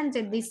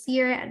 presented this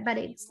year, but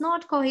it's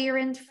not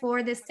coherent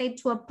for the state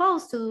to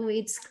oppose to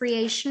its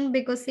creation,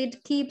 because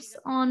it keeps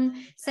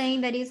on saying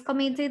that it's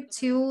committed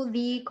to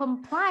the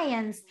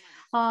compliance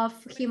of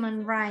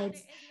human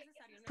rights.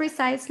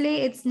 Precisely,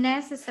 it's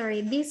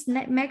necessary, this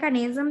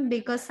mechanism,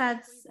 because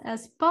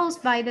as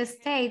posed by the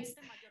states,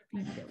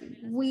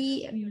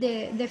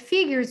 the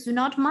figures do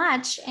not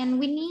match, and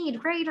we need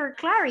greater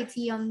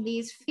clarity on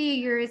these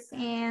figures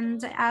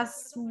and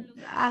as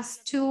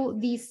to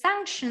the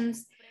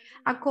sanctions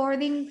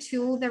according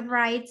to the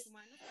rights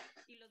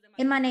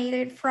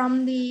emanated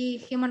from the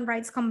Human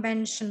Rights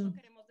Convention.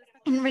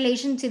 In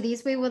relation to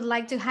this, we would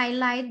like to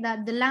highlight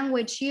that the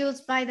language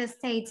used by the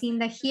states in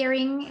the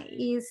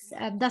hearing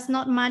does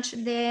not match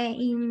the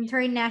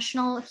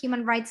international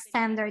human rights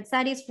standards.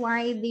 That is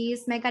why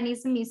this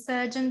mechanism is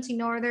urgent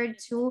in order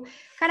to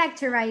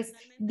characterize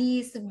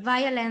these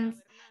violent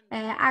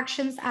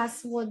actions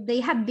as what they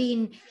have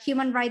been,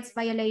 human rights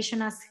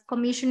violation. As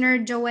Commissioner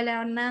Joel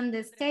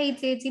Hernandez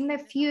stated, in the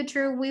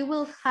future we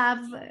will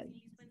have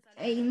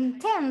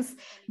intense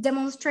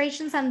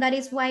demonstrations, and that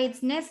is why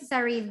it's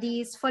necessary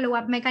this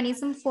follow-up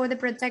mechanism for the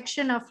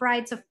protection of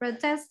rights of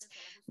protest,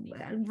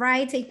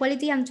 rights,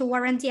 equality, and to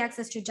guarantee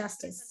access to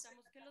justice.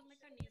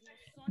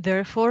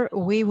 Therefore,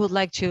 we would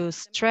like to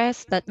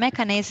stress that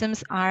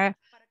mechanisms are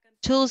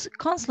tools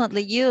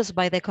constantly used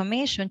by the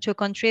Commission to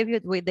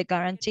contribute with the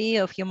guarantee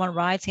of human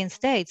rights in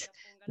states.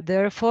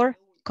 Therefore,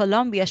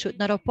 Colombia should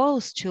not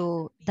oppose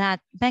to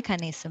that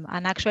mechanism.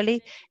 And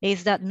actually,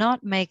 is that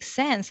not make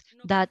sense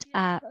that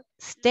a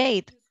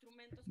state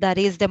that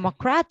is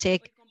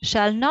democratic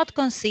shall not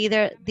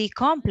consider the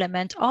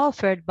complement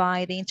offered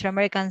by the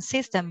Inter-American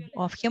system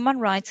of human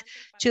rights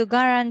to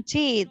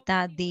guarantee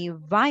that the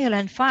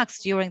violent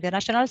facts during the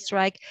national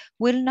strike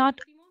will not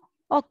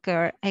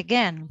occur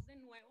again.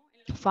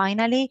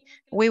 Finally,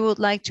 we would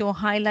like to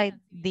highlight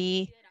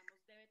the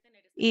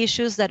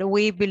issues that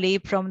we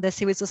believe from the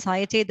civil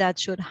society that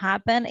should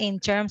happen in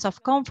terms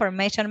of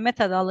confirmation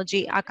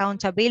methodology,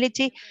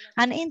 accountability,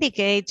 and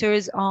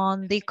indicators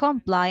on the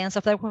compliance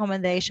of the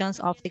recommendations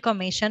of the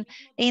Commission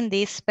in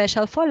this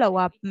special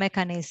follow-up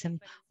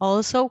mechanism,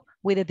 also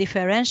with the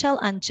differential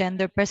and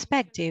gender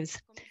perspectives.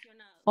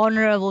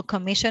 Honorable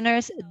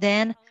commissioners,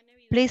 then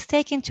please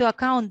take into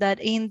account that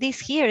in this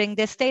hearing,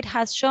 the state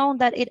has shown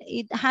that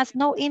it has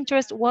no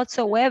interest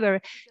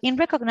whatsoever in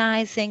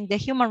recognizing the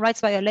human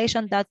rights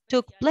violation that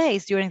took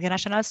place during the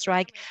national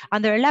strike,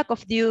 and their lack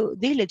of due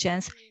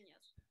diligence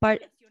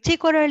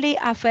particularly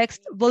affects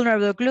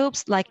vulnerable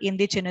groups like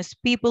indigenous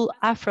people,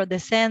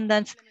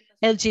 Afro-descendants,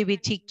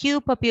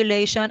 LGBTQ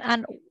population,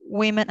 and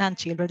women and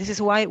children. This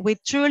is why we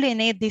truly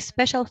need this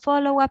special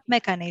follow-up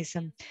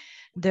mechanism.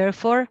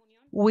 Therefore,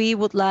 we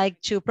would like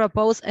to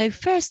propose a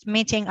first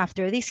meeting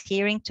after this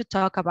hearing to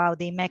talk about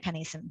the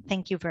mechanism.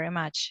 Thank you very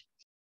much.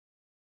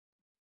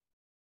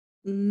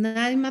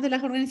 ¿Nadie más de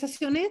las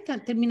organizaciones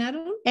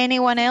terminaron?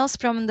 Anyone else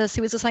from the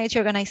civil society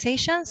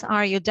organizations?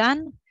 Are you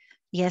done?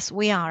 Yes,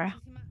 we are.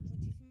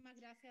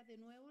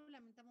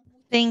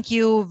 Thank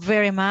you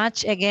very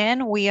much.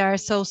 Again, we are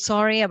so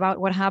sorry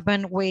about what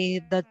happened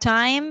with the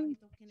time,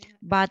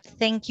 but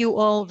thank you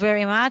all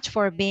very much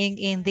for being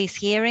in this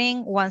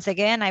hearing. Once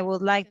again, I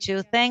would like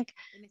to thank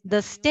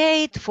the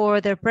state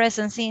for their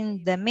presence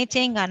in the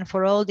meeting and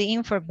for all the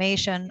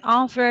information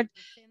offered,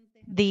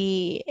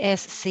 the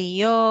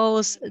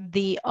SCOs,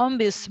 the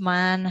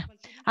Ombudsman,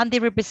 and the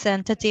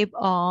representative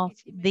of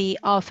the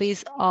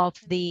Office of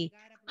the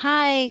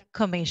High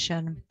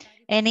Commission.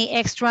 Any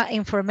extra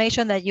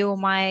information that you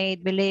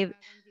might believe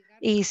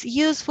is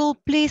useful,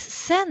 please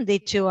send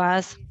it to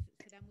us,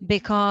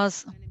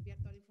 because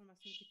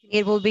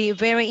it will be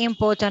very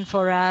important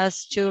for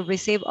us to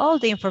receive all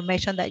the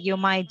information that you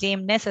might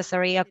deem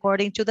necessary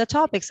according to the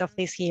topics of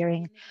this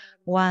hearing.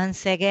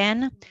 Once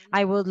again,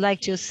 I would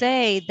like to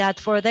say that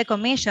for the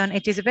Commission,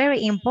 it is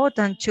very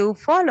important to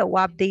follow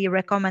up the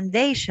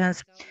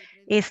recommendations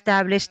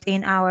established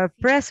in our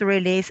press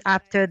release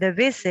after the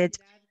visit.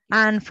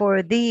 And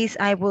for this,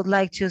 I would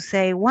like to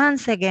say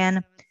once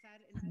again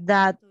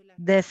that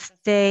the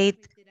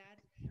state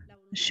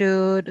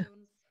should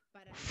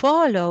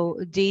follow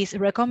these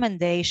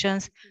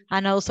recommendations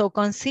and also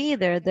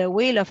consider the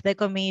will of the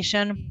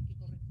Commission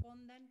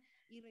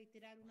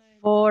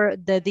for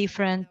the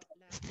different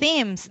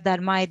themes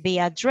that might be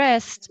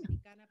addressed.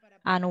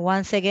 And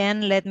once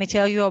again, let me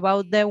tell you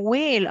about the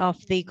will of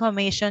the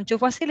Commission to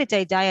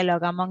facilitate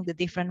dialogue among the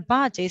different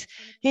parties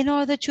in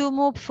order to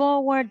move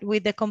forward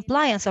with the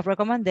compliance of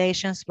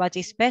recommendations, but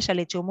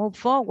especially to move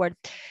forward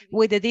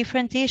with the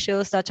different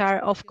issues that are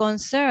of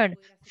concern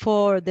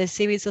for the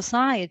civil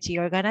society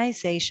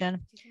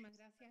organization.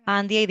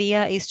 And the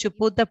idea is to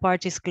put the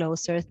parties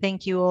closer.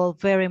 Thank you all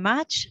very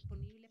much.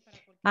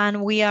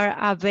 And we are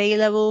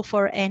available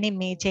for any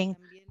meeting,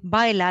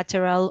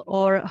 bilateral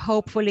or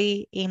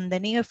hopefully in the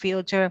near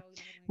future,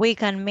 we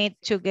can meet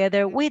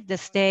together with the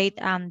state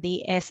and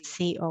the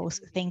SCOs.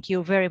 Thank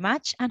you very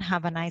much and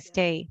have a nice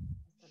day.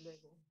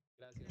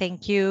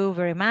 Thank you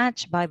very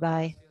much.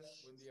 Bye-bye.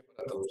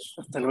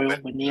 Hasta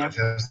luego, buen día.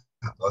 Gracias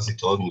a todas y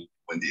todos, muy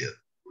buen día.